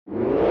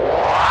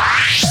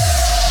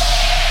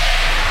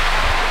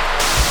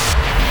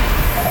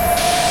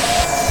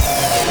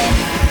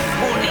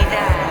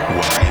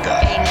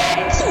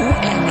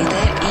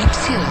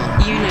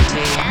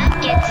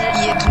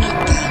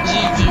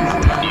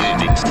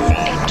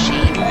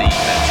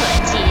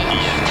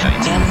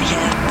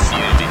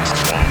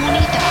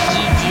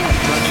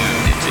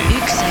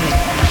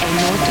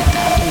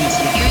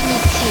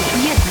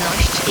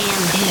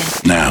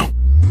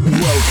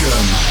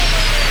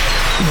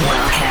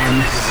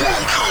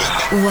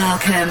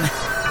Welcome.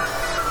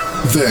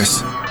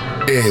 This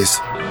is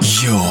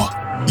your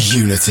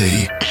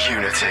Unity.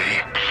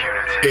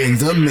 In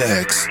the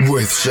mix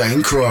with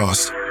Shane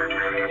Cross.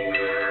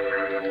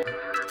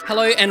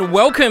 Hello and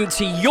welcome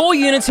to Your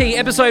Unity,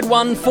 episode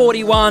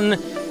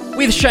 141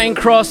 with Shane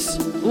Cross.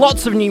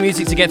 Lots of new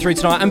music to get through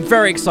tonight. I'm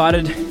very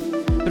excited.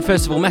 But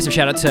first of all, massive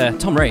shout out to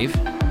Tom Reeve.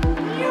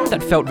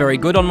 That felt very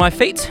good on my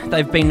feet.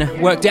 They've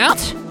been worked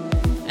out.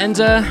 And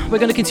we're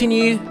going to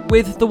continue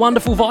with the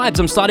wonderful vibes.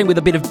 I'm starting with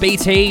a bit of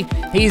BT.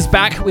 He's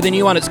back with a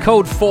new one. It's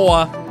called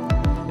 4.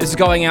 This is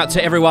going out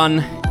to everyone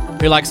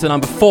who likes the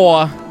number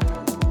 4.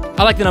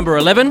 I like the number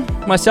 11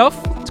 myself.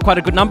 It's quite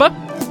a good number.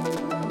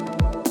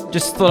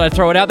 Just thought I'd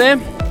throw it out there.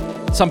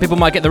 Some people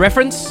might get the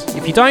reference.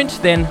 If you don't,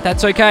 then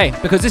that's okay.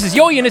 Because this is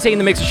Your Unity in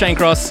the mix of Shane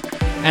Cross.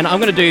 And I'm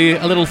going to do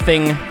a little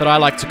thing that I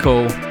like to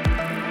call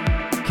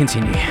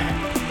Continue.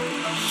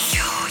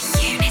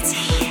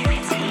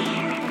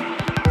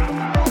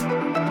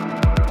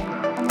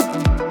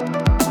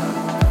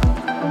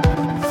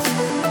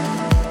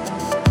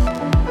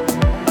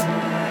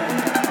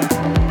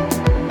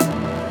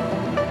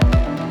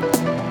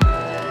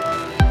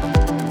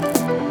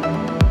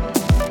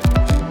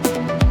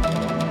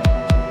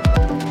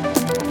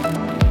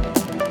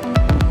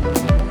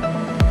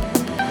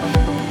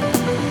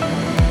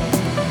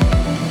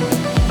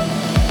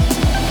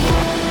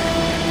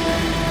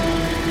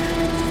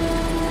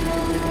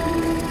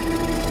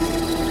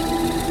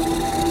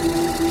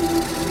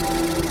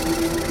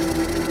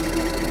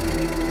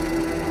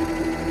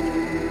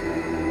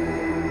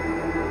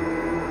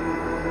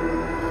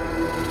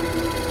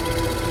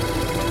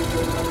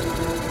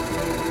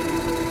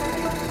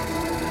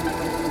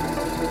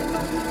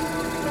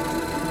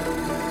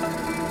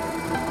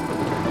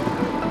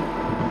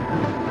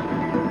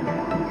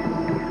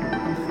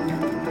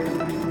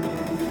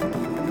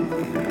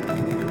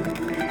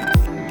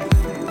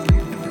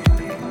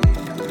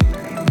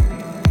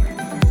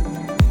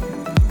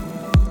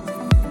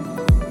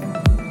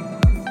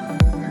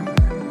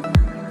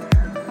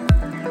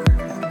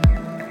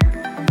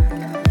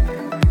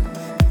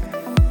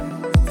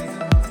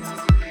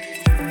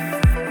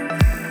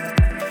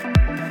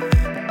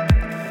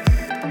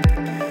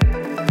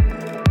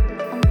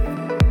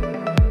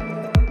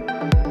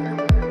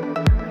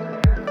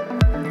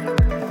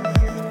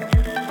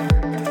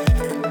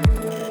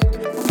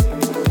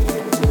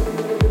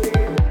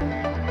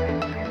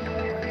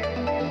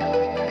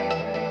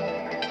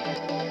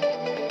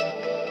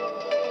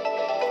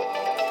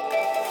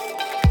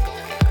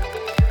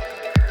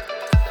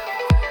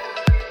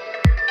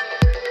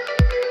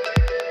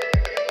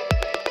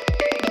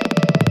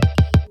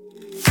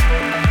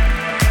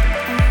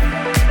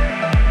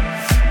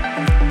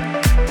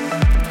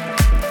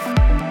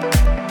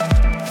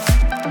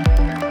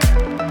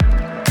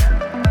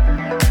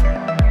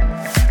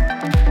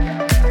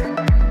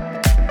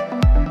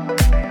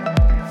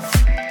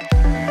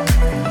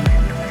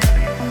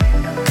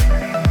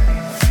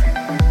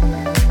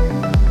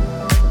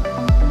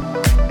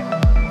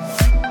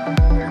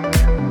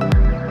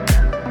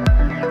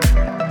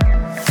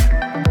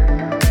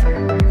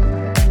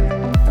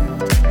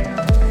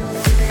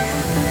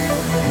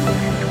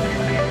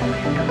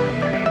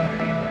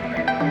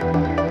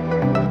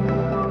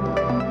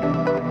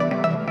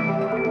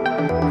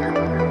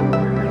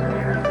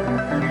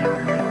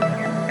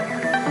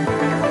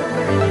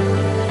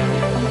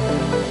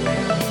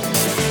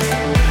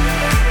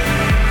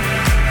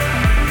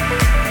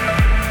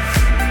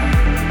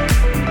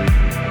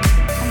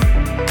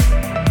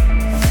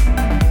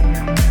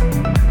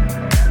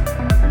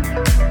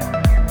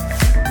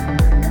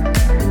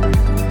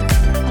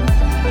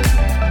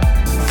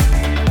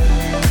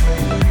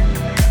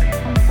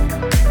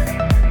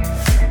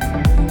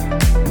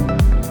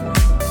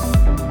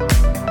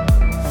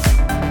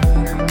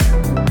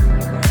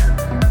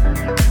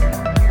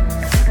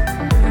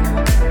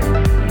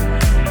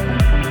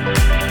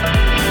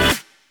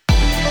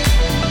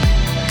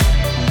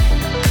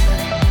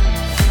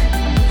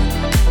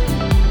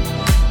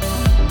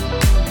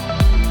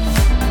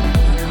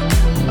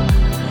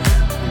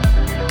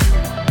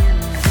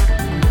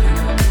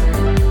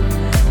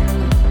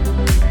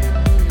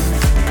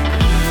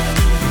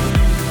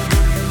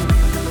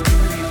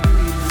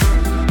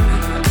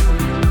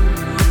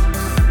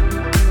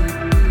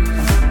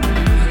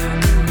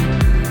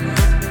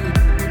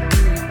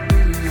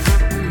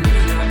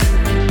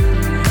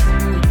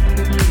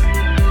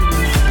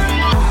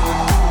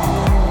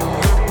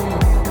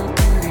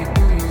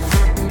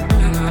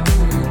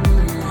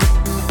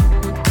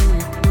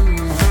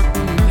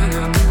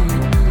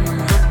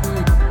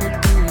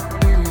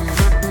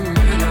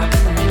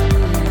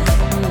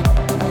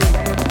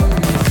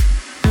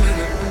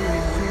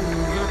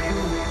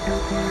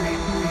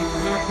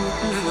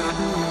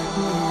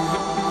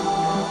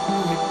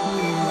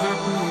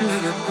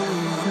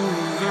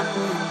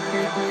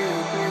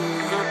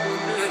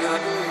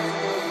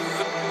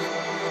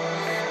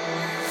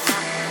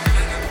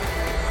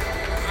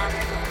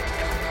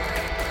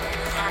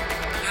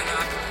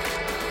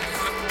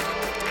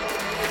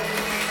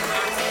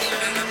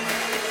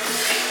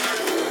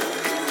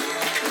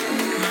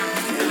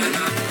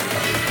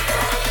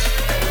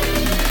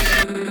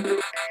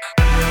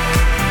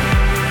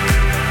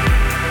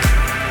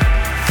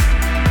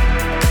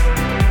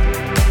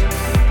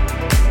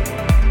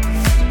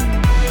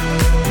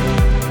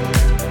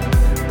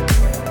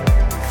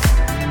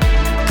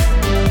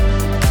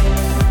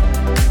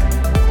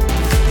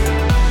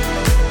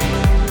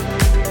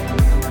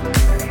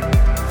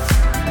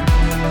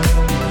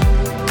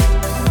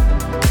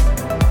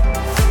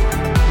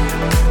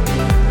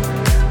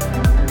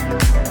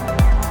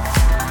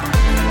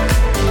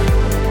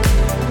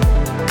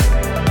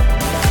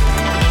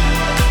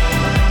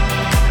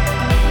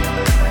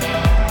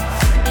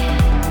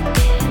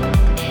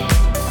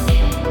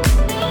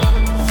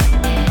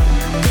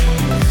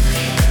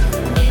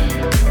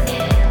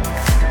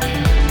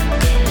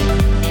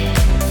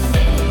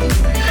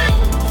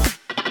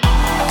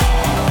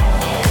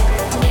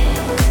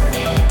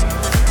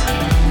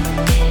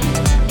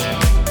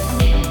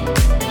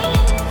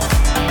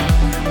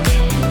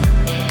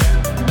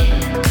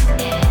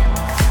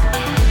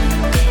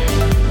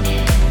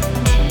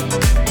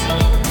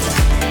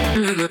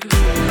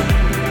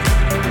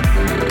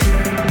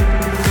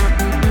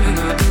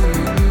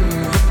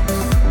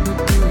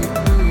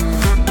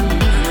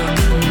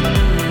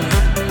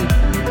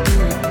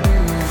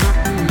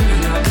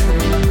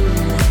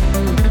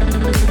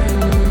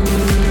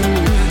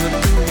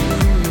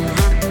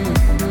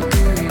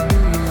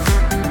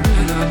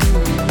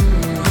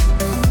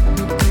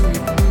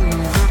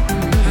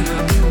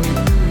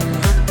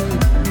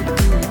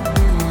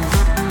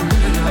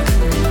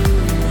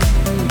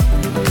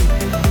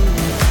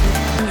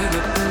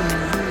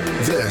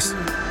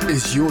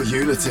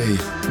 Unity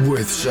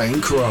with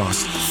Shane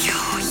Cross.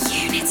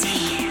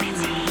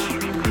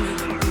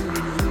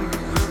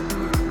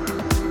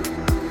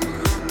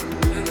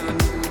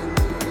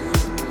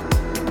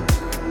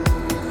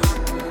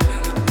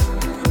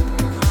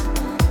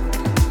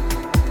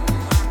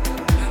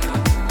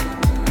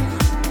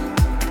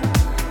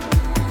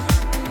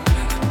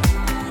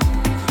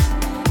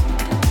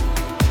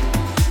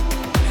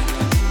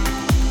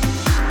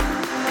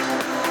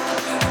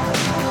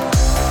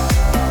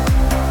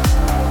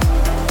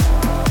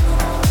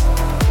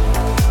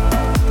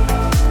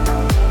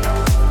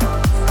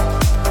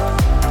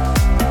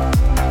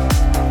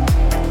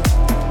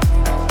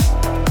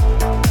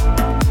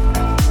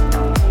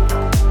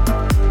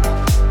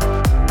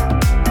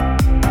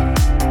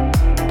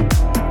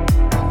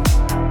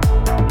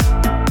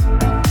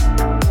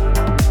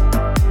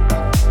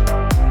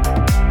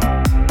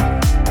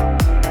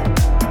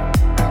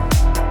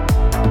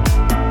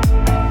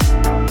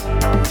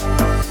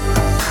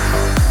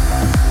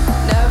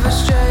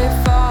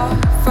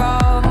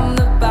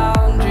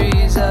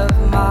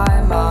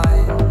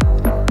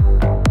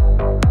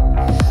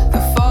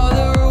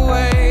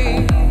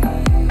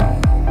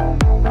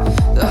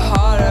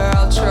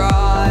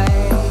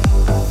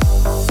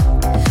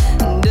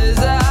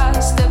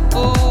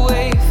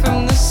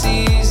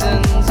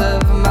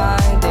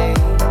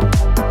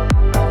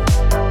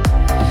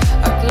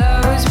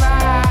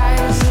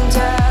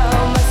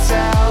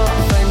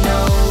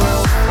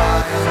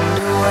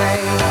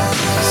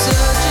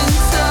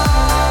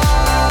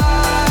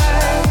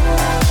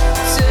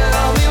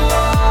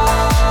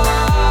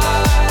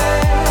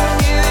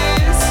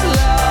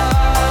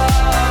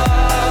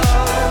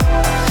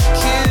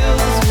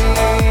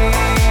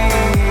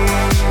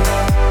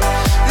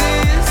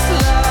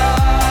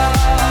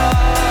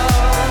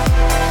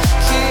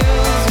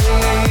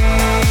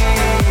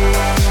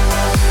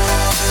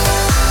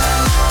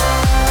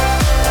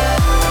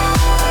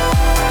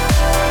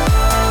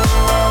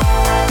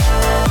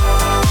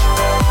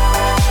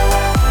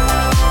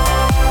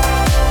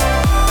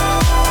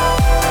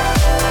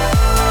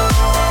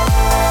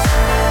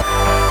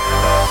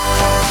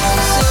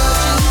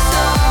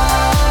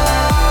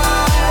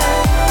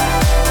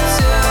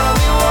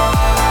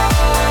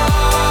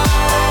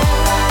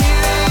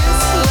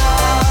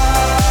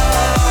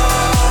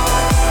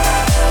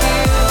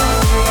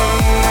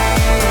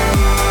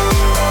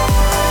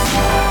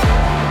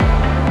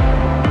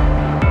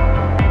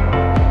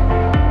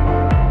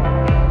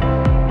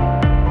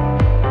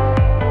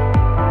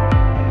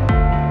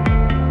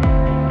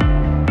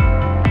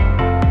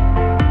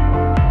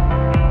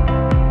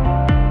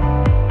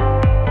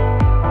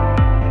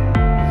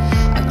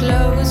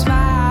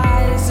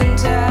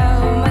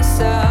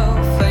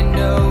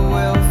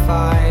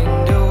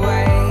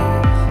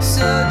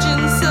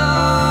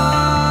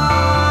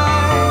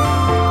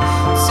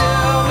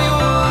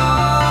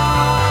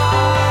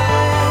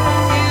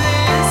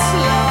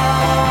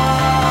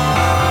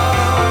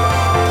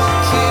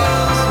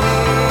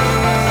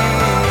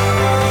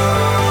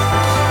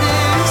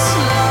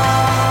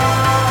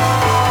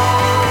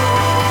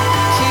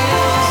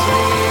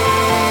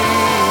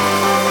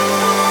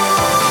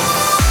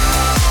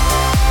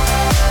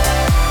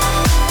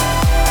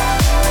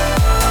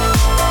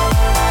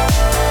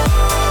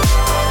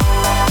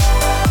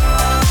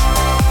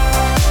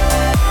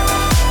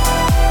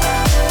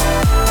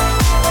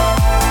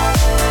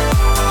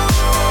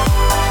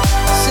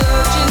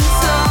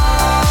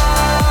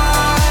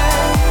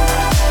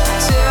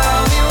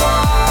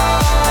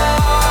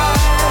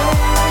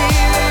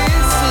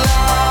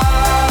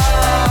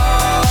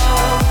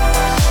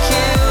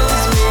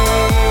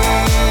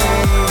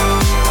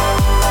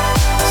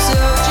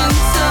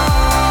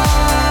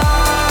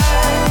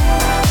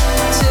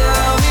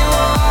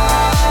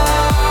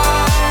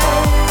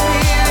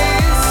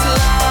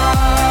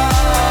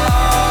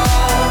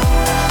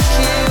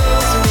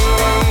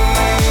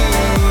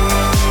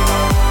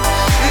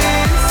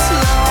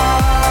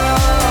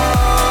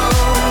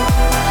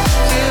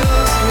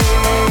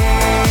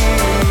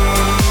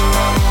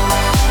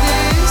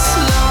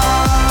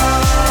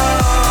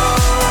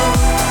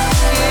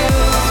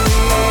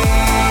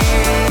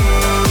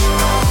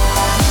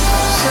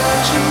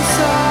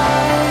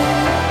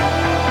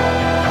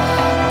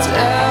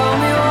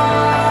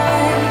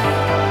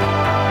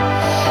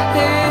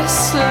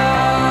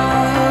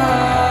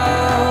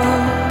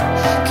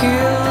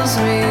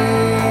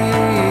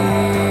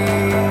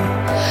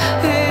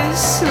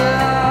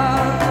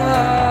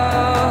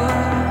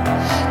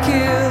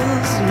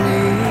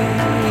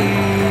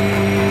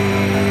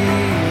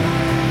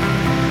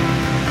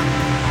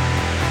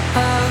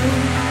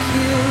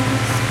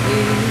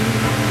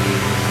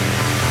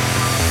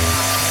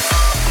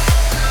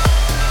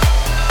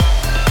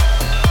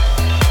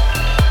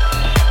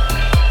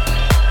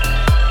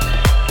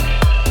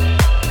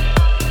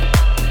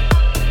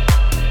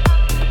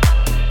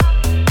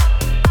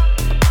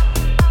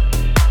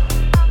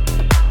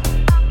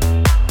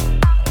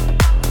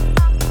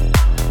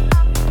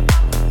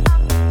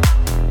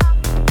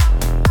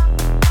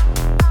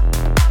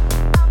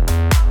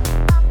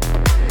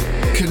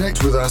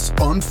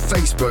 on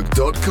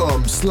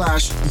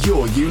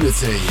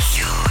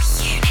facebook.com/yourunity.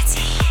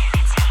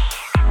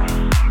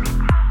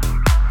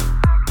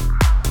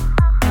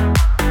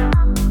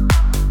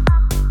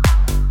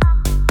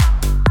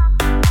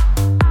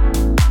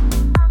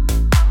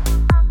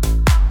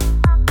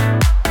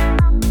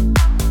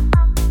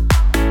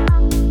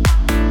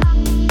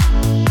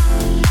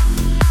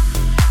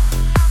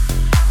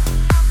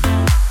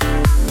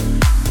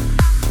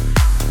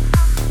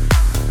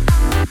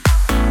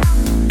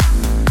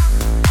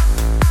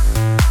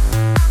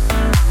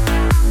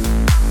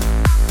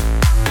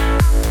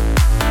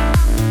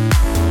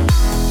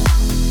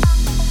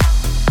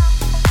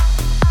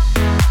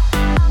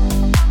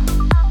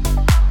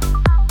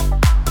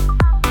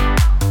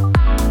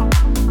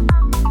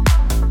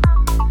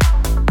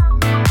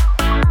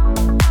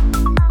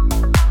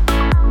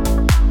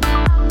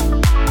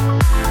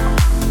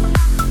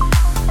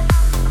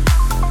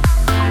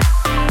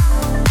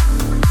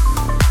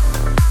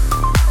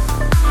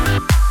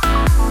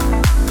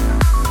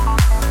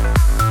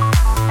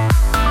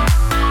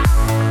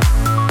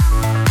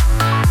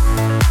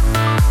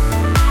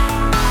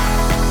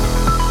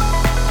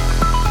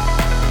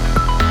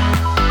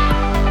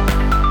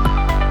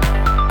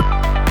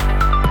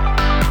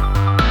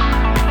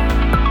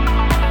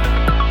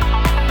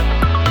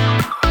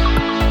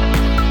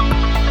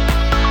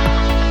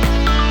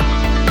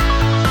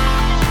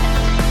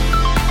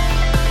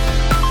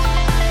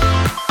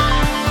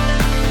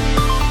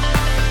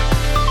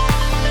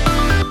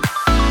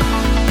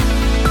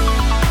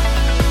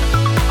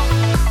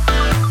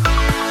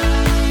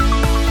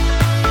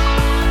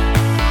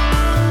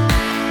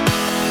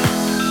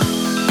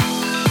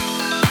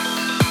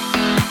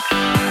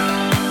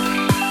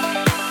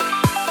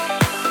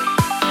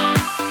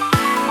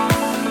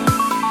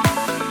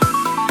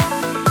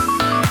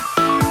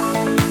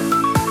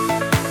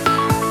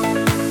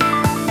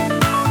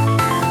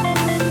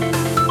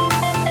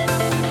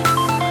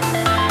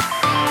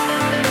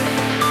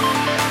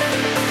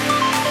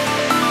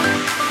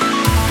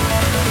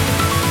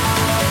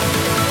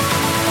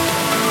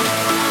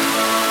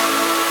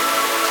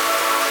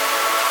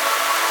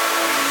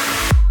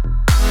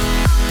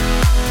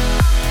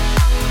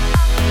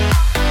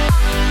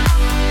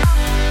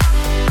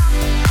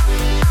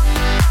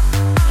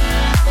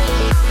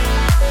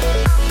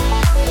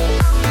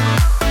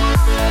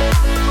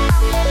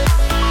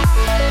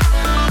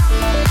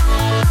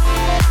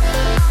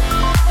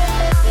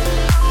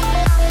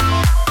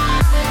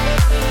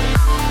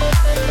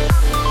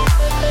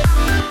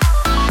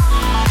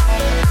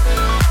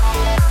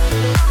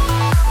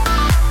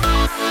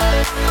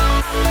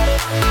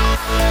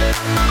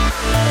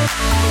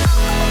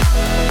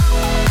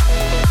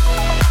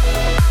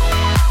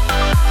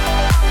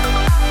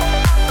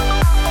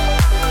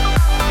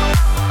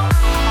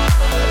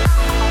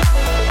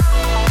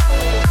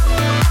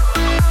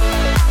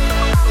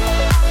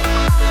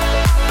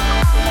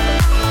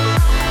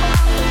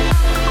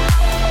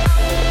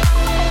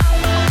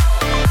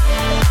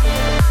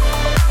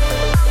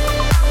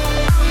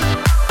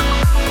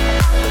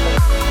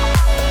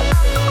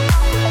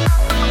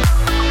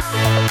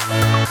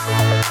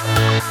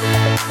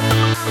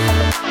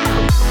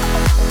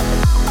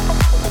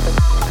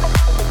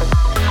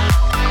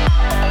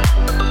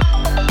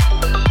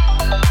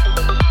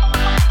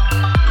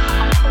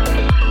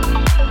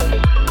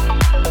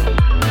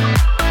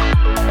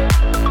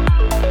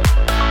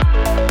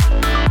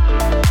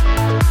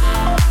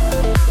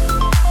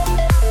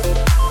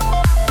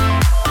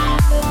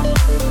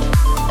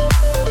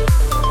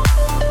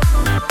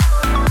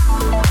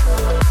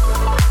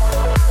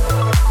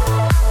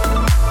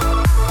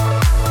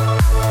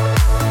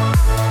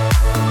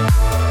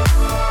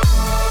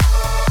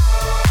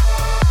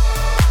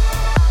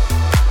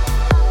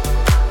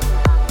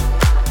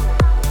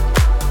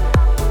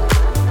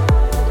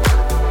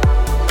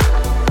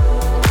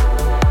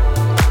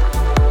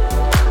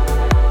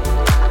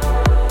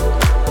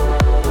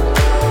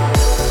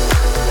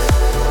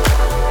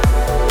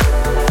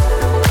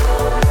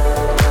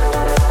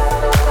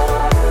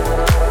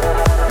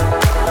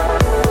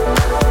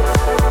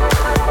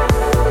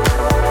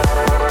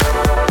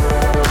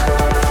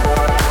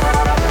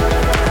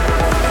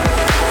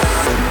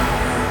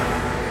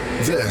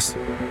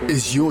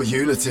 is Your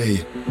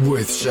Unity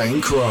with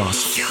Shane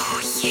Cross.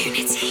 Your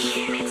Unity.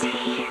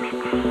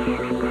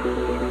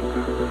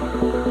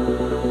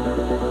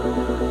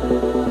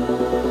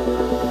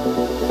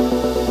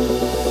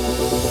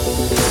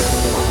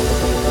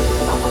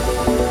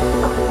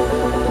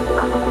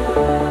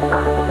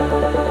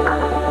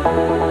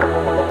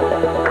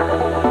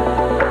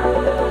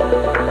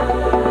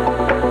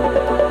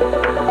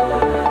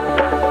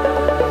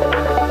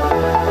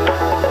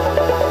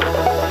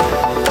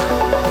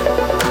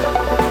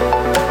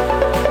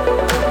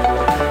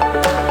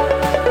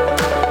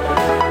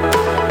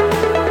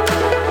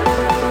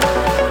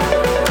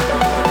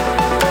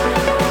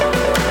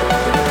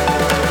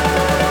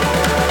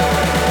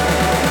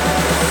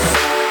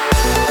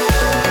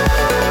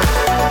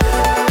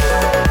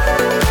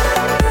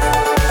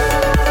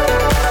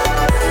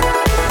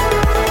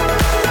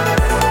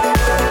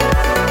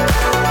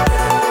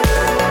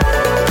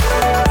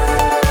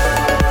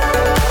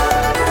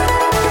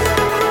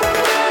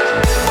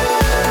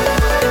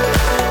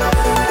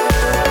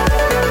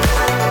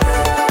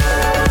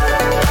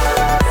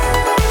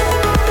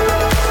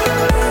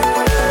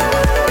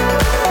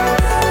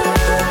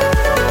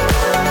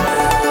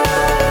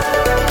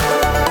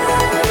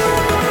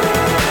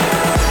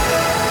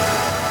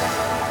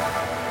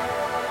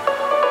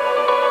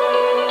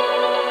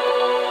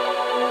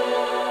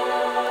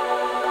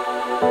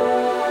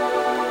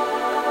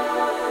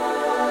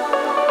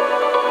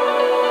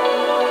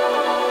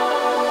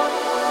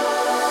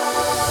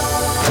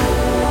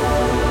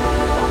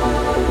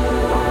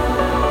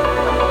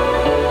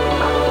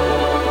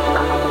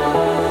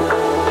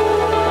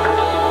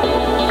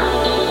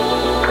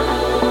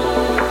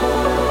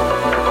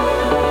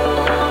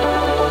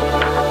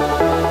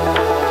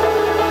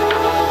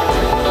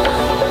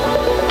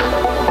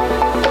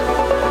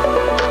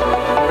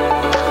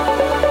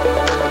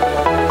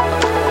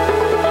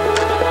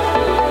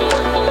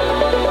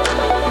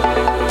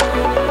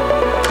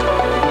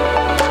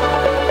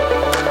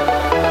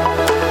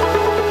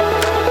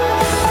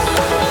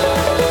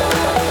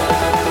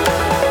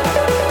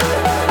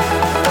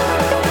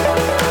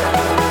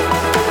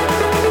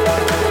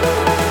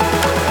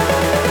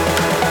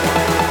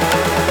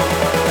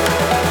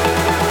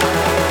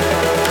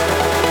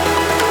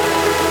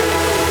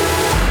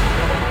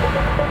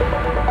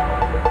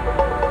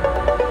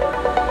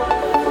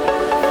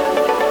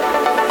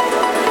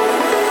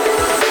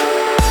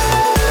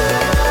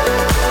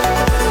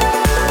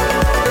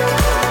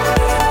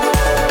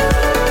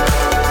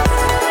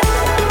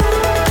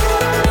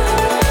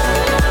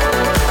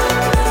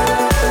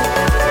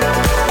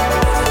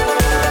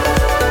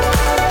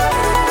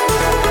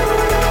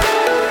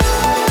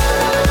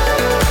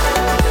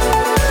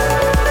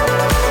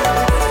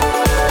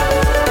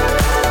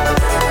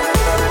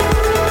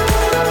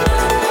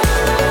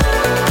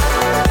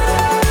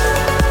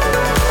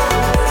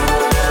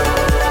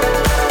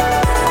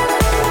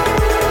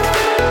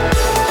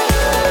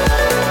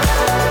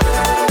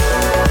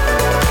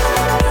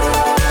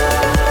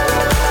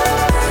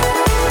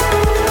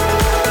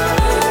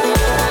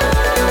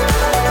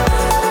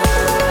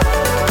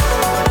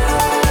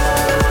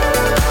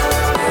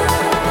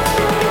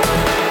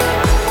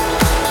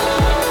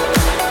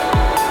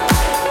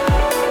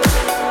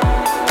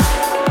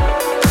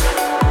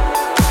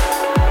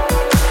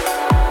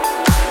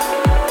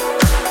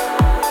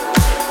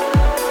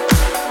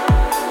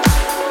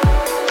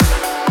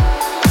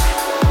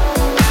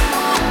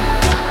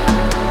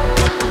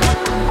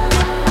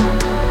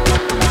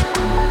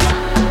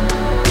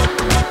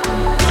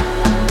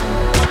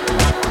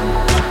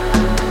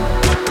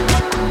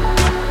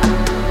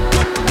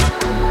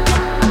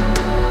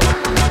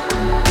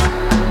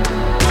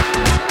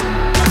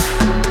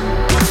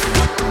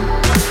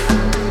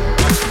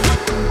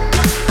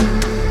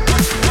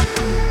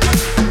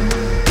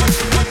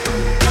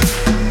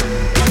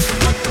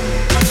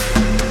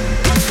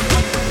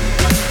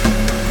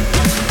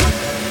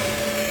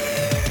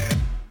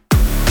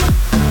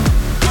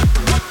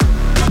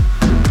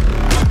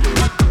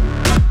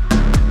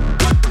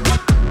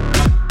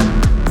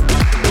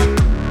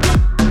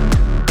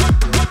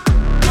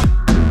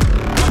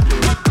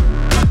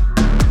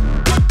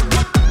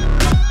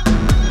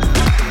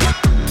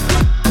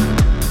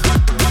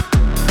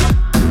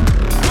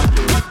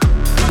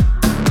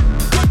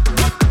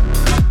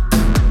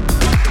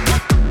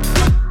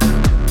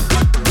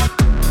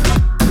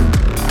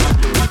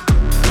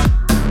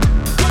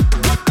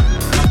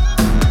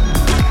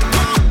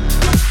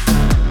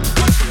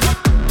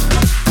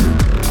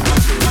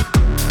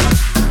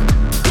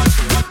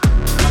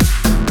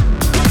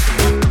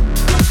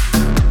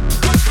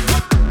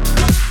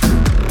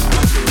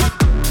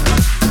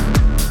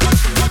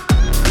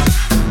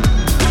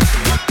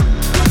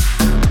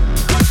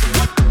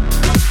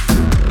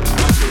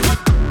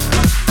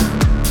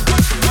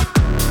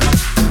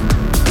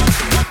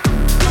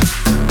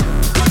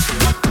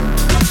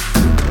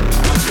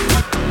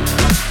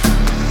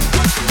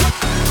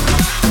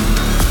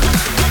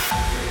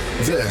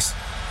 This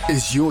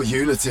is Your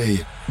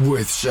Unity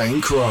with Shane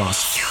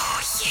Cross.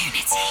 Your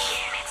Unity.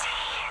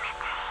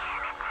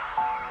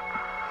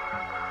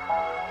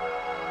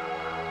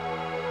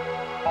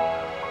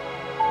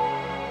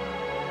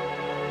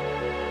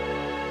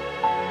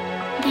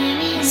 There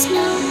is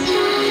no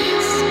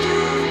past,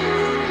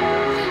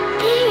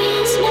 there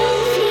is no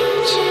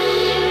future,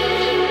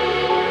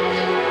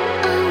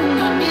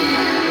 only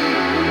now,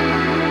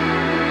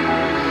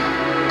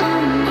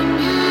 only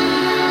now.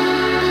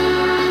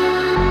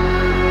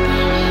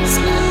 There is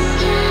no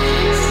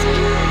past,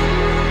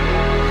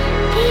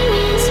 there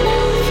is no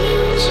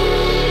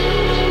future,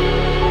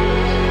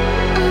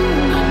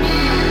 only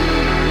now,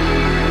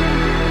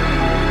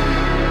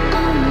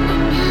 only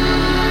now.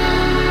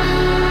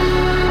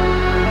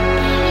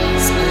 There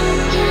is no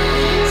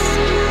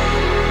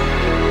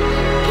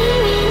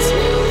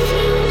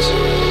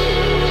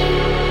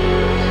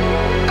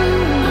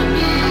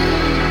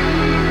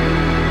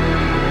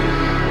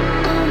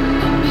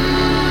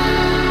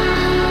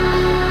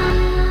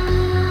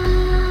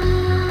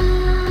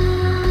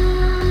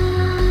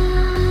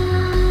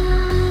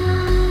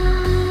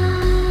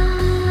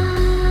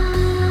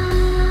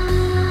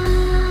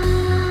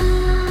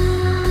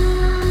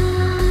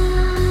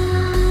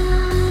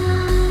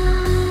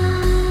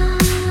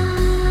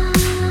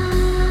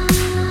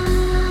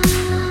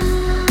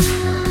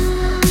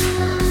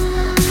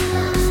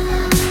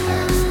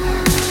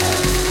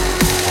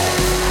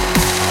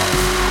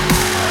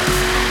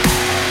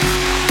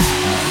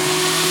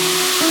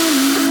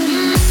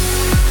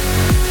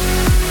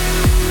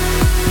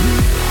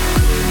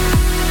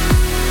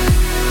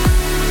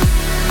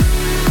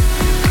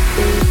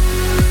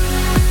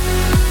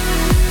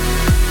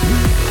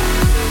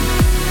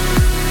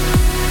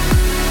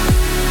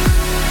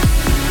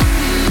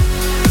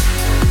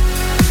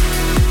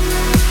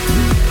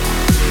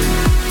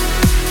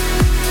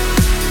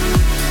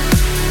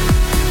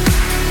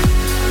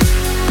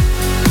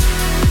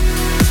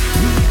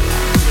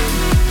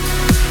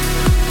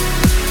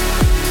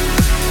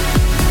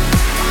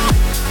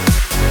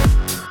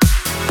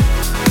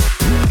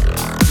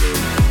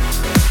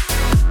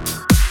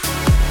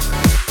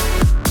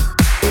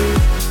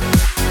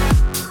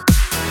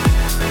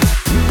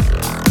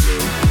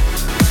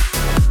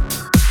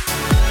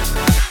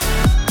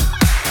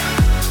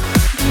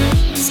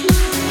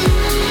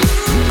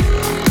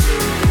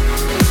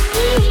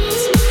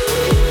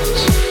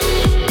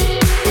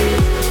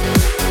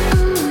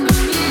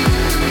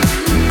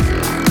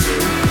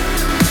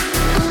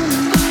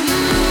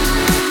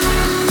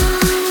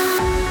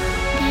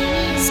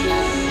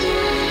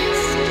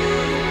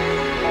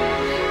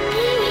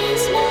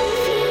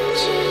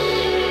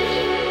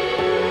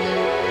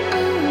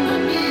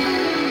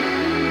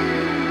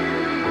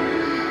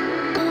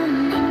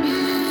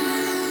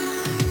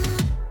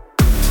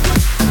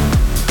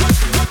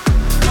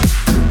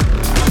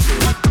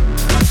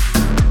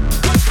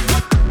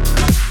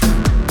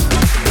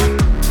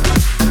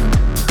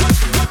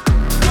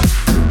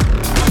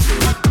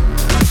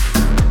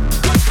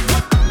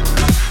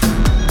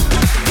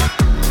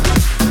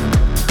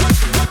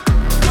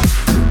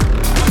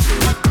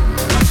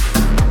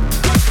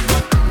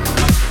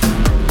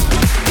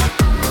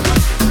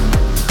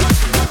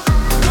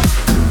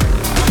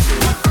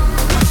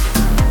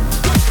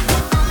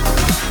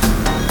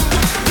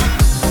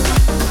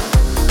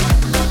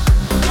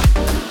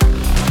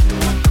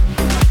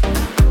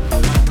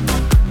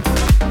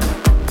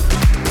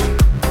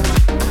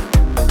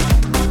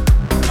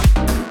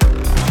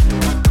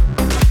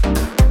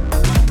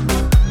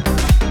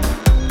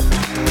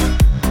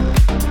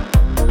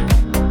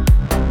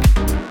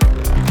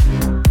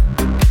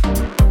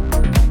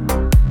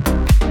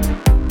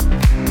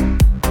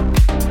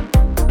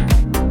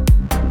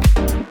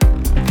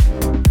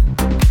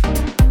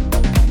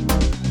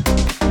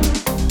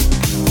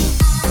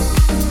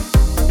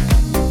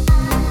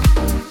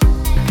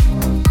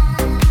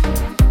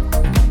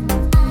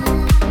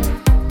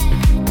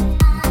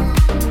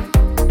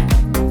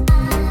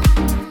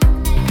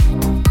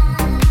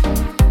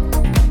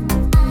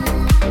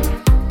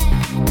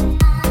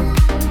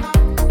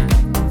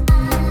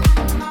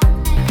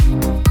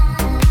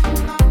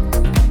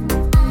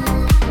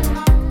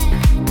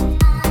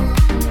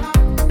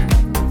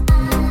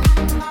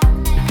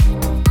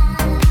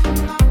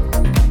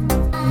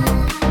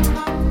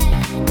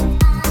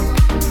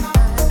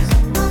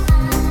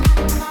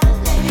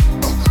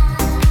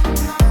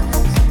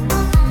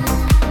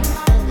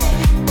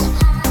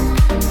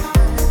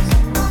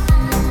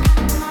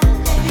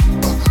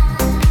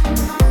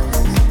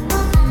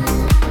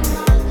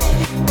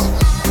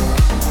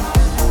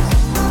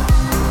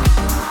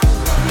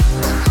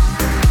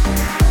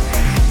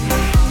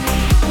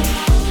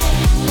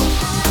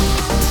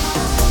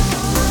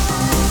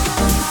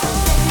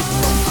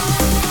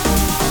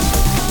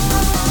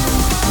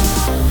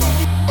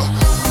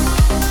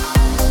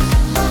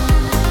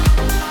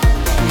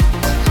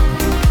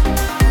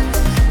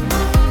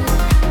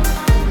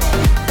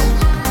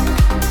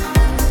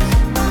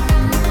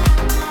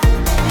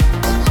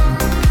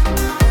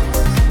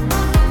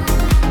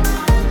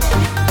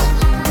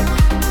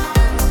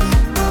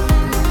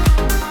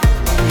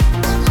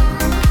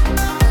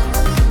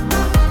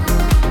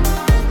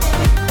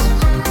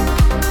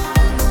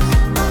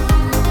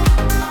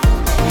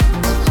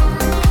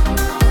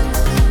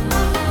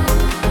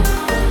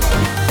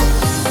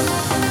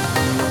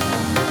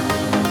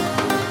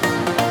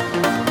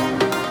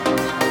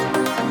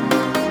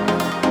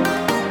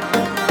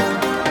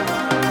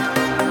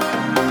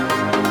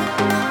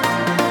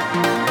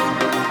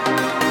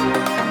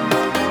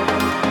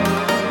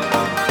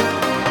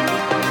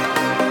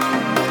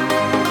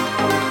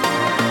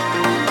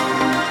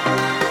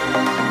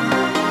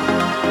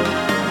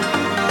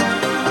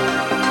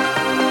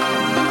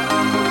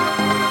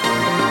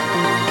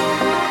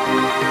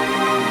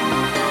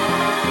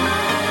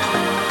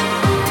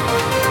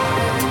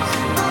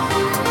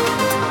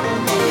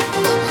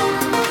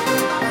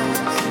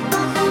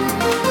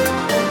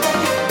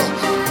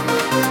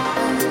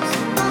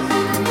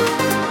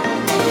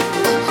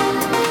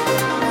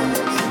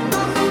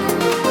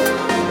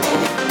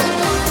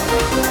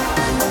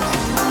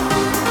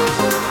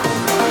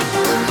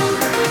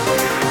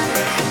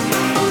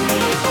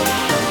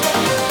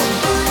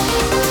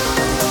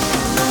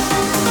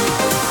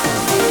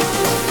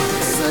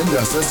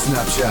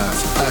Snapchat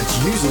at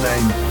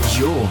username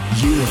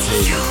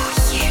YourUnity.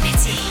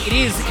 It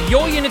is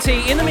Your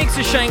Unity in the mix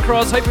with Shane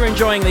Cross. Hope you're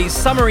enjoying these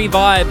summery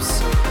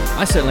vibes.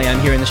 I certainly am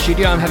here in the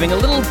studio. I'm having a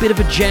little bit of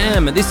a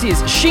jam. This is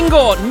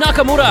Shingo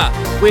Nakamura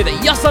with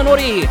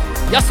Masanori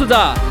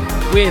Yasuda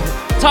with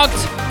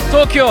TACT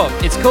Tokyo.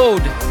 It's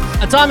called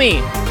Atami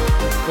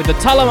with the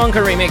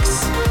Talamanca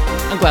remix.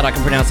 I'm glad I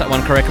can pronounce that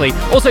one correctly.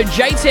 Also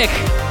Jaytech,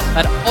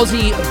 that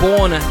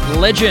Aussie-born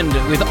legend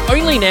with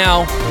Only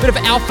Now, a bit of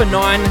Alpha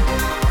 9.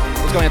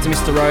 It's going out to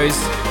Mr. Rose.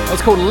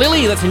 It's called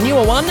Lily, that's a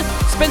newer one.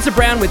 Spencer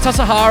Brown with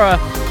Tassajara.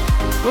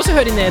 We also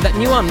heard in there that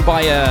new one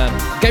by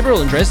Gabriel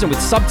and Dresden with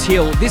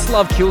Teal, This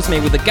Love Kills Me,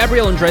 with the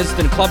Gabriel and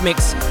Dresden club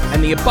mix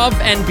and the Above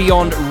and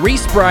Beyond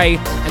Respray,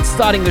 and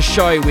starting the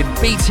show with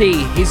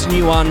BT, his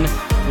new one,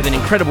 with an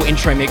incredible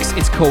intro mix.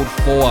 It's called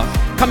 4.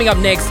 Coming up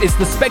next is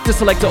the Spector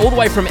Selector all the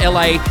way from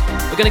LA.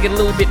 We're going to get a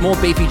little bit more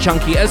beefy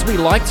chunky, as we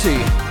like to,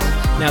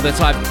 now that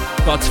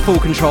I've got full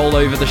control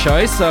over the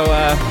show, so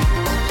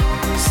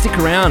stick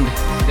around.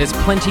 There's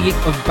plenty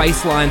of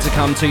bass lines to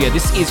come to you.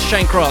 This is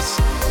Shane Cross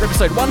for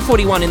episode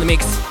 141 in the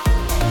mix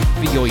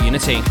for Your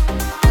Unity.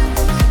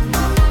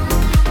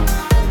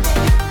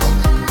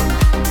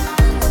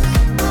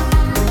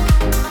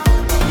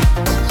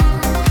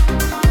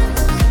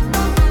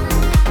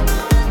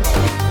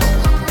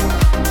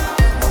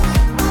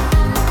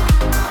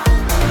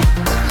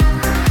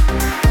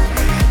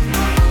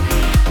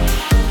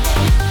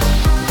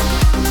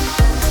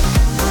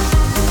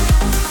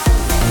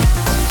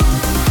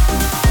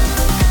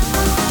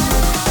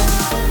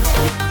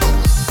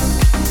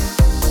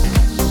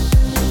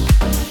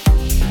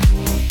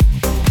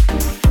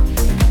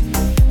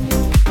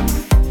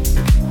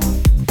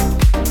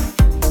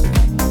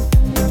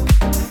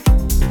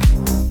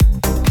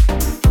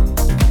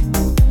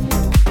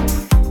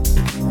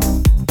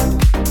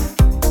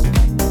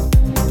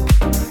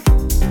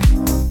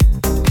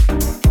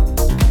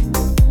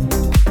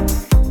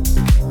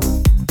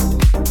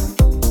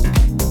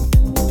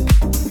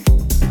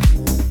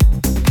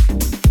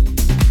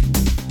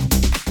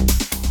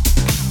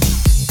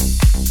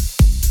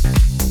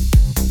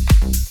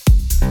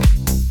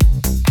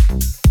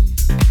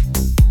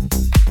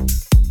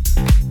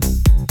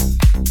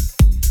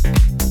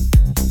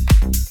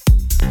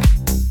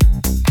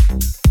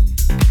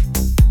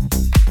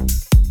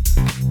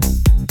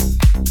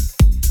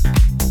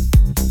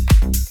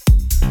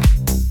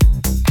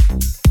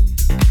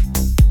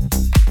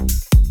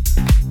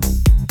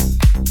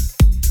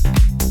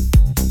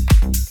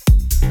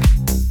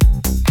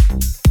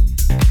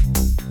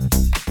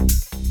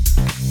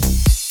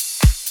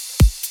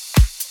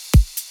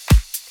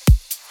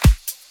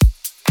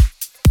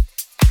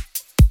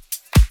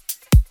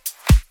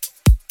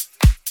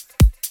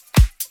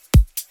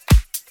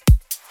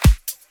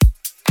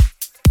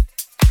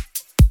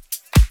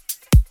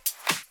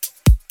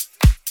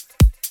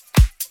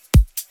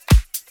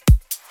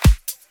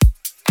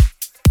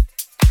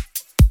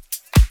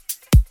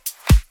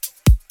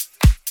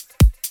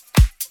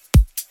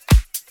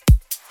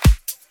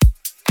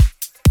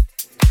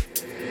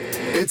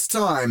 It's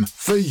time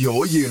for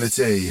Your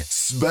Unity.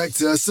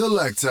 Spector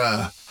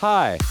Selector.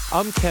 Hi,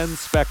 I'm Ken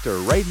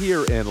Spector, right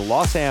here in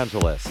Los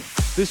Angeles.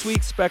 This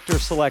week's Spector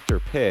Selector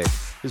pick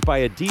is by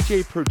a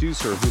DJ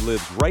producer who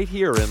lives right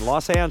here in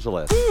Los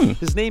Angeles.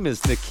 His name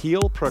is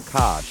Nikhil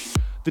Prakash.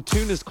 The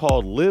tune is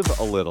called Live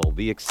a Little,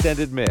 the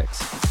extended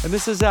mix, and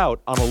this is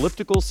out on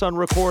Elliptical Sun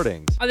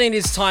Recordings. I think it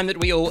is time that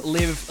we all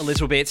live a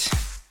little bit,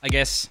 I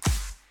guess.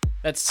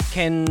 That's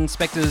Ken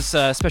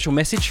Spector's special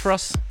message for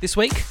us this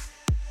week.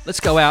 Let's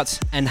go out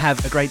and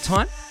have a great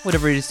time,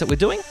 whatever it is that we're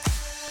doing.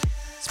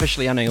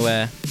 Especially, I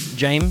know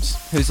James,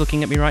 who's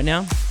looking at me right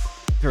now,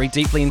 very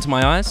deeply into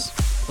my eyes,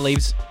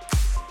 believes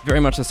very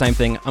much the same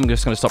thing. I'm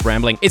just going to stop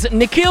rambling. It's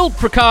Nikhil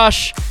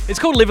Prakash. It's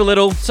called Live a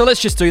Little, so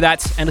let's just do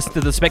that and listen to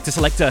the Spector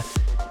Selector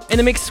in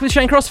the mix with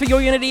Shane Cross for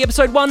Your Unity,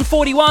 episode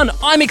 141.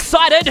 I'm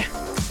excited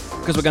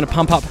because we're going to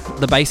pump up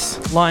the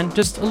bass line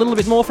just a little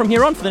bit more from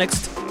here on for the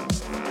next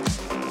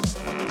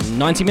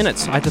 90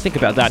 minutes. I had to think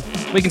about that.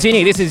 We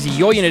continue. This is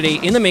Your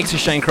Unity in the mix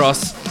with Shane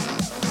Cross.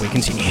 We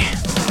continue.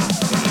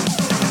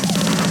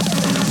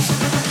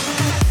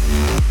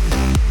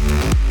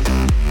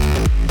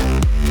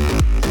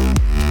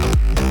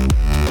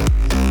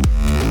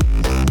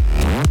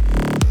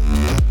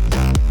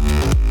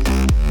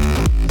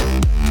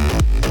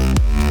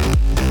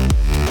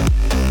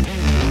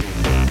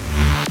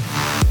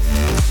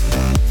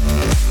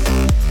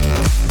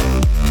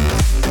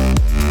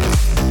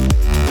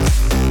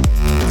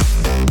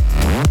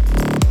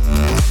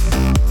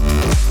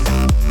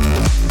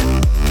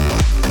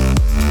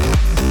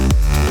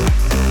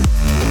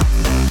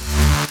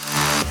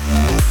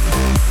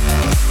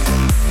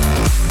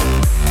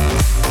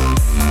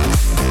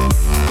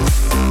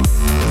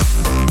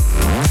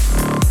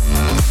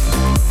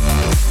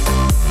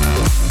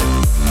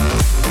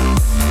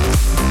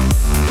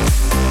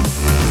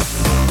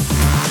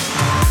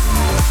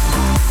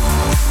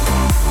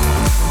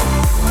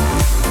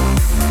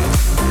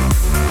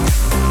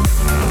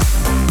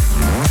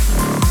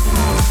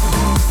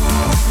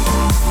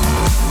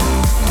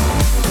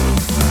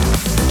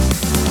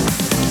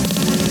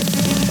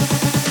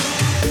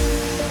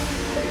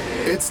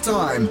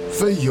 Time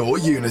for your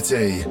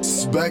unity.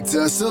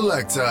 Spector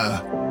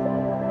Selector.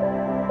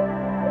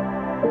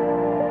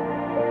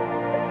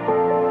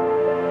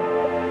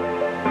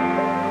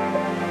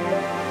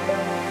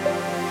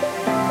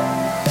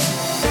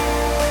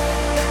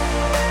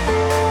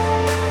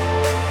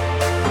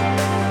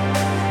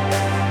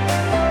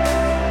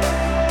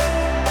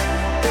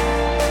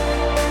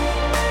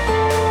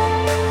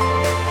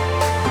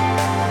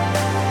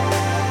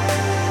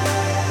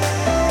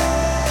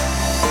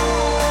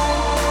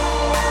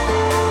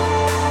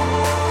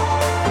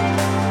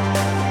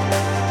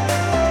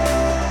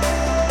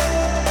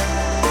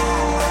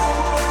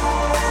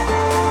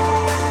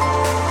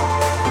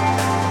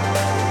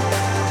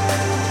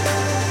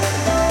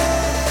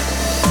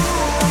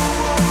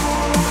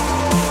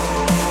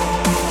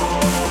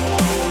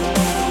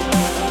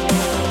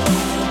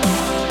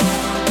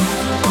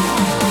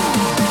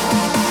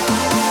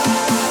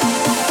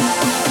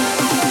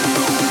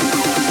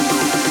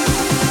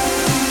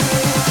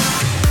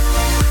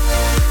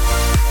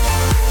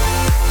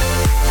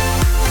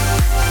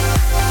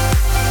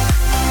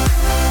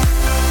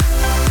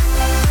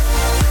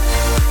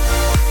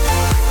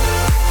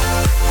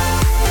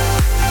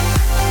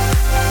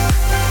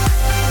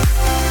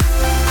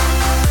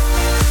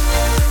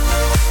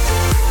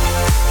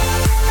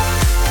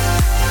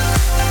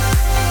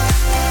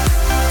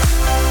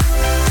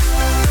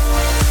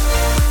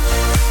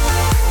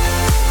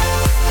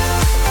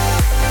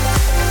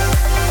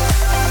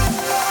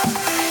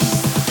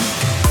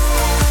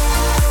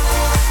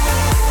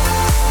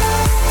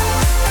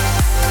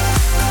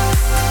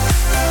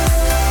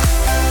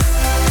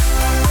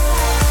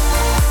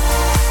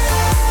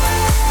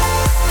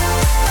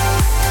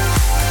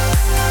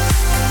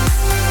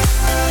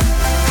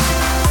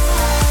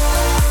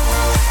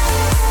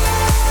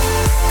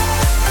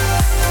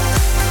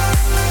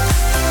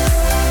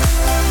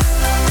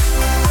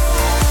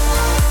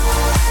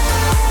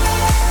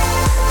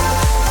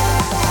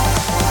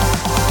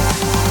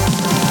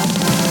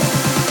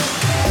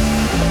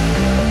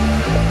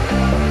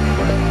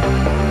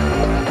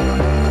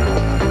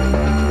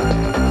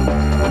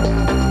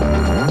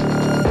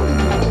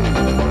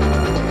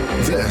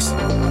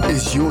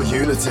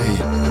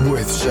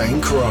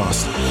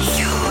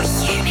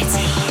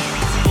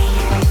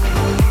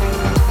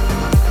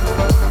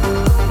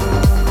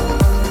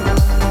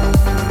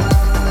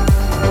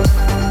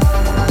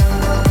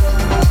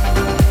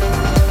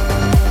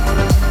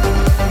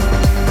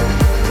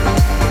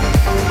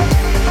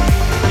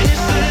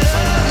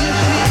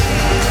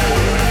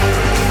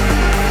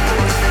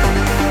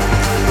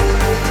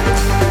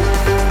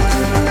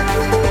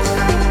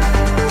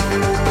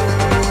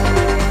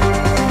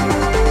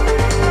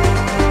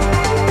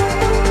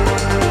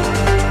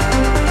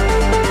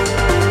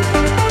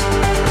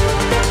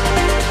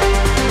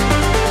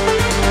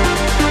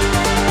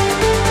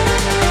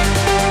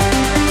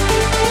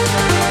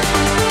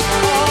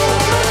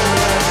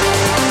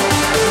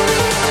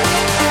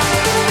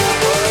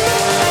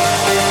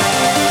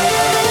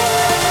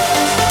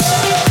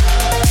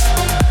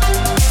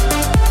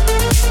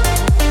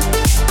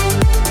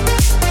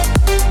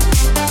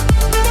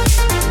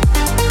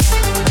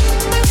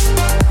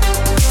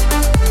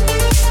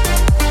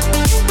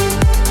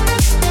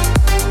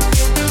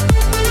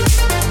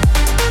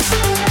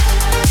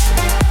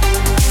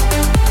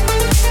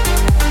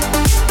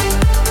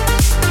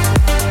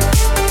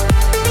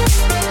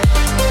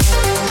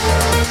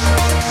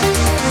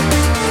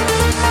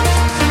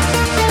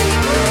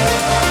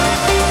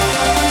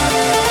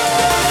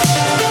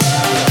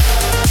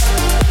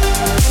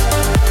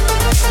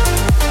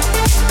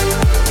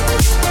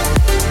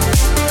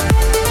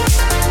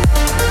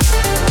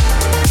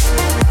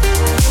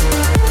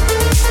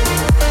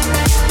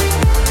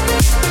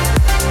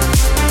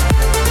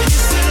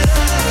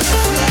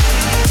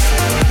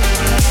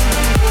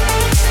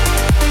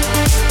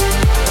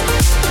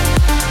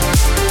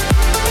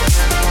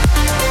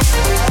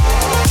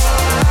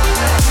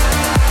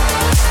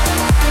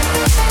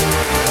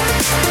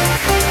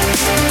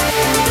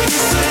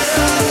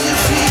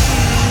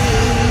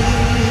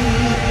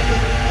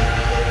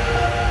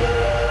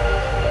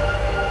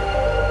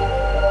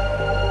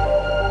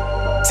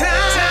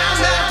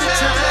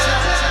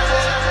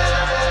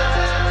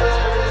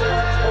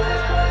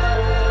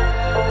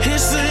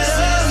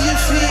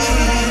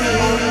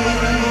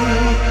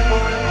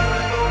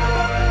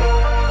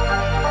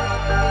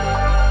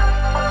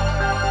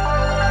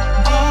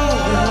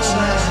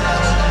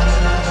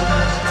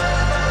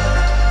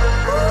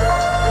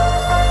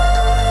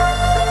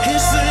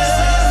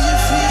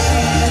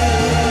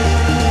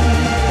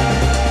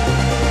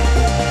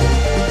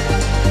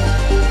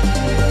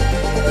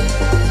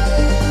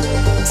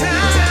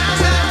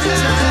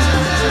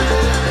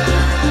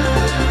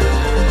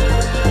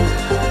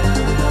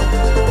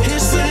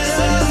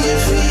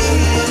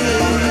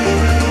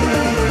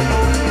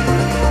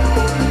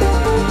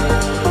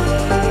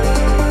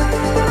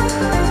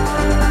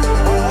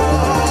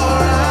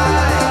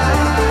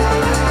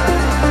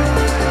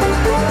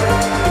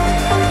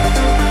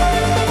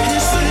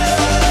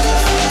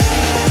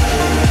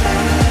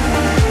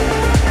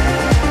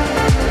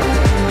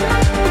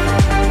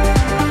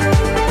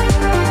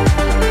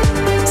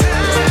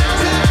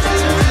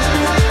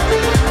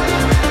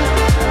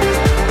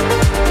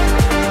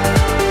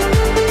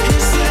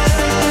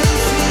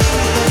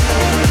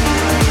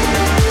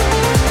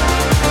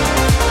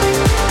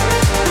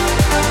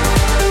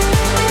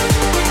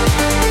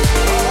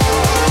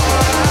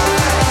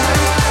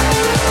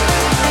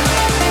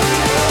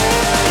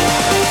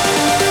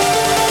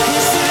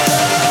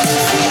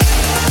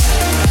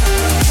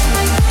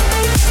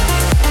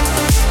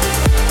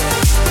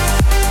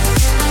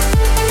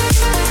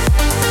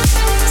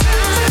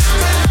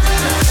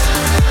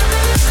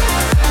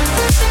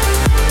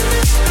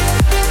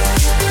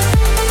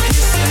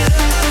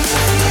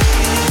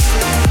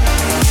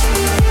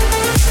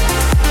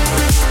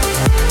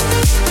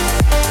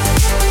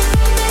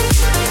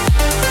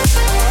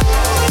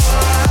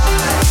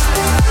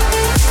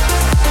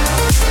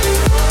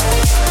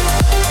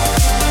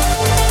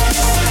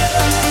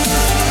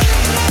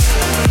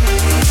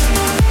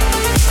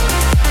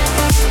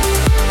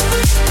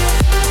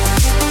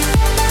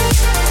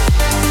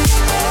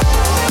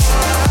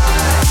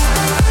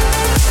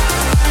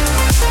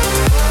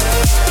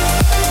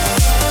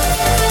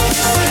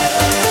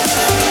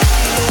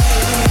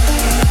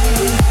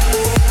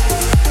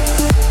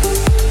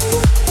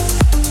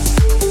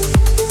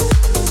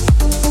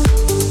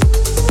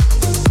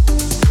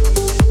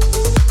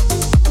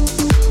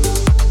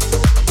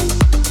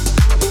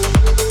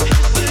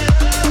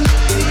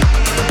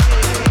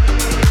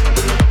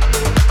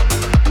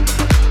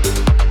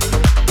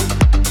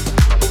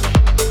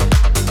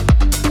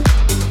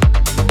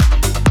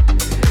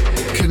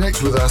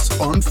 touch with us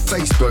on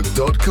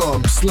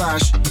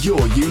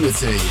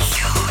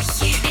facebook.com/yourunity.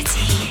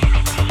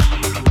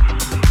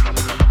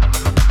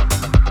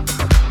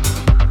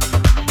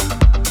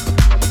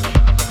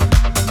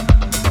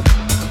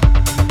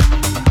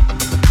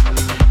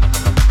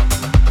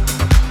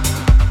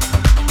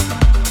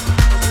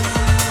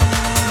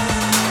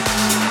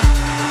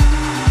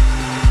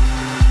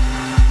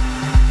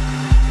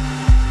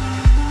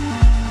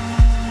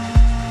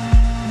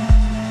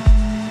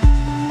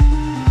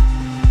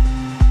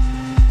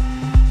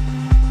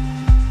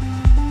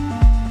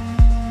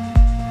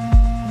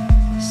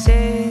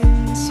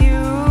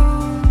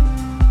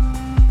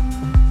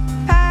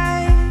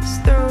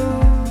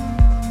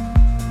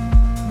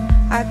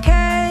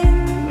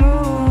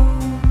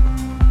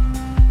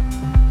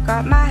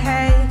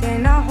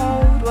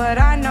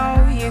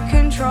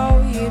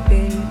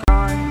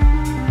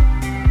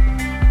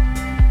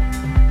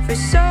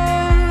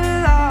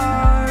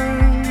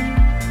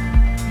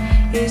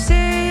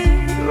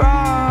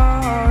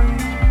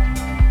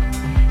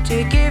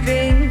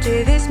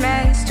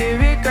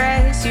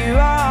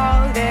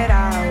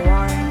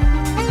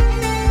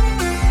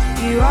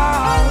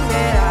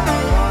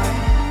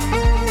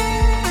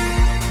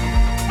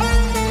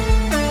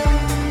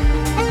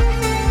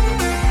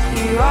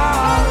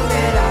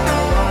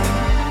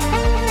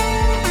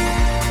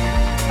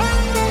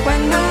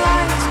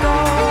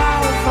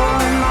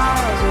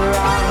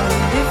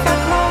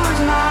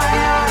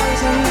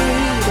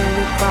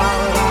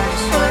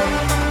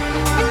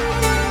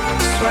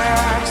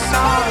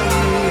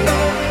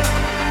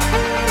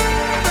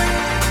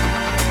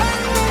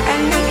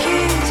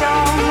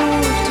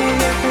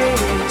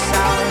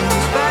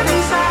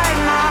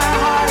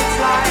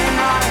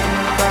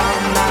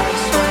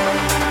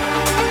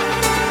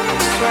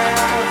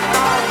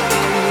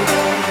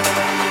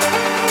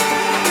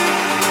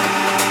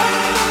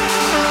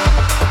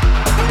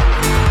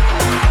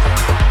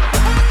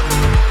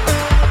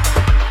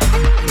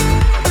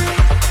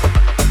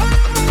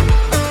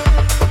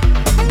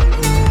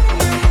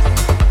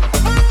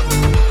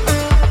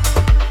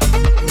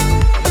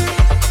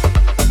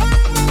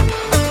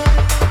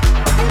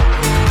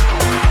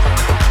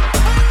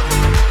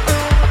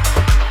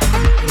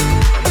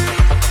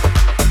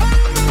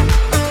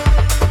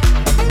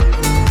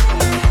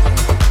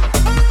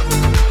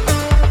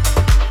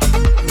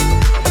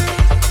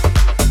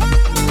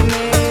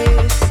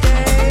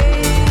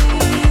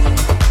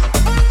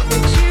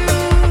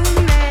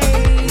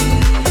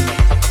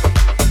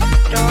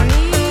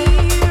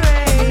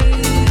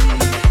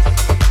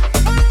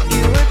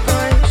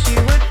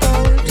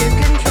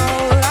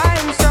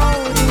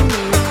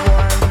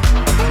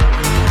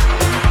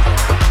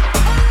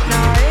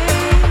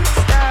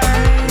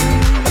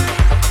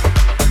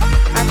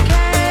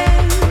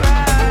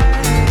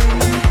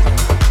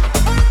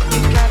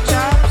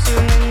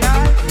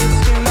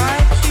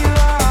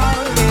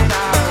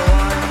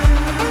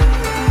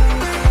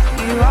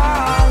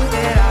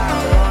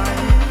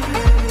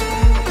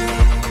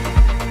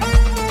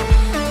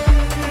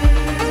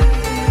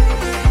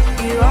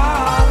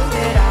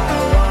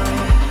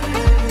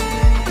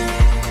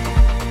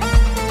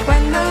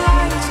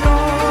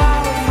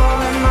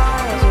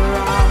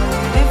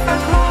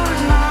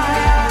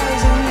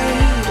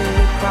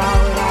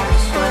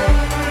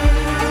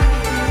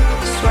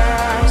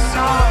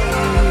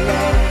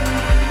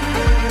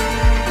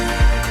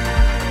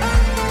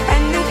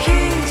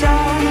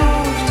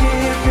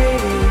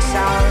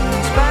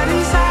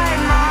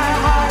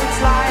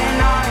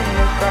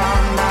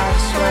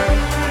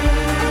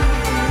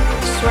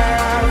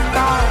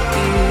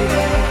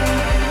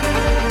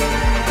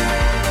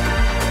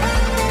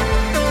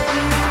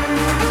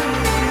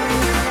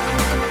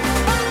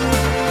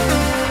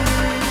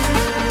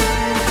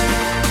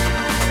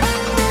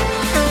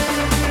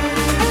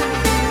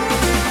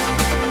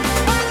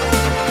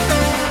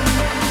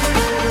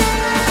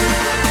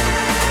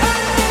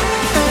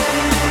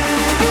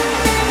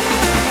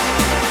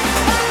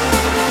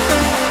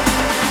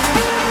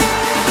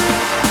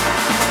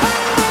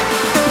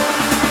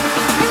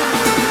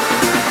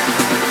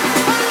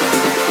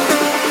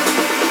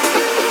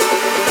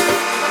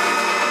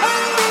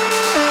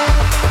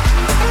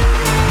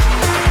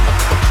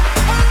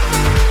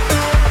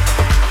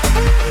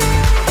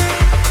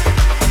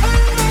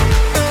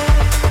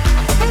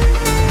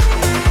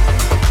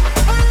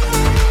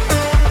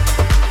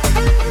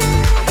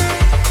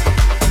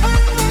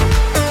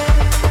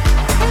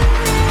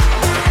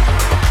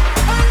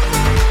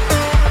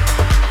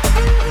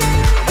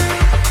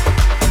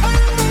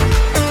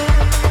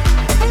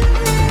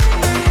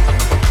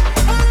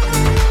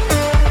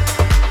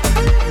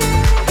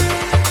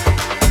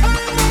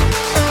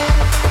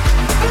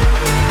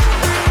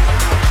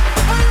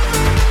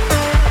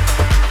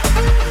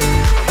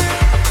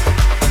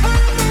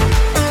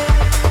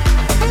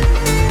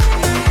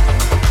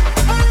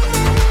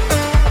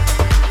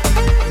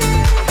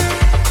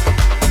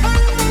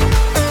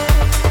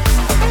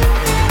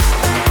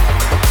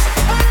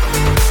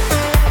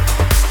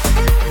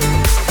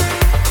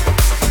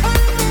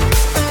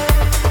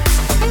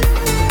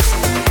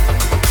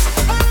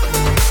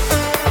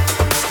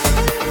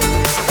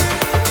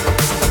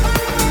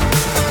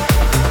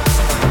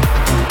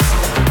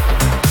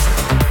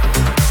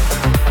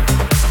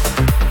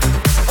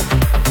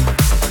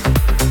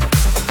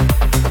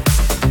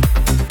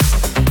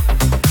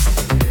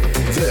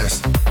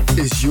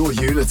 is Your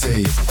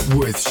Unity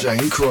with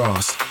Shane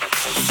Cross.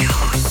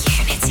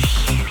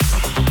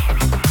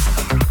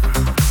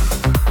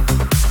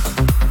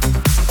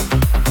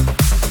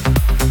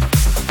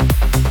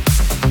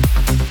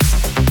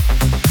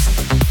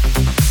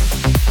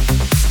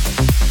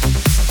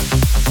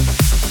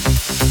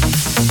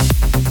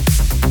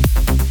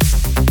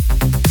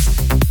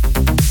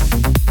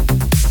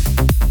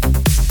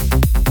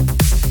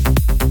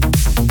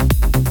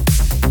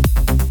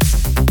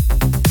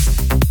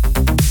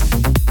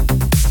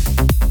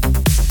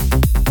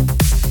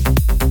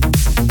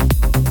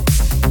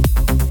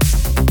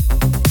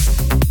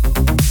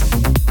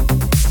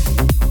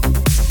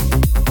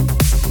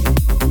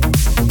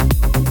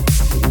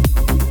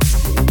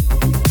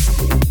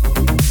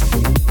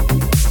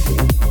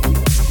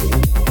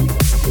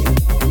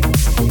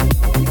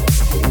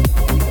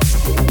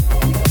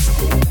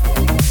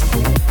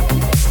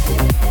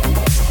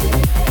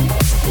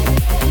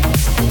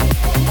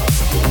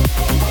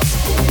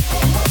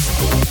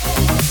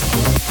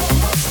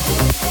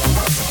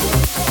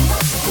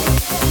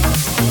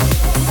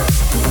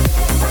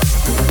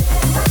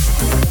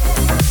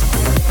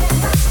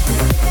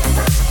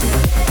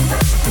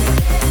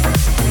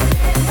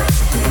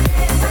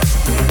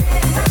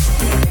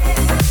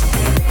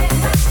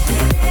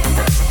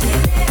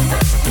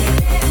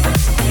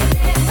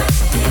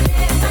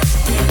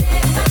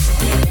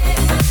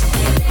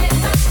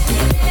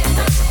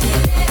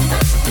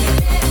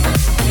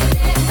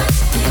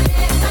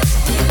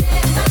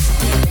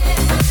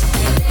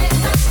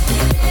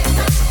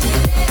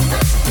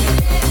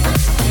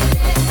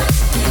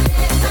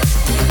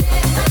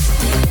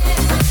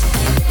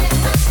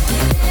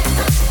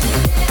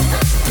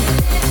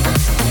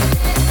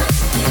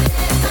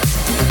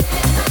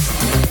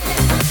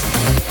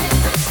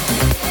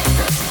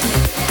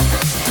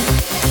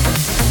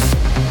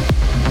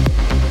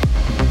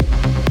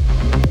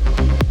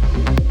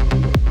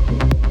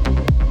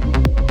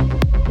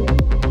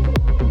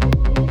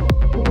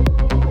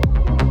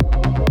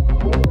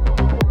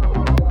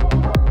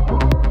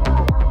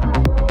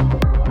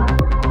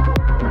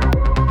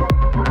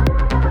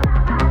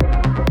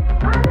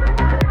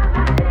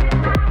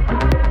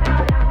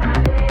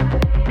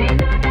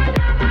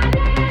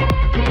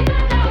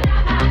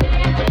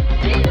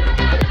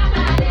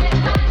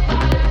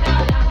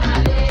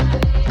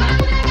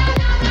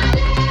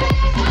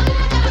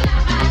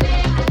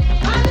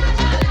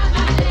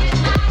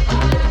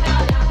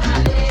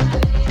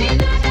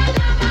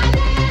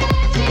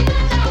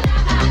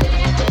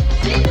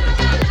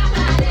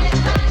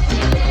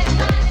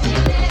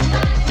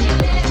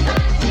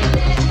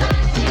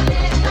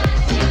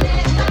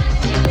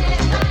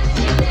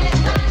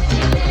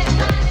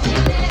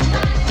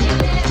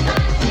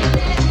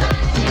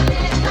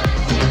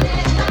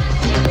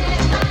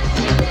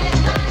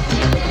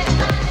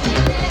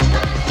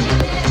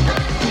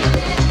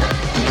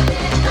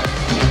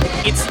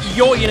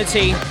 Your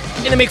Unity.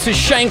 In the mix with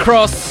Shane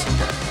Cross.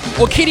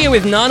 Orkidea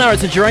with Nana.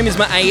 It's a Jerome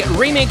Isma-Ae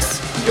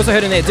remix. You also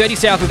heard in there Dirty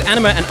South with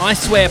Anima and I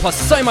Swear, plus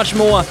so much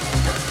more.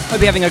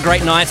 Hope you're having a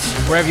great night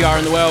wherever you are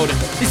in the world.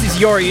 This is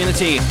Your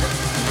Unity.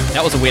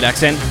 That was a weird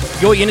accent.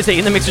 Your Unity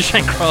in the mix with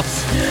Shane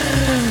Cross.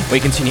 We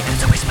continue.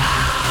 It's a whisper.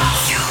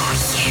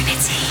 Your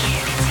Unity.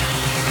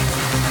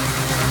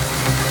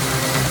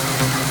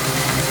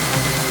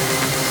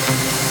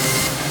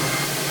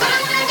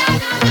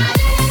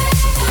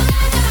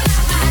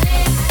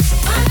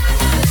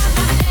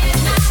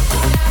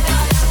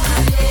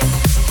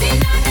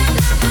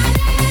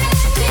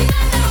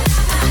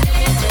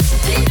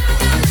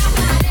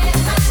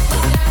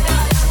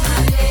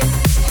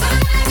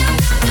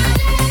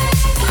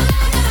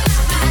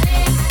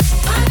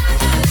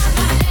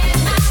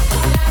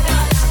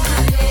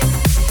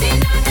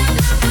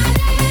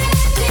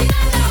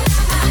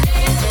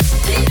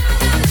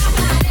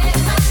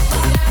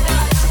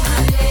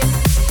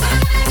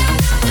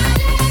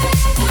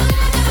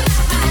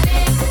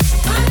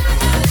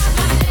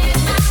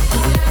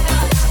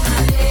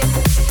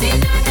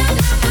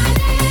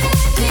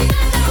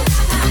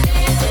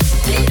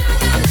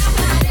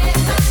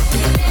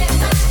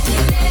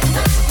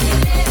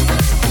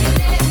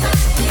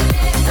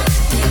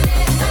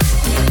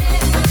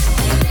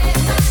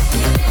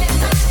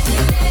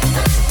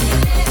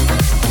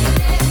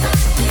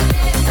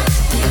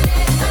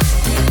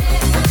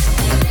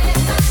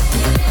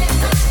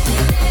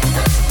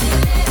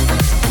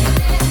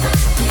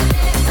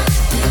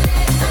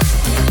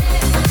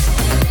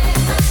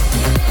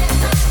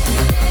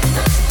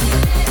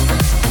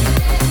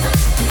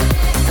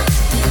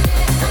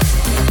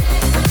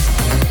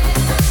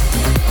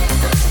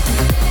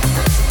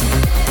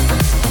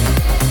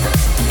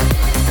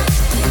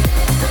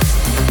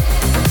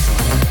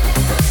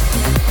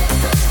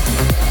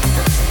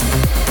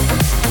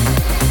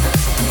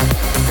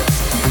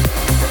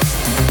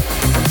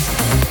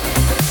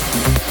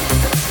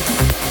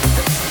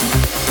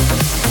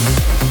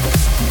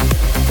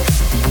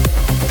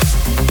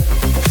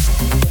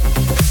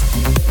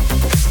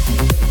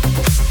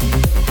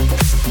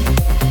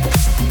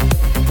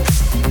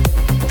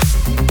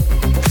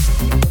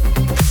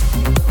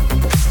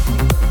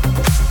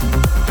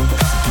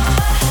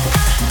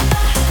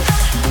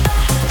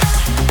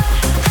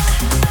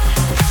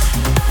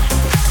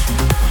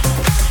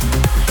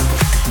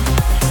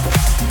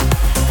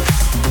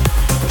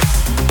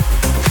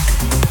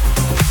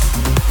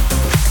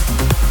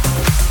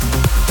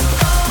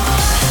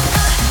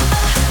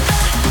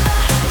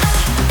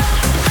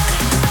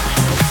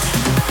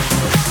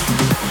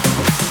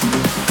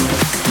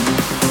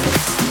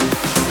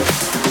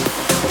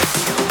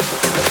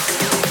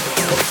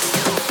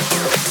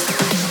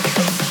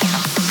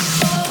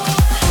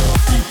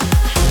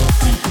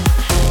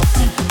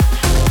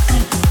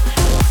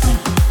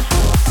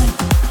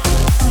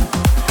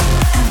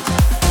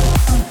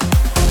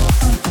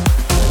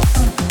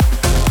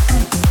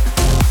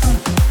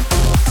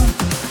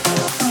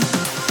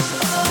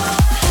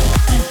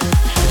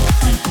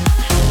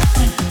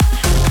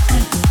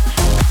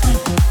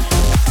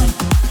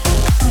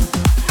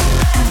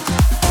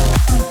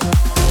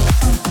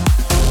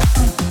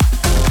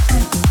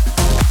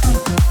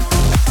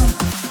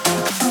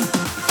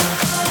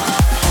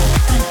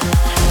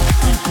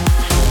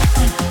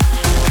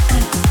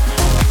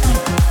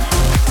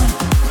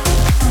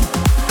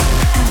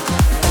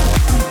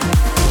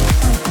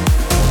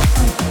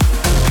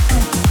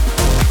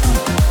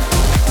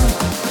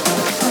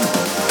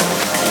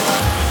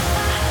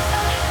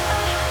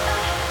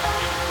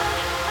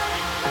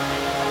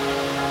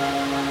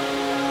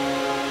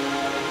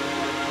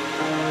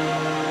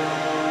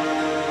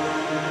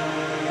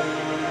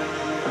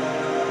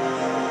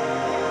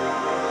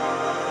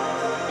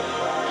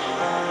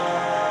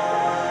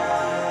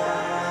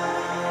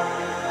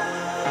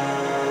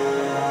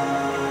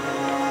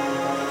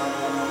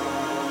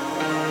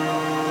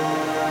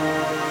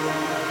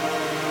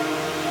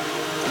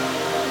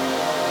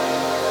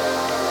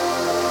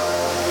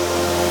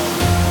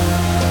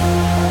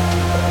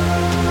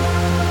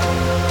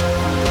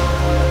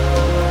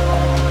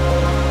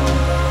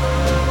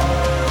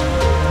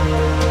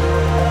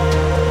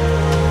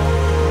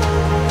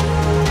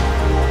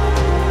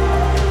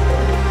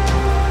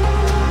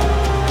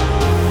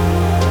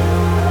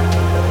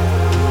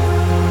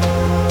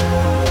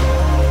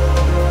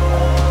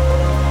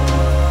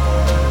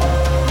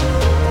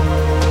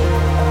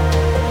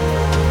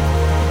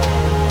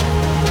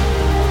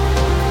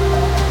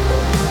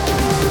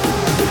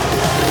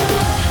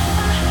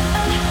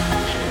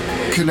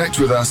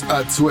 Connect with us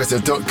at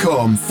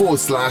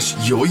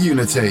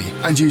twitter.com/yourunity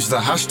and use the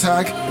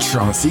hashtag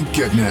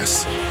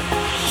TrancyGoodness.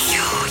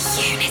 Your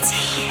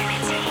Unity.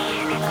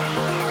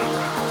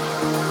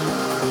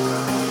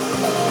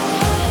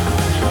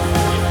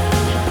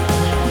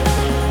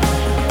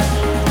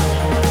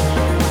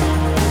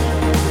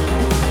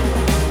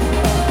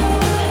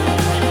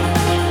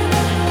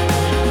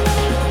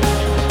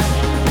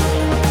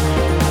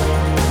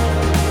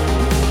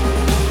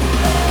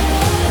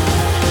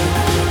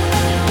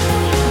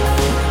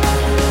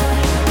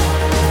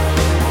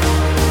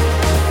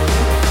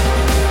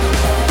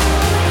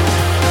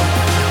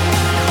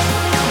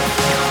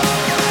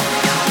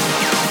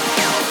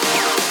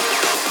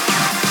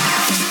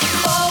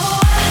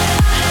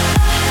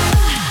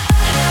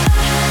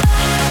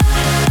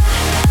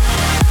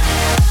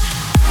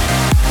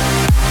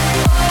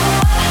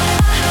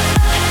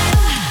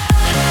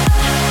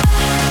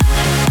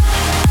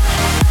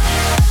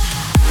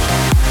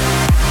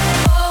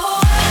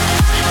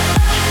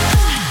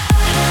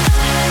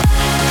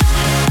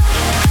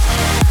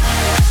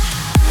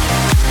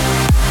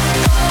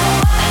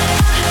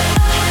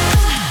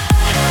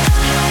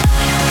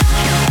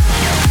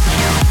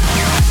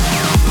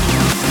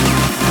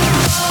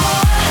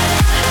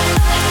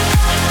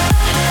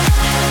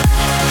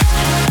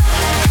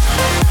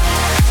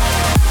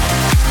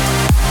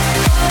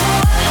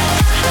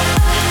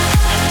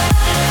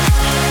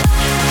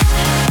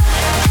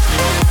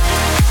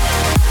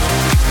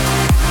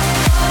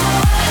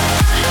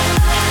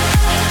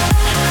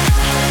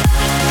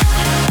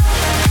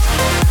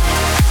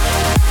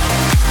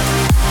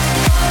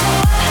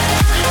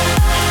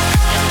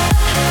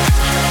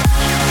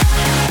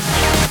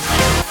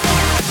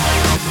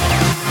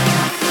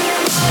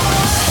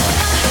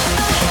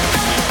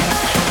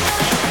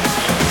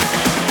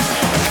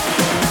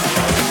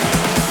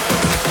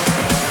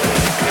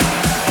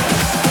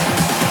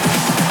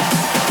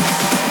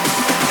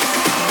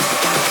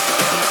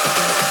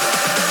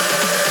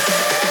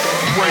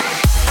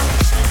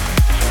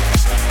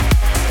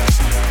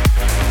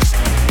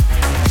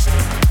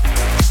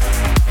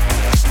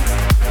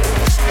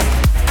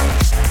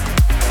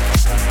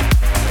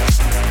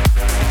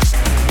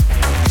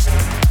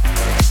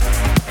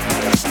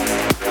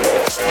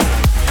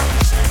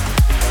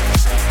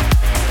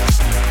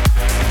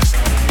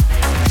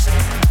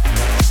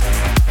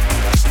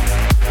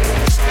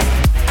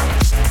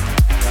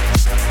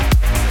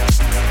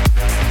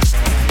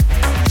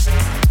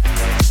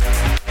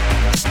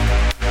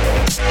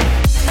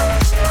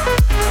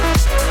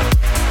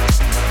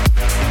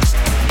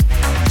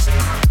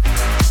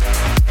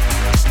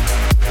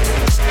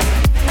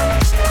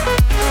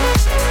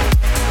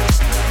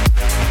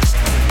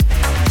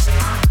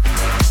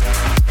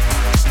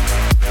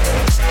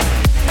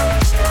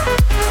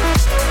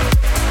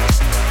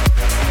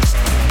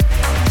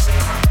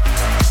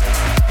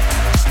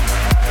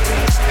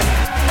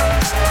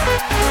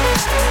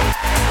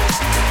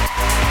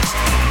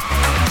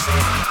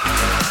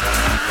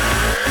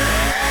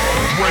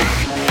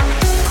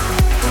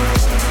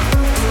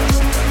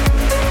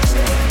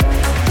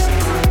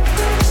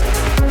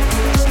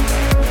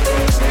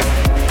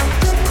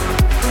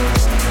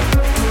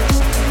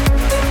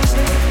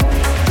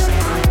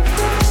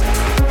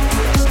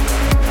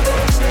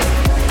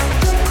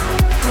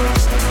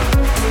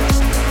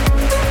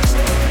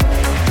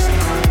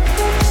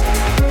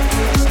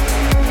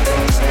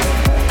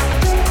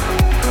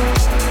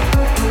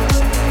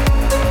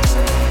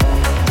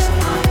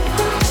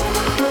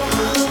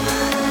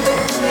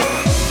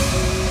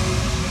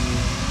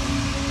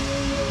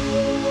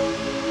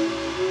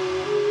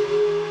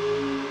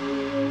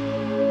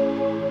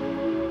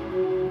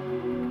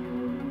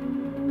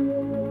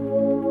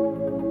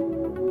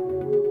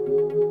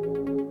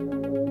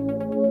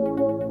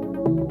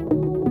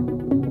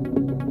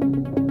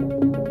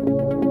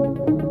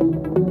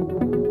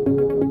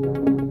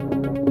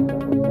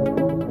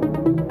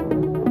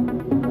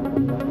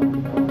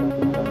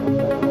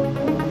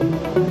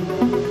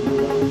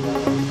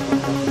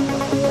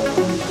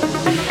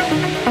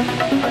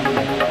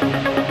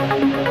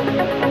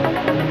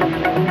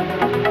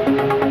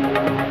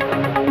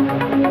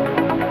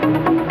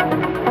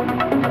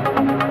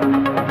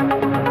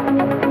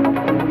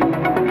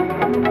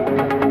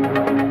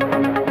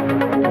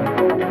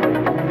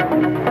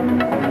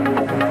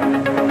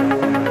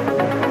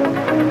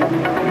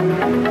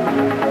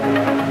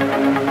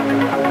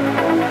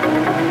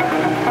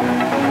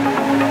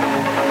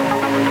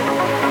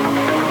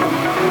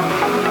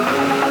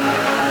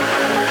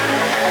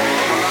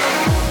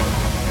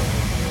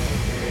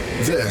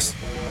 This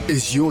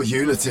is Your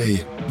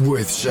Unity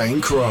with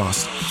Shane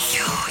Cross.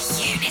 Your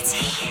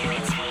Unity.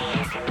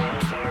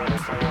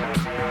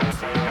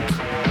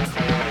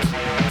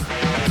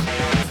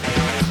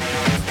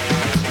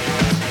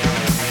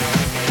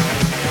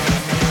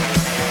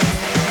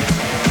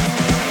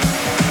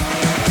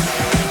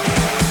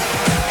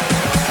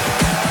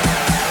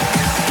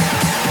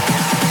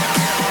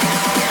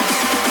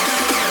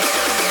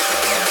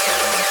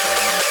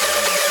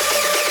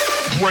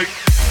 Break.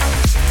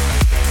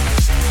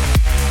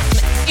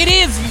 It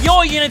is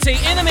Your Unity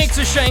in the mix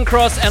of Shane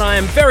Cross, and I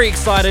am very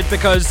excited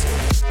because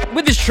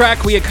with this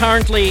track we are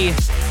currently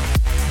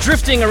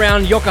drifting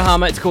around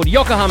Yokohama. It's called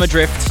Yokohama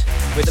Drift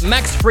with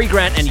Max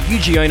Freegrant and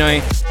Yuji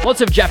Ono. Lots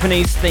of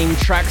Japanese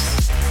themed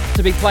tracks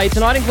to be played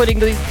tonight, including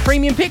the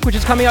premium pick, which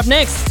is coming up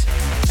next,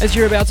 as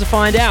you're about to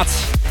find out.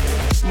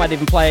 Might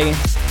even play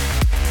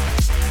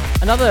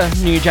another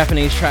new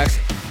Japanese track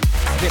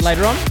a bit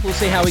later on. We'll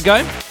see how we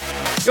go.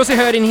 You also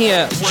heard in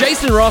here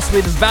Jason Ross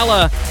with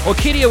Valor,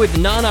 Orkidea with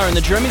Nana and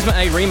the Jerome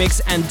Isma-Ae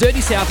remix, and Dirty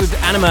South with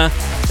ANIMA.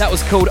 That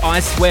was called I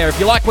Swear. If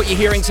you like what you're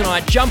hearing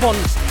tonight, jump on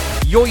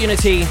Your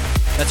Unity.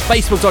 That's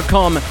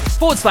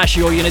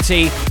facebook.com/Your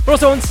Unity. We're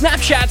also on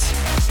Snapchat.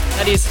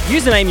 That is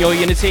username Your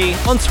Unity.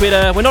 On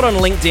Twitter. We're not on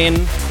LinkedIn.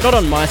 We're not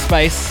on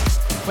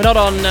MySpace. We're not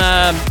on...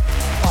 I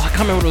can't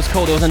remember what it was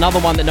called. There was another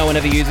one that no one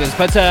ever uses.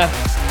 But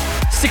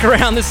stick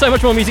around. There's so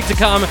much more music to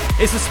come.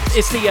 It's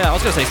the I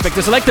was going to say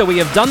Spector Selector. We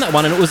have done that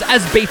one, and it was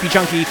as beefy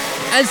chunky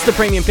as the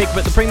premium pick.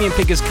 But the premium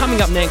pick is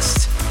coming up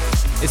next.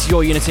 It's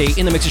Your Unity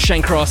in the mix of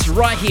Shane Cross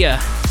right here,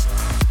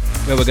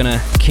 where we're going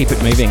to keep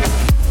it moving.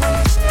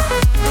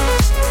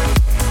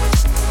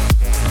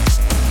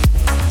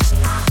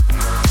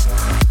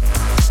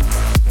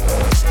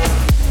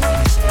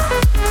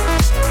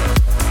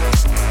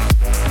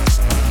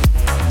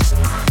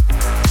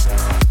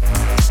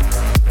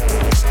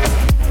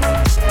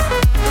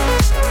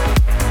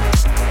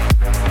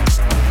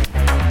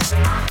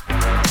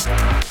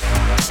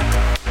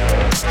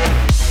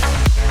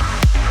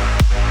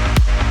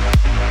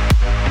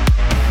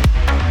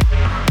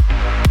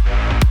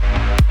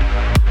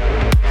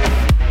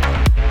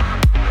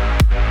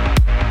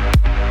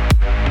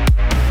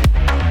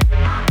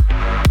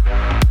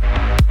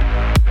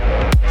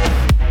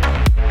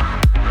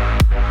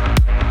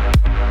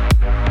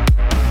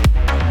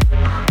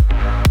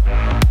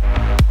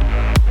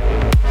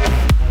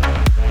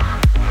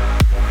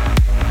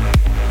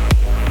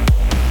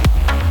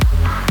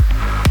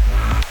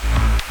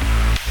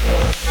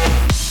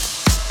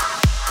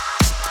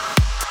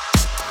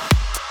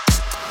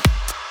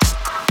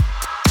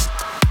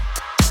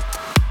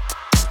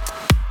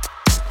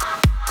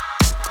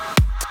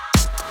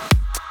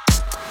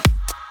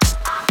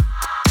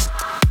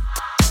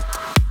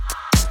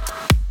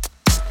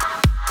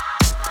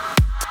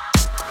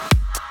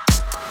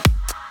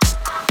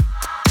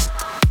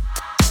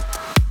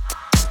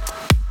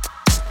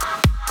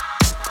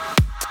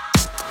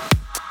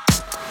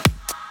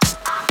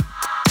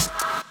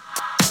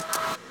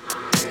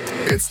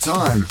 It's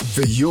time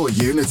for Your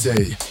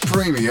Unity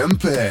Premium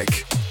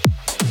Pick.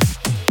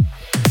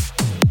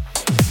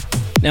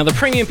 Now, the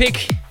premium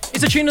pick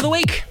is a tune of the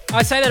week.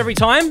 I say that every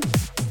time,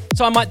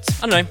 so I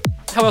don't know,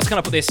 how else can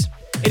I put this?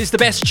 It is the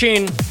best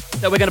tune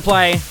that we're going to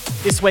play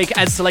this week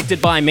as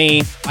selected by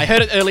me. I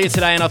heard it earlier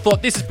today and I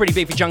thought this is pretty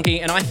beefy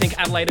junky, and I think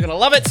Adelaide are going to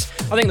love it.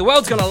 I think the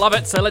world's going to love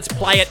it, so let's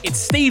play it. It's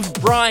Steve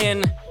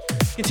Bryan,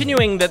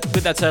 continuing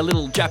with that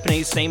little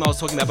Japanese theme I was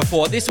talking about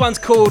before. This one's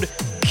called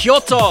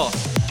Kyoto.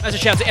 As a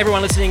shout out to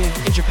everyone listening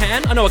in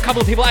Japan. I know a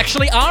couple of people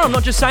actually are, I'm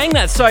not just saying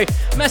that. So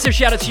massive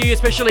shout out to you,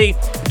 especially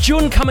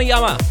Jun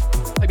Kamayama.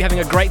 Hope you're having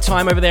a great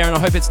time over there, and I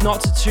hope it's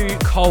not too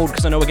cold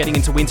because I know we're getting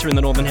into winter in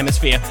the Northern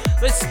Hemisphere.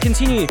 Let's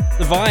continue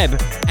the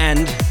vibe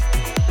and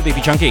the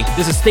beefy chunky.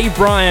 This is Steve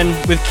Bryan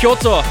with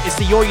Kyoto. It's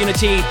the Your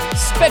Unity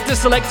Spector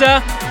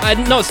Selector.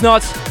 No, it's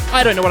not.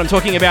 I don't know what I'm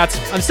talking about.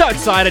 I'm so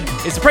excited.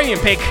 It's the premium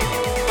pick.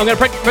 I'm going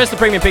to press the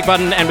premium pick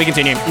button and we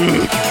continue.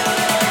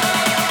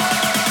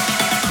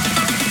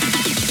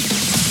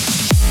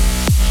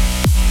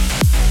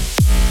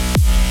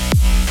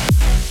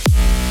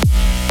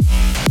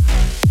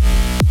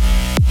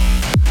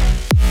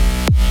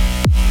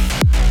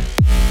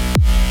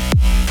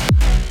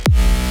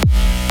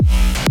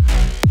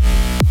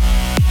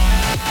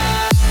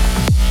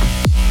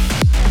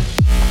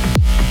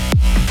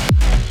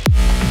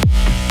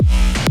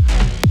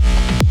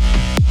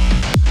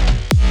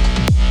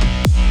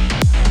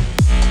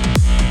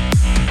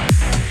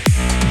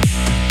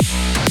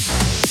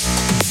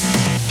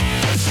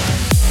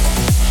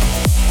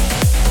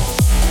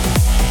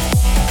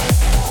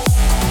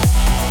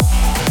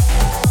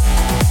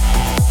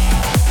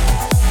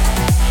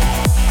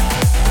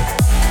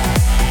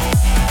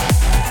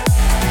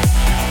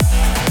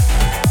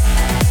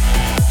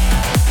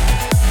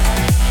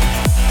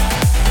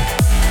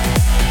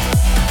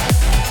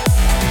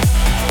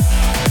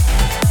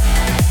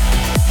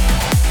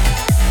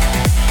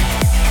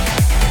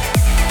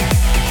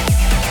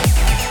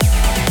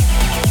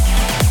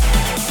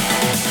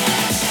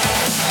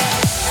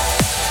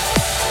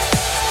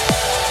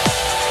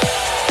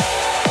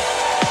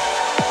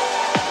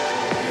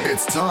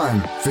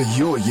 Time for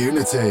Your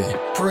Unity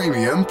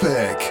Premium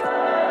Pick.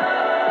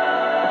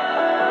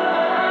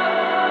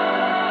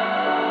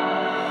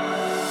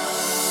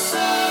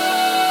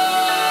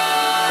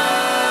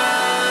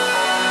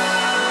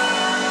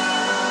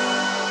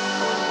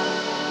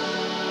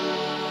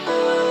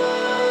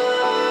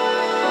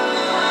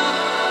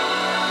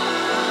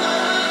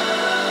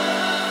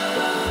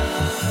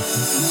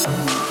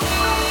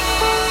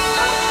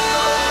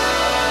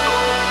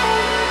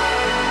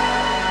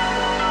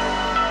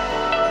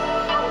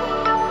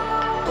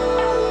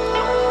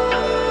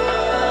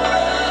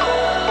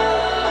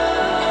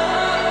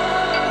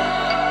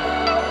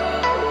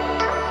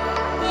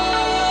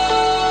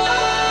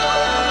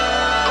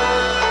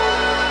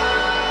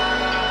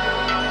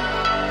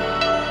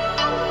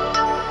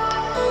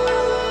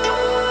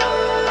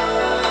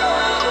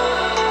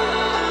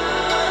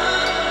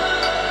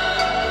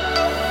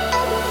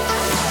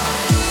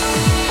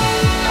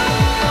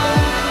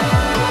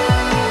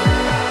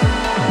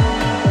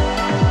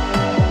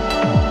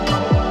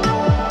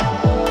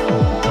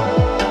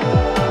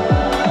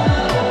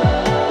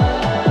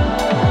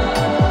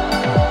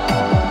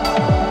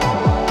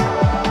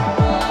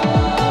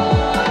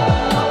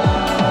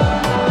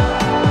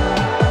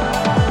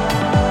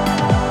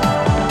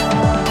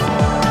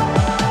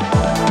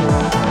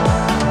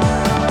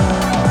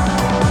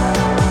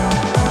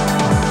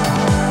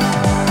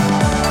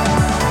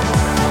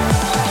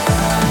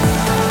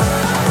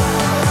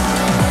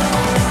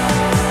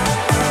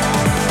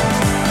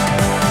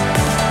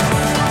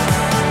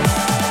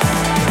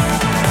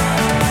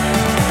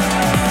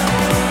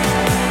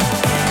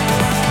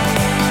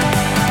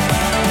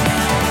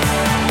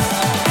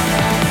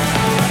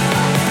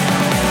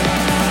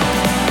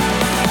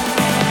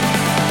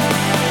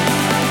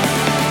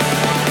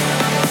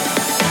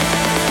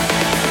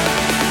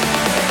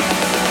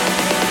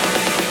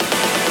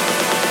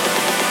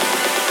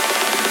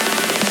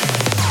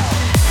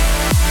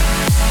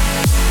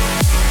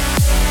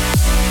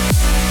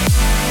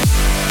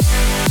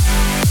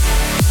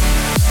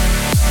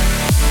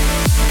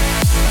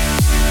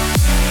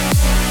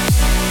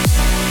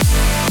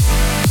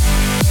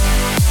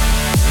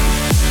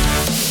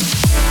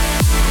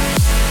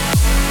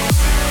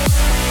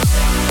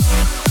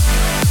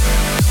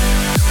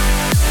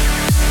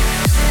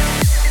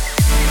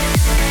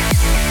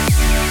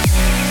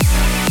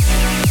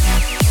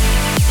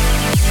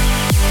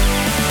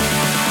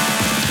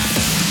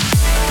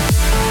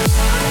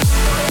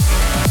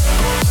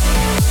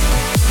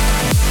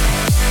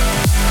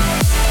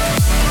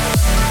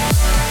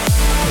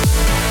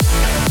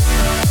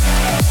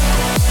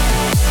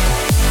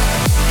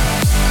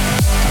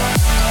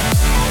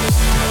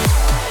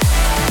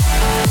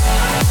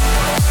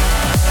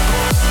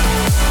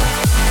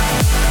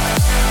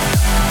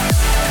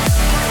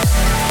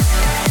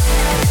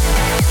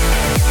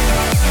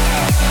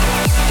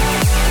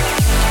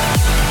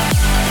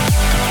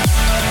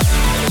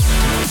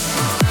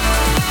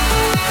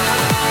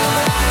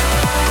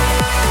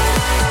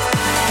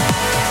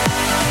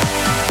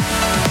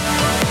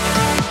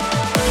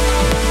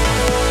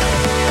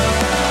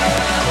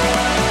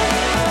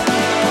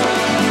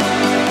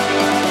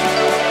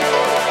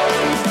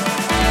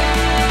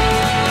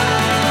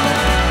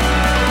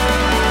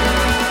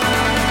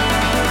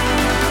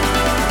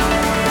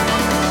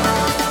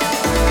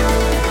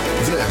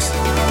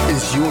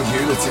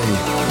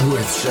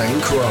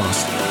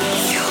 Cross.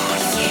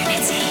 Your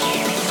unity.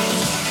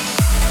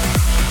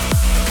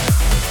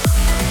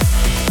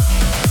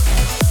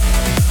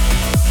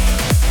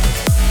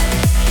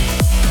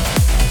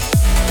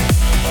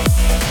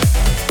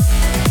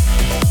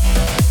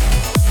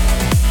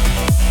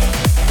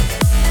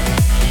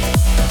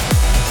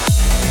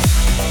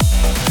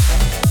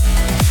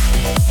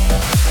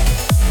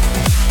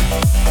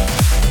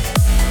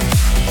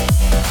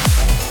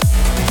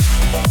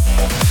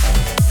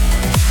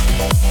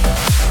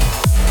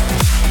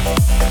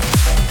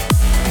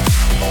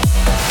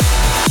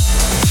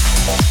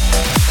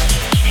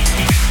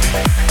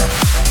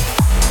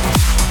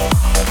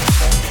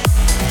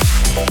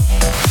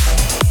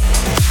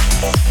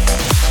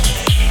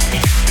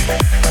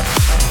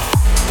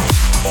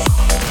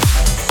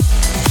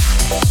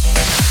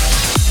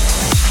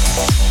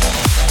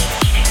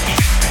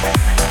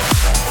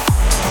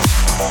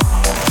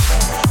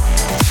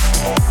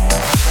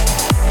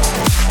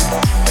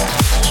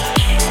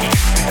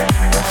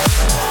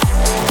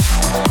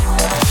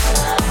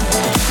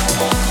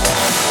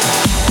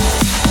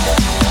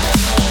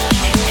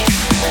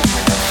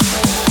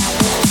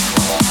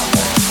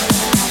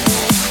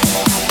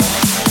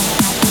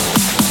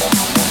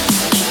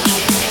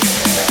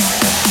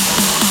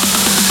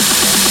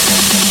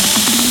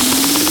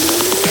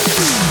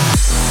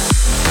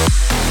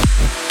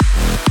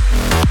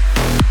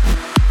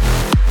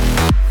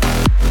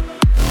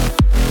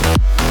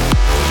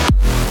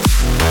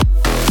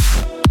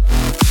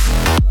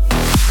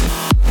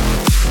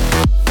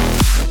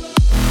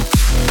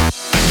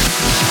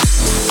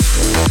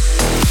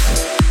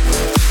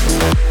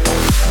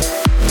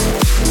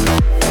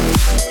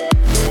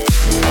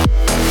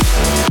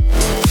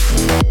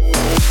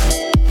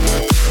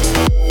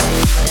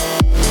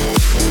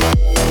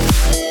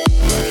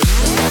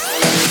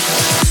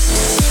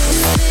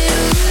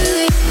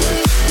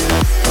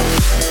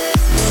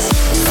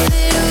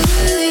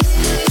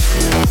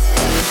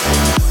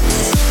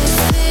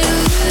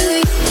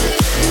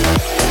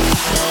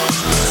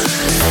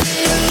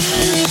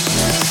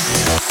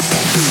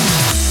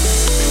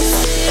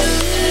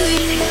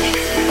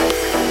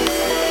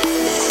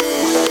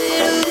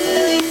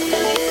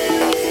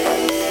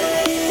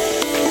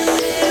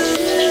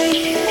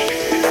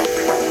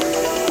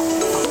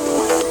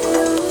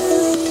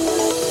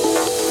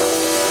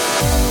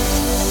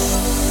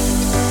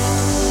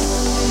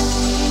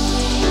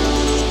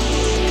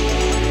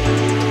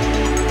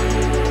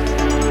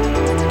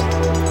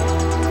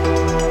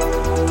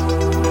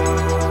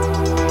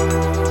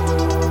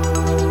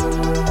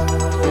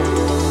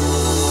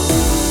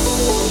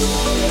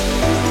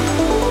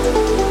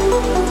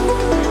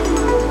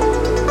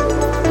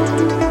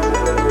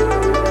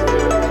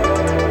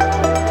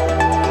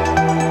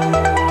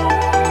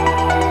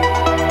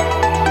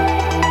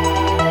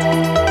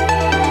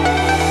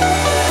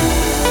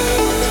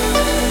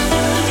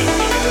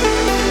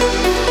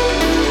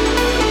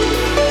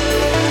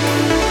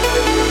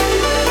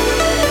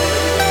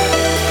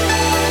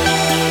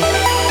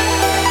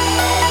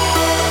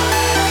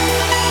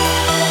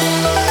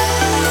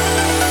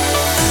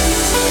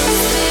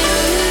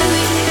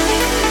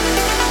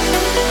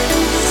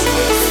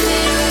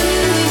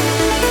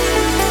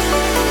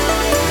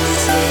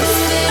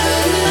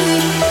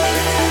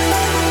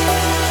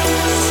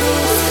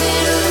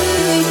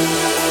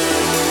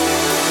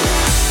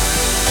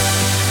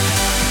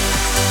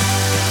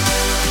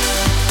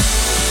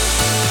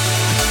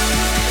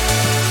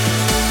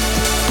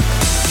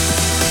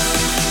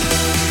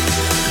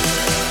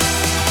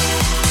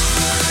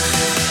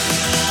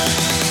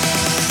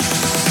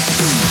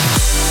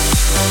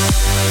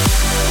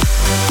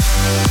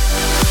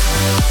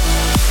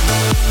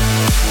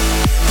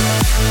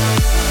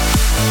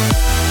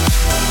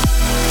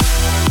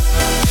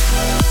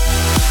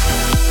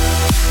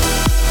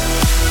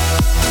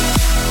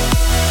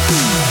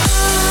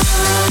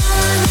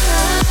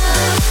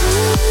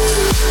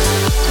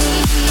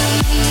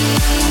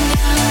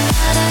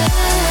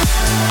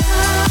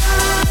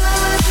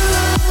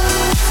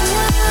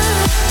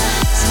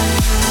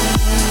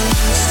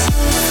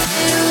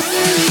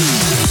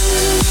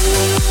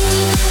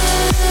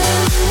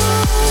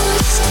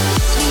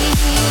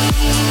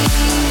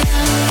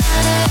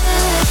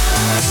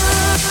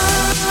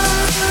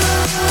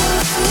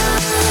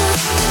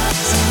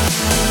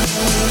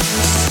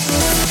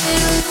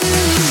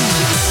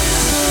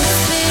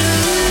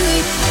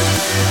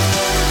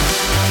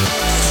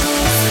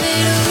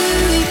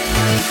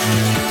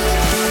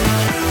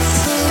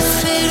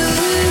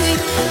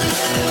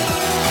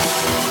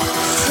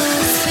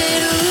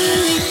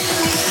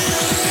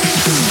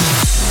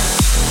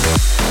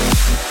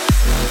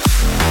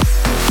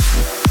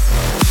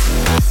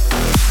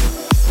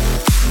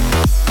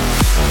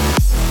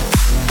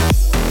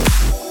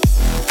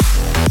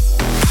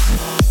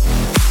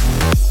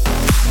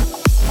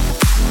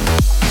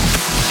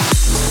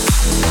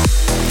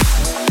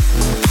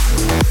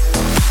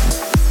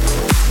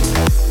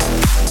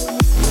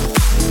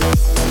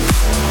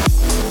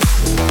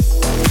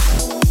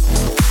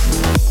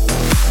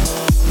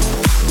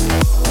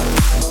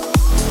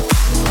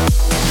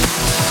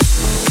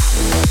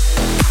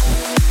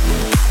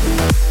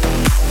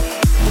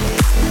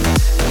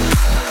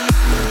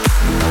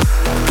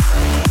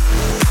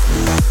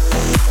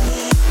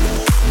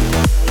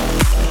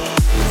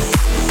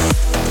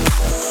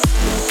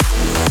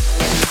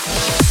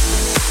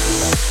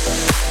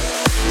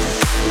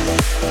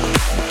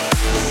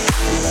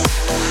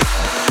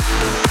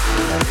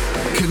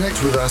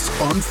 us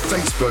on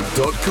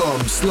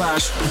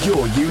facebook.com/yourunity.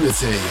 Your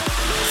Unity.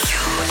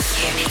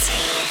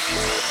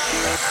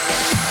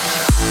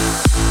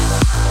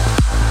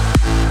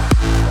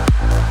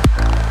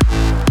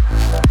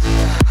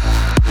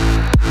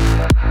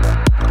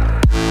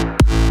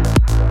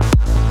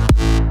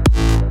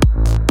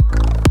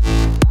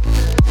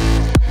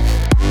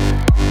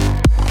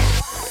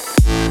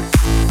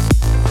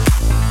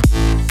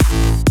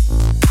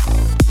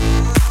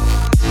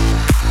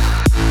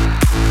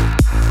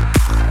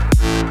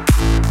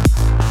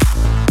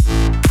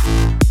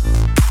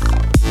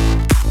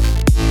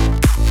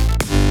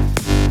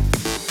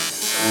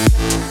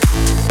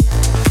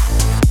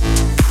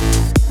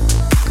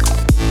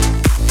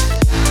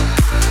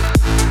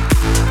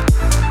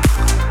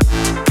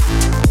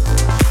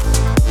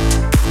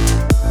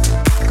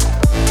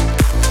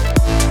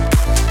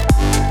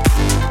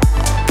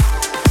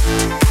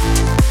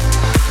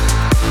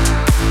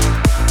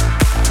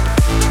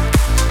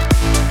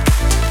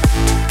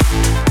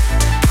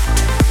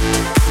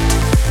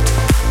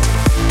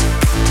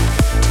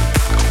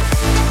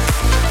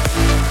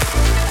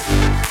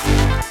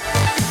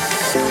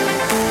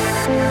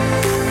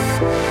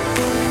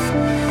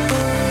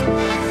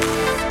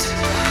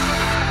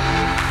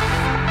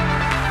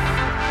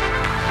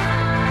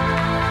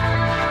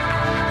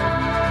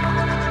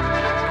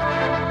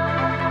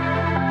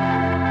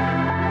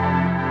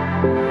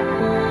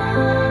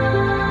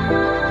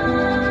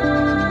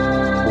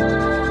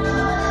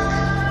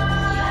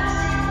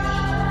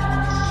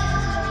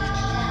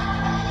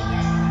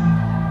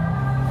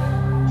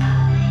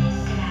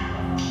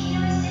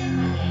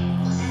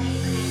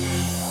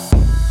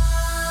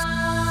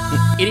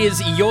 It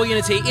is Your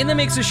Unity in the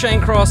mix of Shane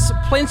Cross.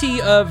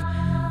 Plenty of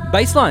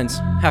bass lines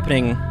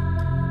happening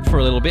for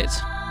a little bit.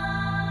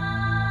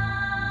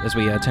 As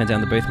we turn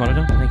down the booth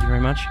monitor. Thank you very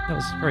much. That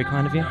was very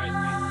kind of you.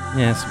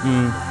 Yes.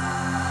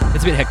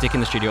 It's a bit hectic in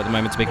the studio at the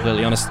moment, to be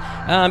completely honest.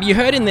 You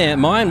heard in there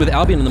Myon with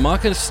Albion and the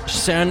Marcus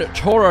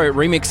Santoro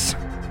remix.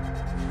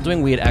 I'm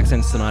doing weird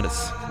accents tonight.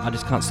 I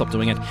just can't stop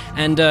doing it.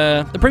 And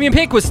the premium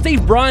pick was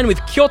Steve Bryan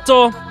with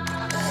Kyoto.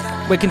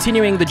 We're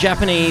continuing the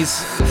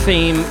Japanese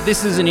theme.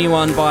 This is a new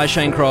one by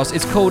Shane Cross.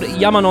 It's called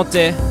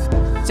Yamanote.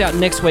 It's out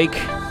next week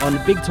on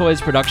Big Toys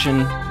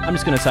Production. I'm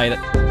just going to say that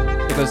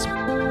because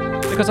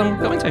I'm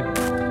going to.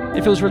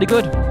 It feels really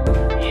good.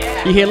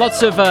 Yeah. You hear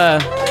lots of...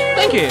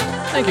 Thank you.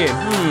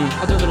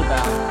 I'll do a little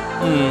bow.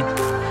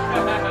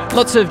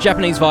 Lots of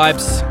Japanese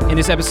vibes in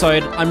this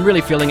episode. I'm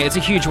really feeling it. It's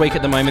a huge week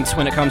at the moment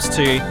when it comes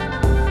to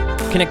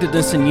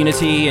connectedness and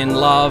unity and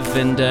love,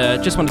 and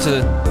just wanted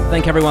to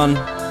thank everyone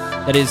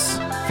that is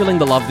feeling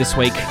the love this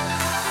week.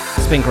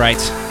 It's been great.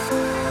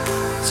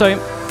 So,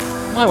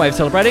 my way of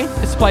celebrating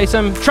is to play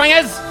some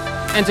trangers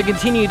and to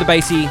continue the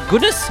bassy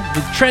goodness,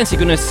 the trancey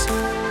goodness.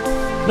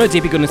 No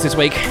deepy goodness this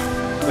week.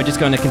 We're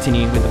just going to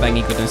continue with the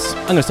bangy goodness.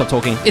 I'm going to stop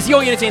talking. It's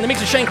Your Unity in the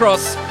mix of Shane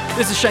Cross.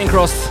 This is Shane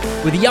Cross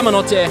with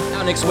Yamanote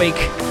out next week.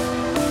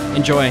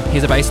 Enjoy.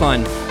 Here's a bass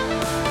line.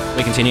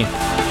 We continue.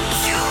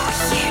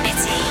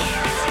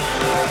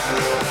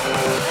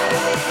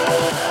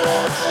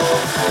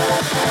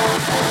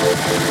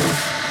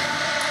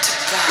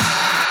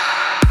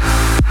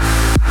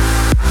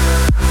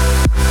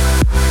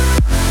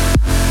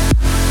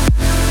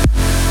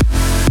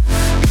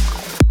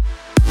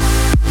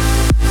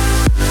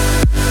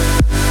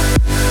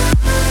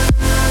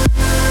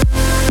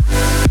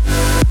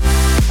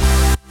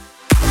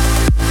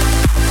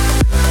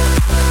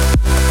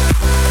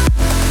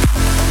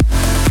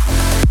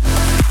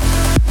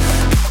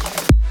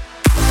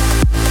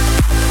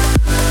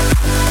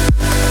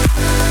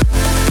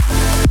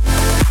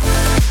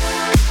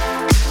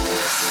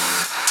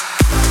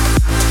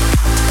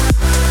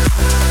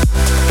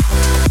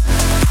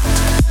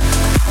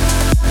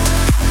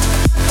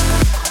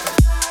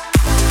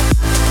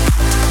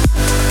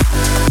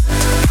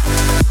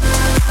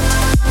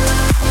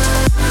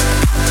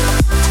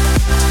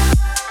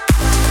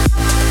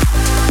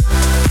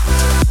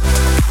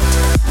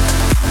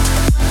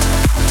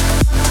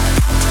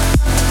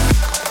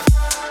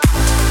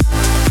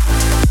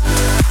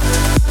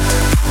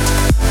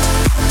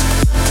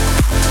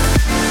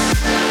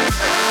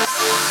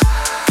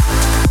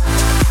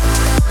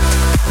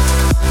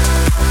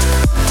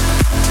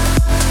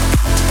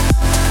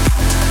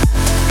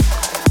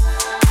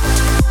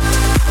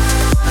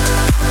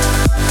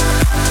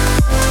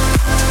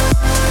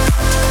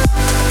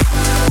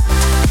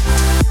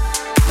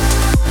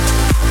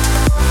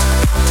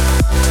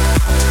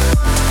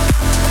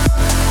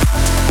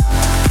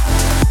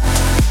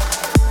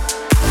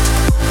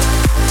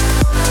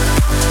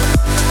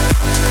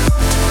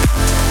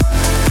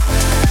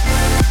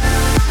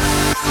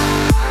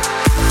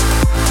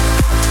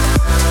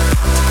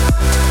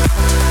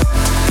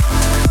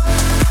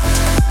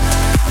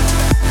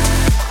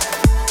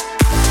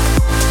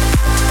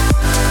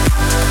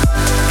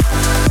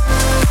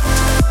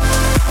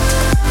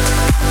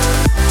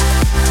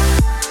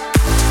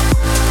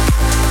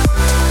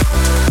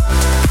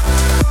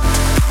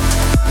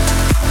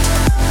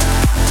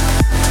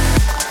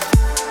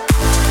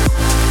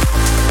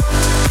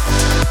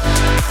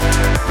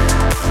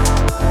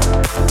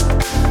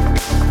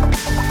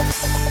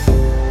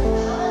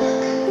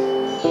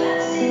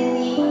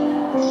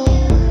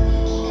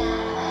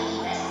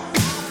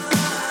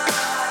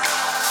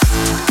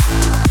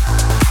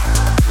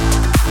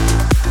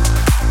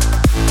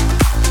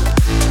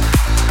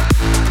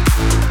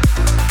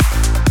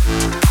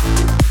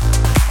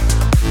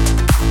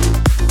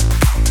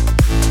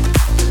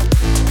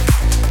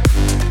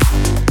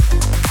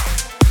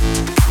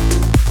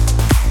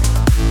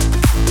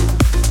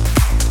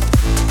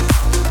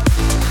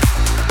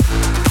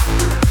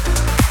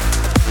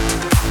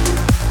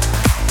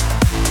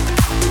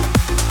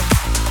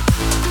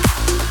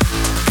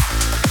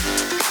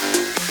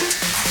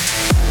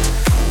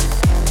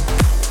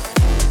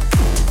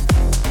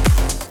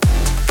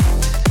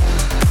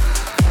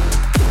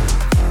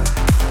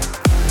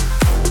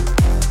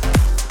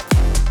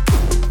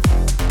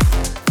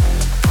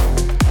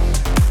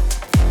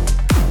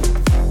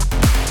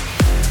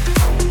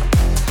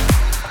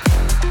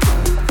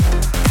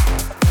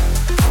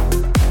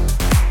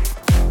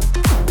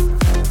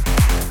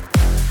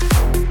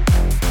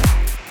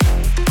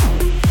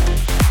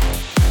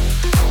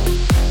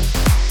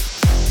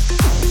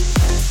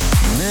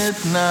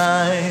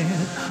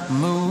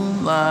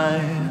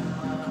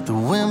 The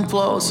wind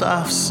blows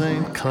off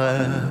St.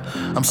 Clair.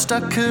 I'm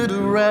stuck at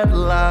a red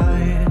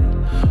light,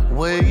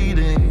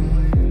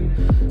 waiting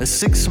a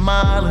 6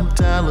 mile in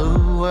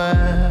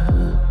Delaware.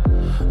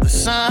 The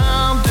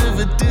sound of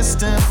a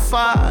distant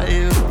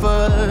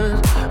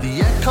firebird,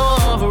 the echo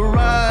of a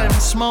rhyme,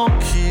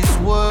 Smokey's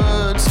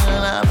words,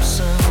 and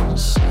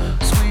absence,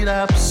 sweet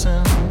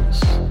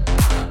absence,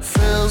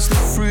 fills the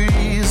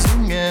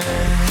freezing air.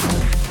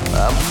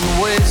 I've been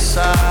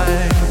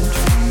wayside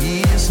for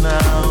years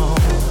now,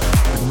 but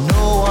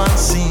no one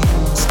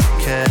seems to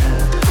care.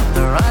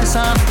 Their eyes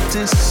on a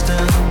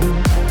distant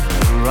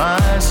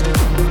horizon,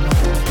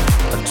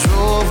 I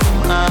drove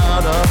them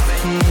out of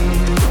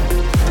here.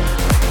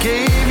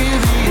 Gave you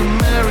the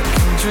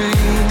American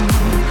dream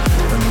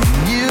and the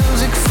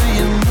music for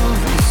your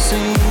movie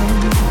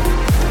scene,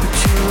 but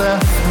you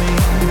left me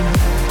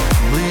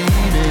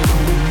bleeding.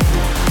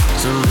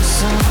 So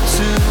listen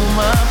to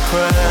my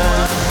prayer.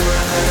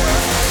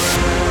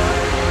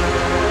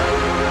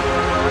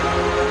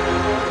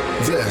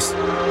 This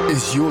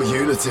is Your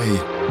Unity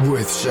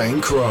with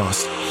Shane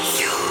Cross.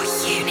 Your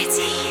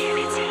Unity.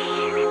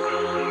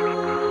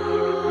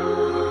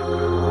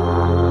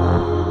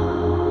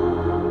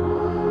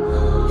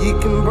 You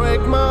can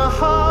break my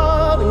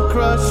heart and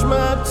crush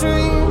my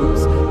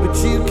dreams, but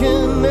you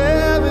can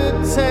never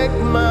take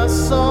my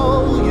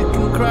soul. You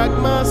can crack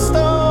my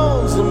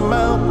stones and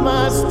melt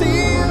my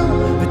steel,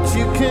 but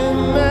you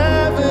can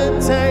never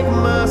take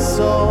my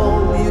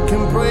soul. You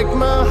can break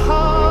my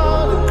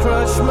heart and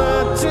crush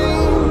my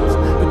dreams,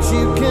 but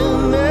you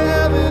can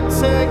never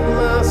take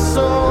my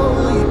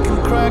soul. You can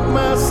crack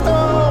my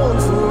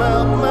stones and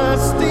melt my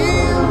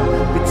steel,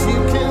 but you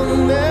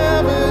can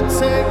never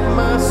take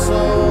my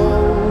soul.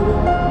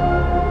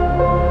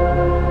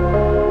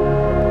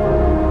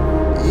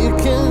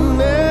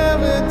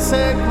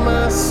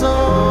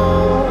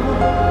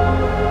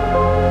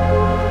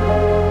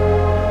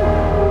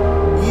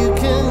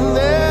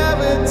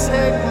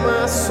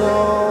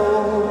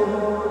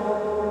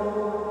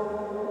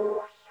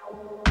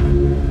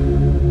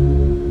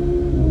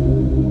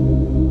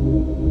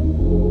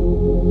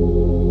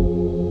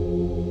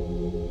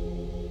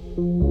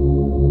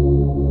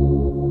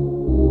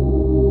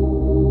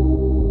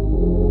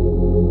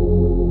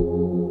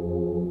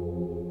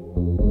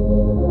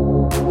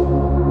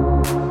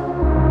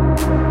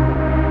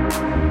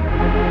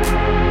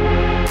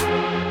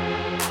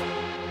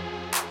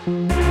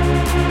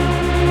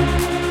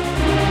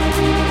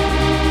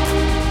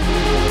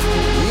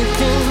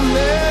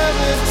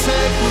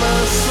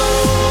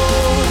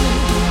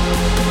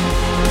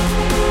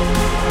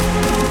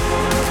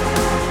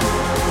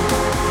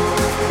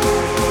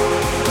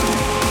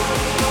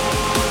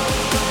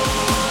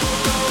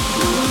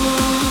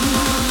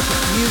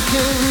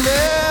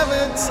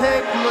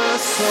 Take my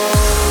soul.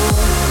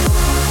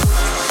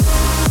 You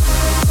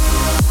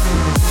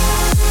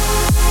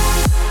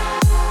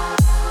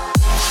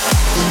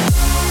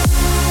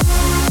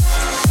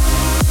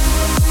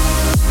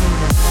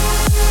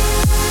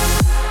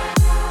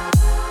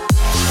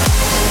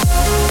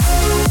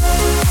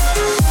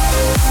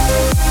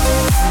can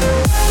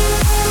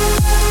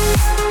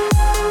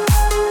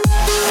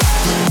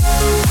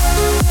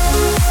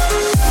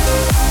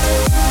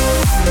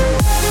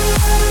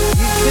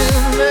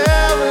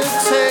never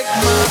take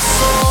my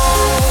soul.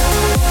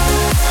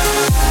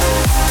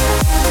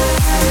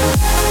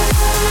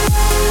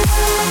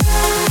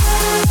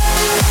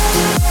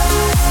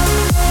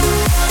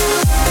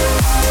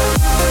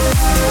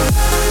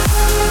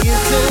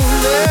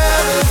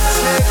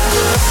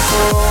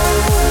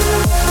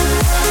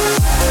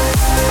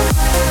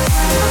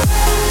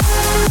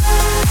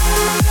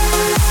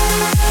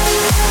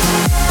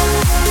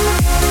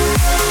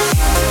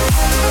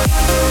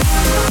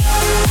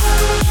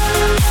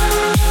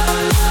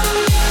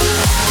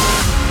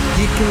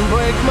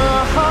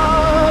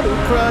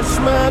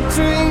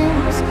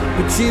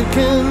 You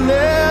can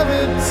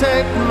never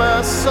take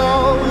my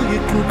soul. You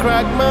can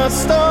crack my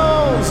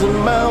stones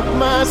and melt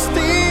my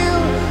steel,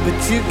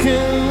 but you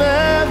can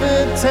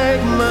never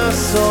take my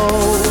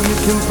soul. You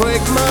can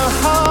break my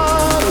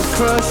heart and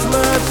crush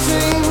my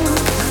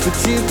dreams, but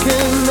you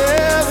can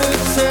never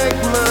take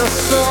my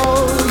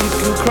soul. You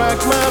can crack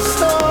my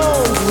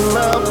stones and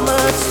melt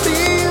my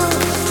steel,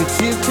 but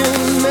you can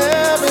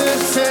never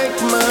take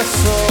my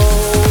soul.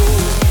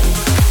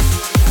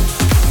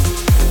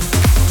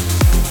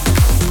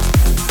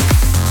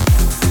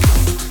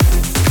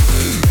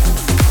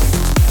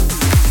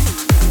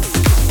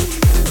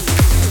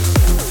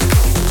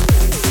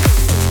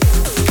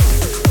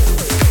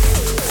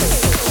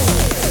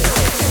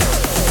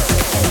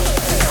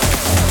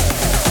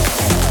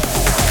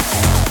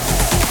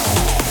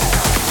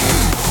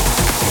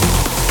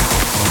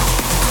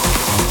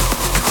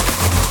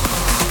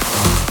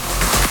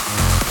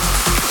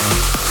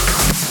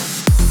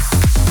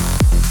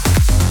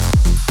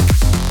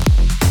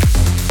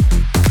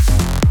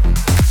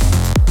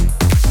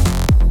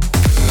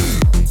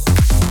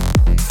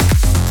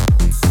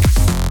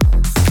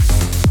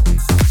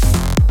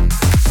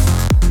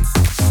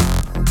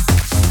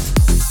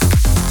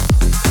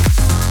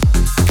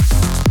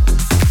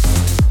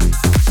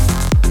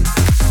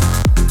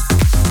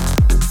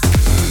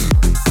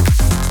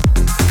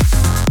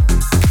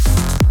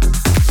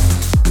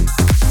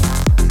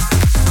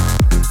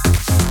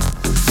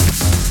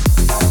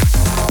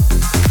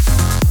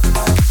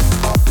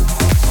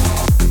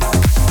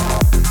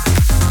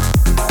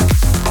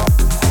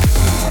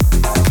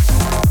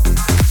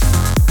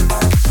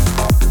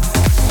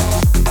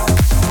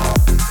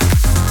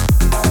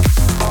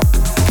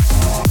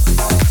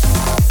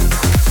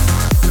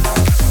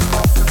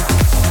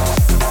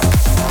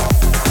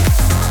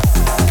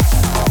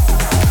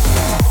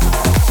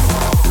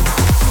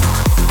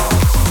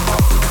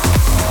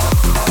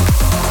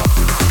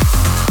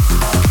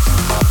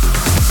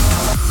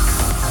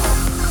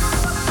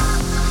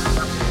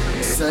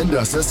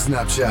 us a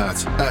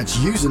Snapchat at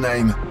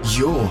username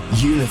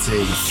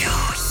YourUnity.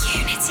 Your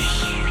Unity.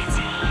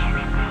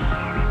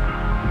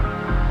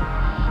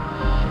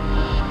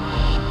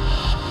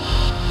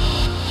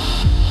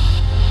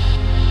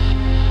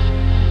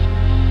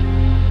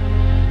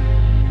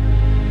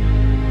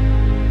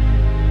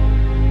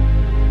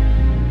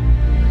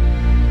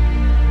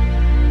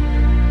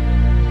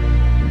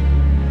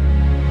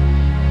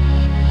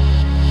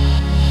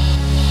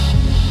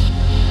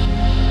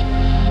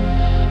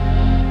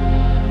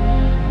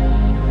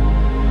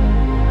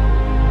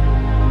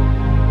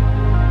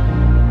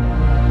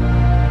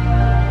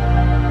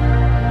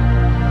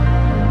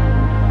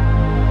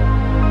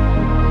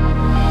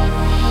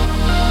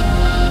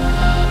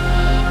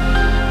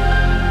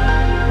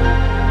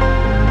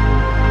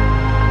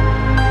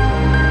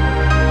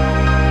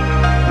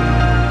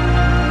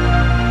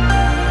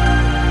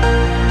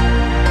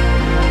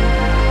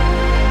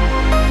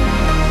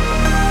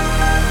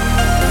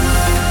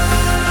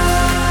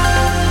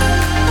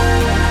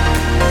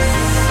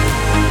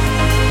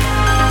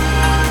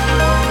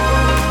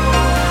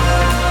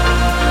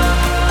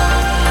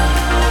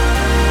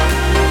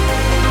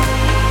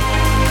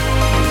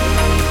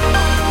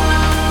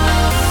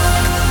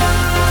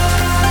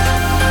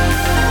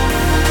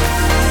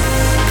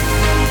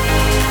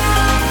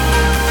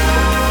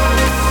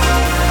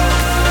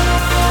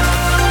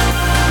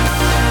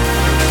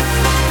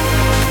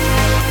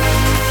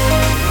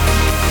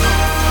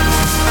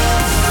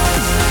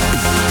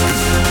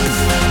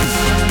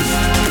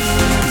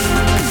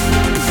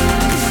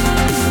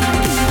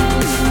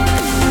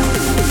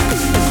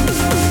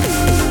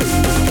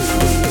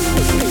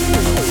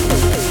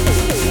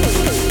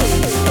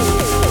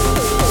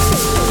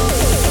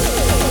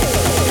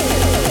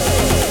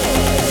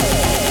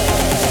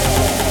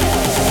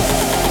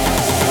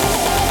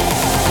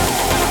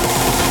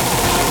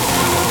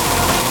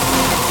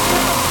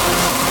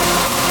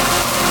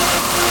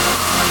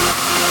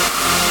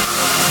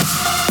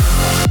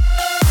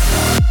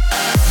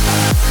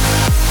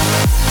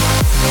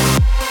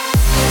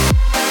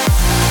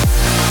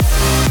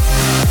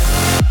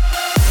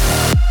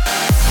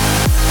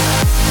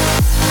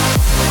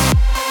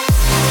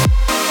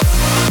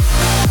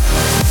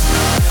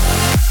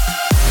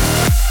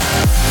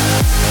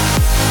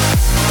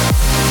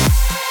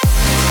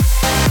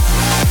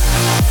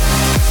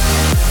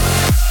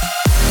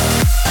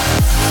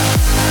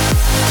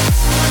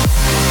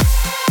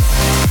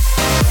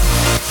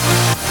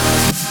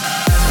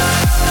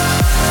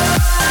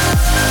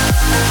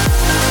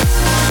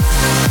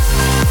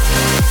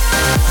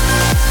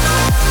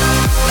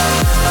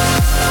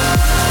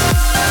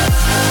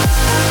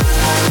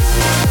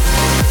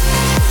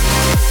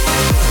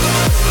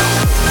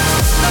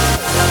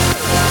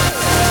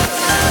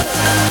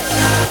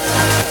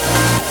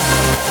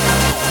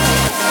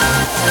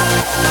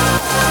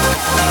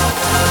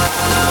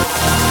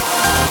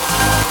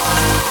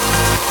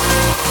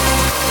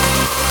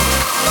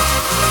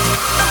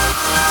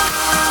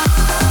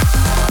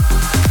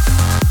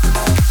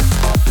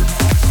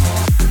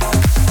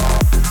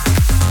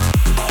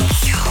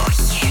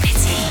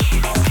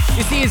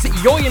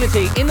 Your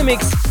Unity in the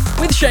mix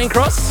with Shane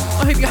Cross.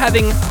 I hope you're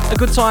having a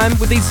good time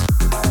with these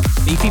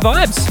beefy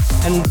vibes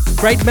and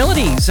great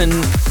melodies and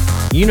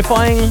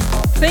unifying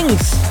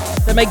things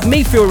that make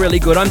me feel really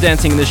good. I'm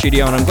dancing in the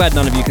studio and I'm glad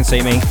none of you can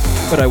see me,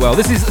 but oh well.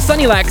 This is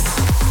Sunny Lax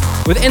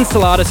with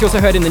Enceladus. You also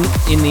heard in there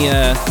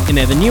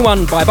the new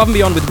one by Above and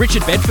Beyond with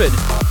Richard Bedford.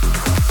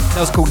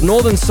 That was called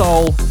Northern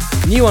Soul.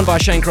 New one by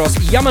Shane Cross,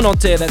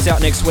 Yamanote, that's out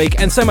next week,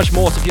 and so much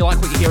more. So if you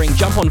like what you're hearing,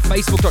 jump on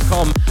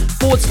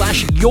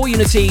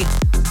facebook.com/YourUnity.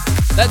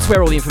 That's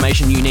where all the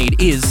information you need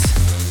is.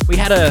 We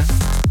had a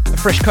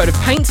fresh coat of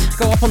paint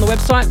go up on the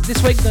website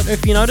this week. Don't know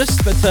if you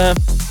noticed, but a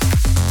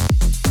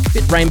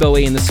bit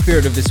rainbowy in the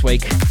spirit of this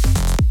week.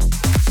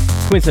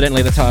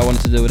 Coincidentally, that's how I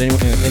wanted to do it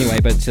anyway,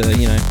 but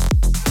you know,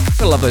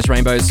 gotta love those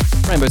rainbows.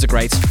 Rainbows are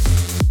great.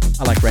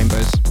 I like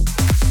rainbows.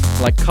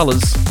 I like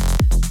colours.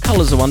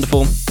 Colours are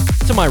wonderful.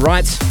 To my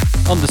right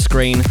on the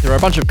screen, there are a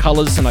bunch of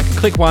colours, and I can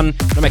click one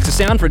that makes a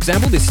sound. For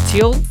example, this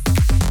teal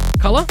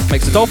colour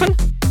makes a dolphin.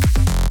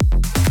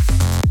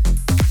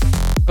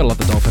 Gotta love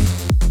the dolphin.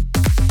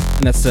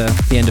 And that's the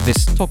end of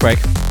this talk break.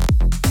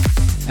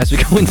 As we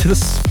go into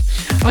this,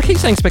 I keep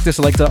saying Spector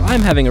Selector.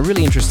 I'm having a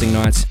really interesting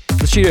night.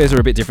 The studios are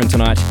a bit different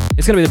tonight.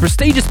 It's going to be the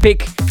prestigious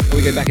pick where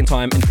we go back in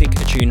time and pick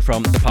a tune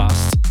from the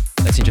past.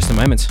 That's in just a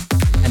moment.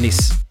 And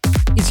this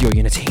is Your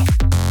Unity. We're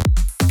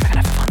going to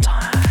have a fun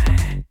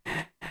time.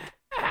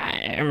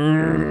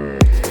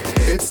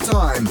 It's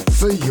time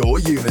for Your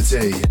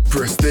Unity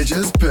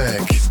Prestigious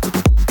Pick.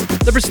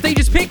 The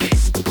prestigious pick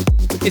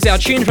is our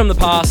tune from the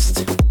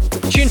past.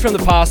 Tune from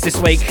the past this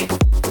week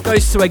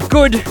goes to a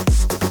good,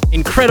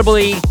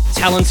 incredibly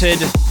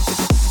talented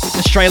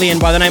Australian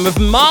by the name of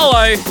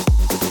Marlo.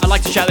 I'd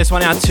like to shout this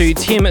one out to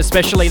Tim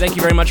especially. Thank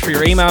you very much for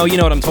your email. You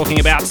know what I'm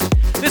talking about.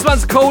 This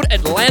one's called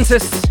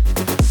Atlantis.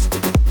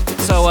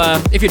 So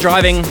if you're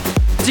driving,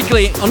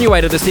 particularly on your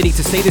way to the city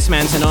to see this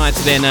man tonight,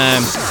 then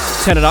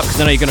turn it up because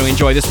I know you're going to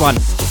enjoy this one.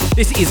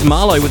 This is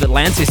Marlowe with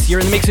Atlantis.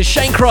 You're in the mix of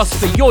Shane Cross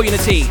for Your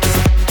Unity.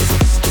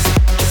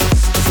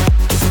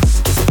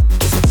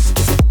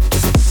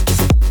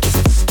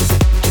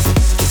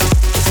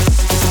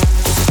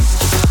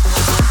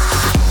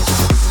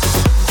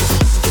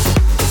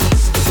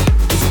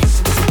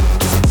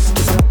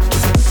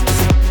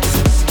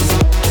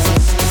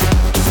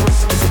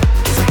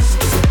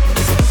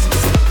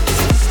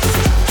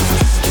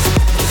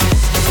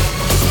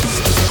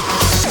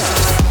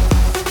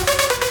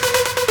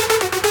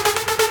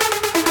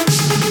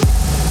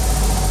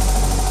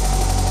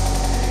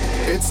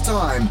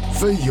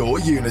 For Your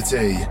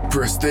Unity,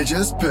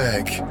 prestigious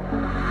pick.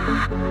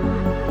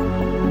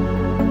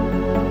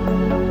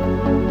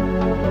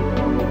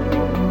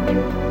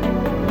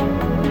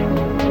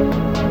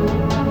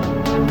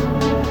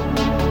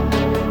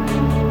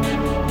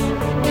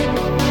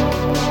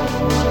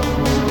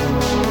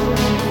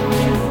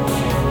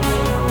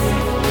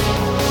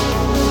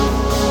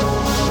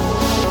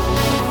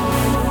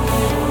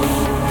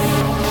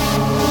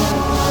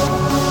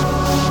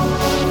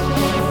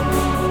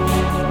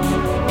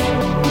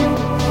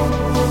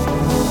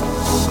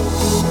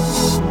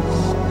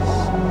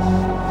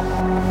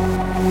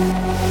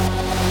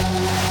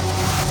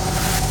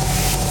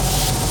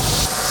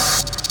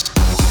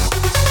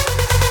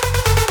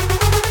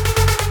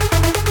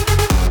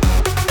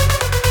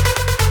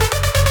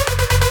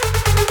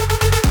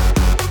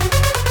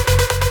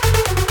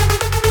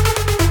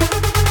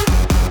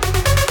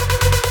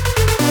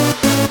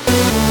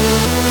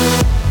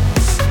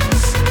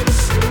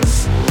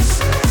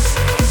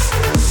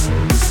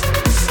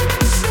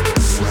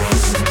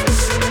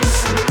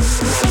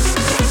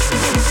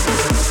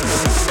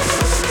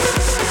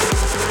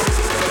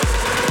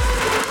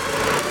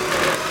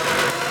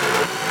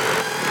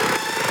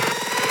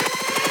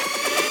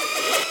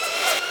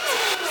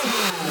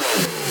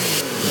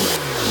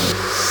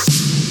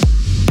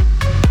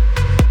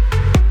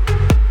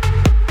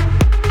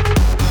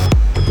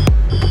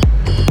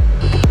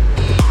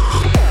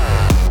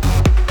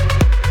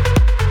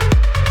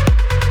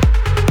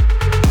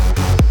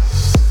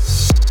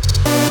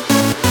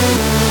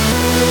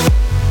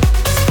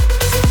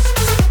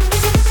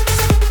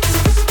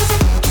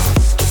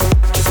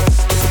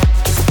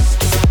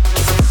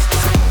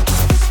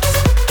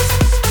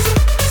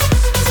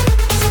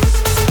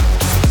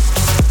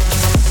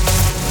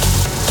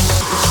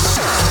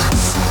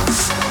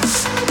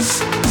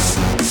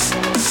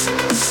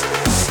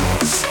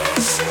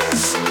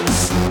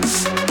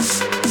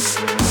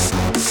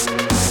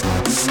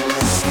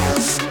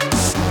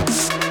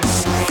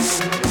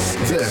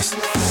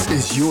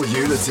 Your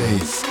Unity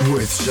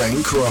with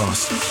Shane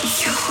Cross.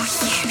 Your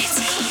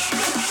Unity.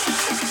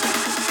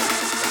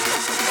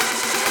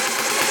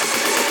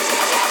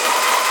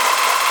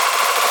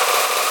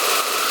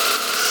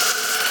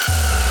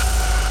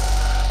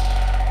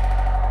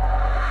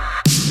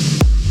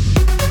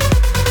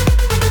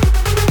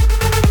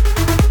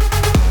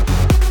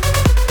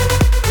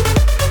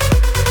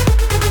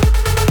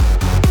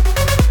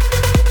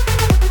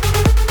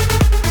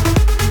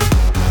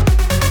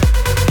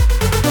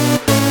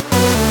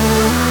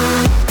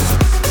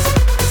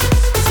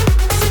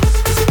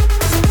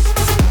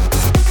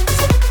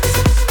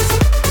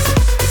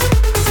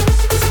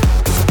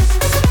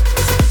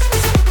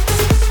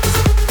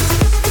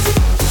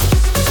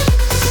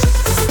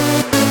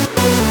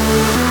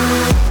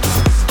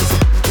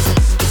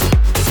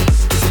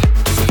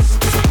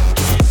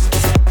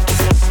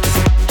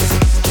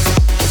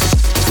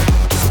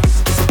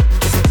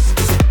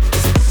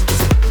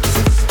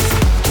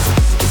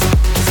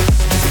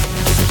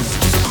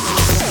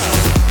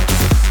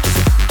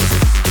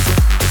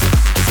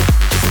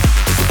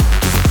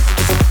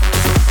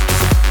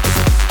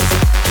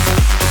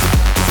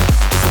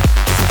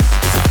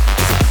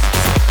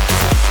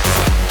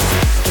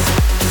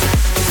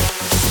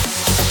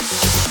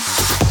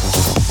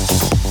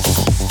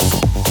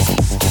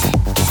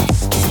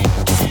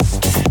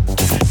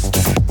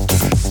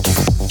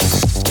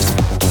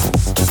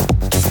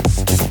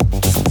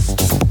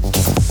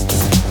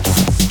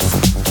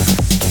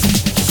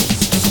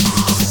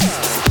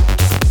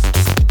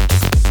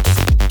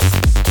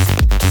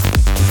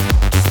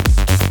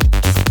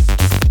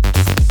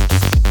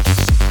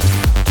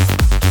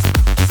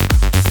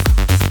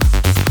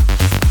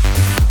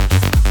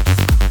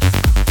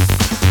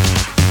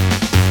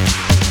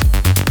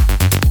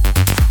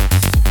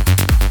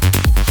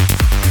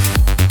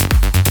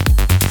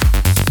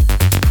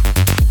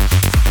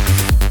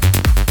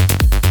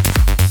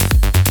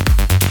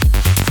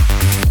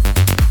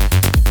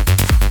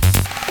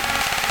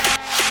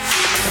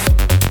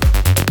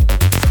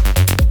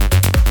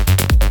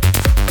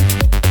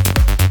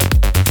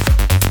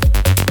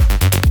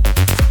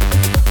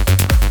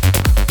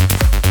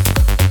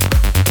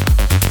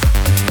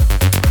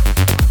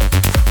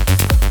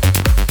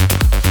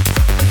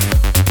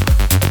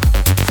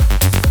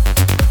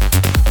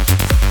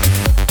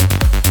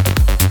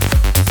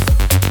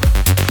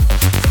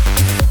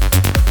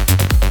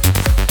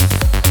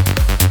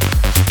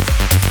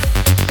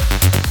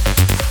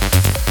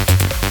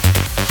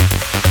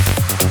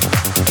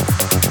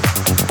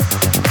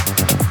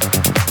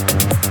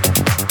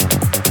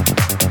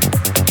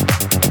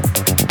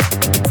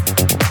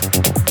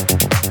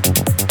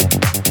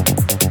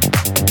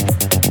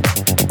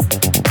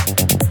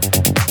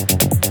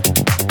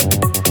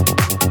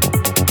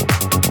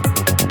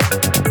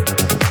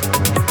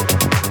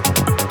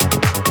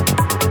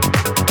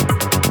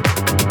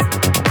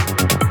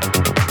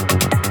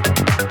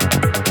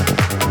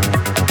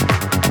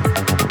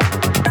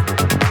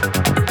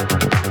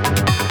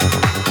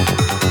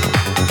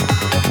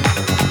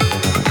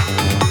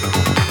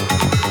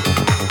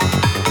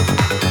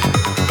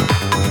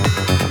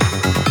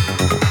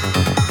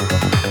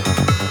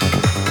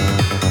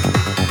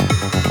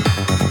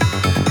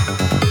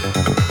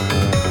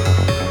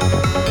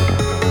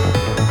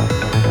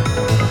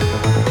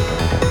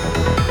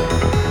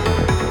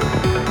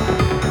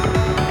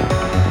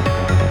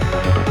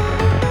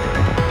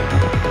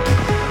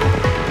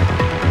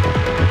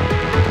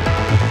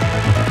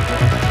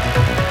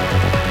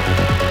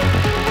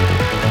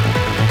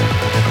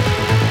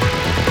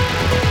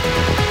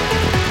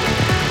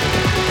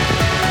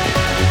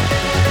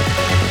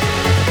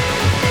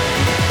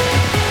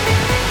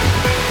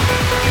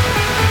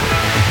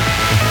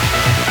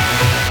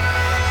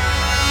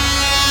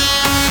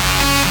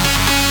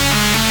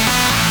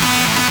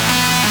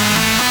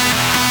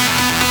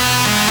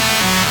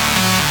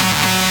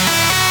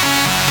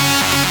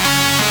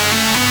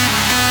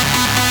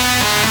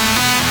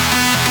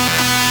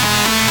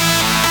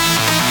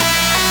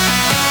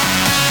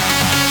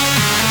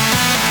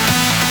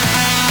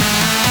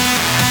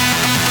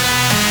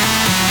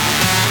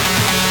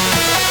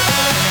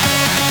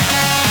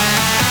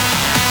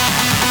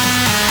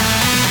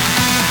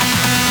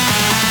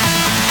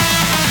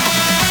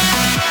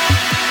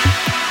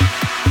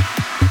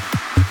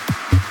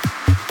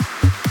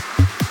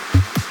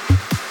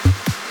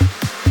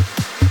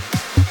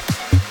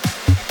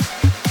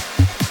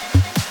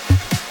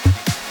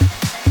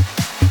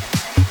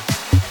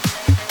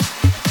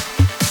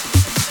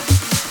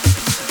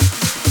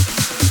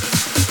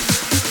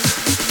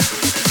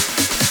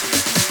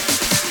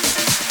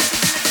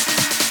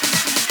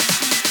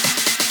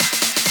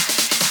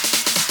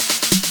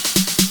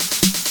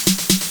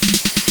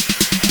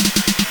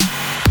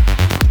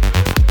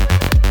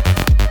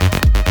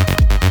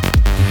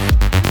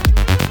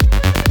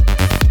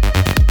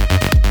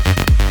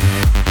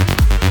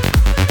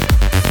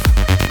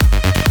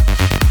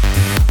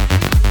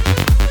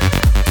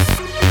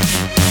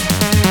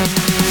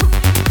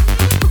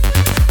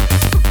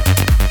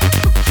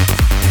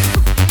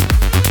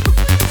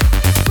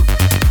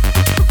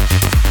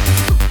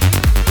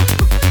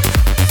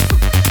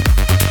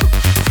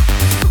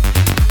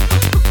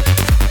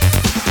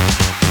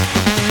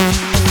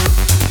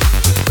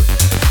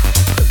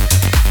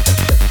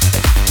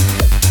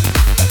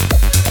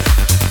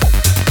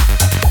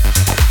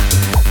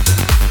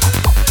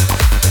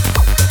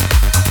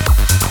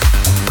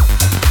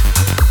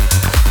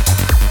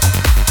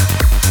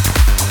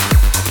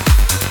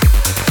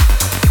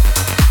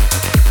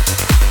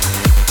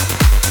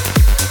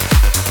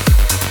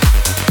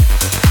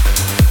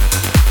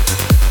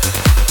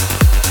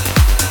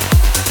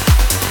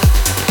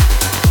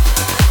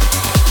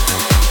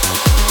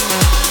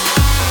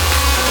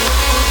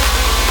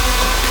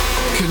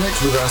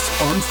 us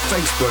on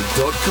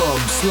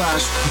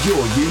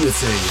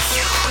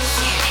facebook.com/yourunity.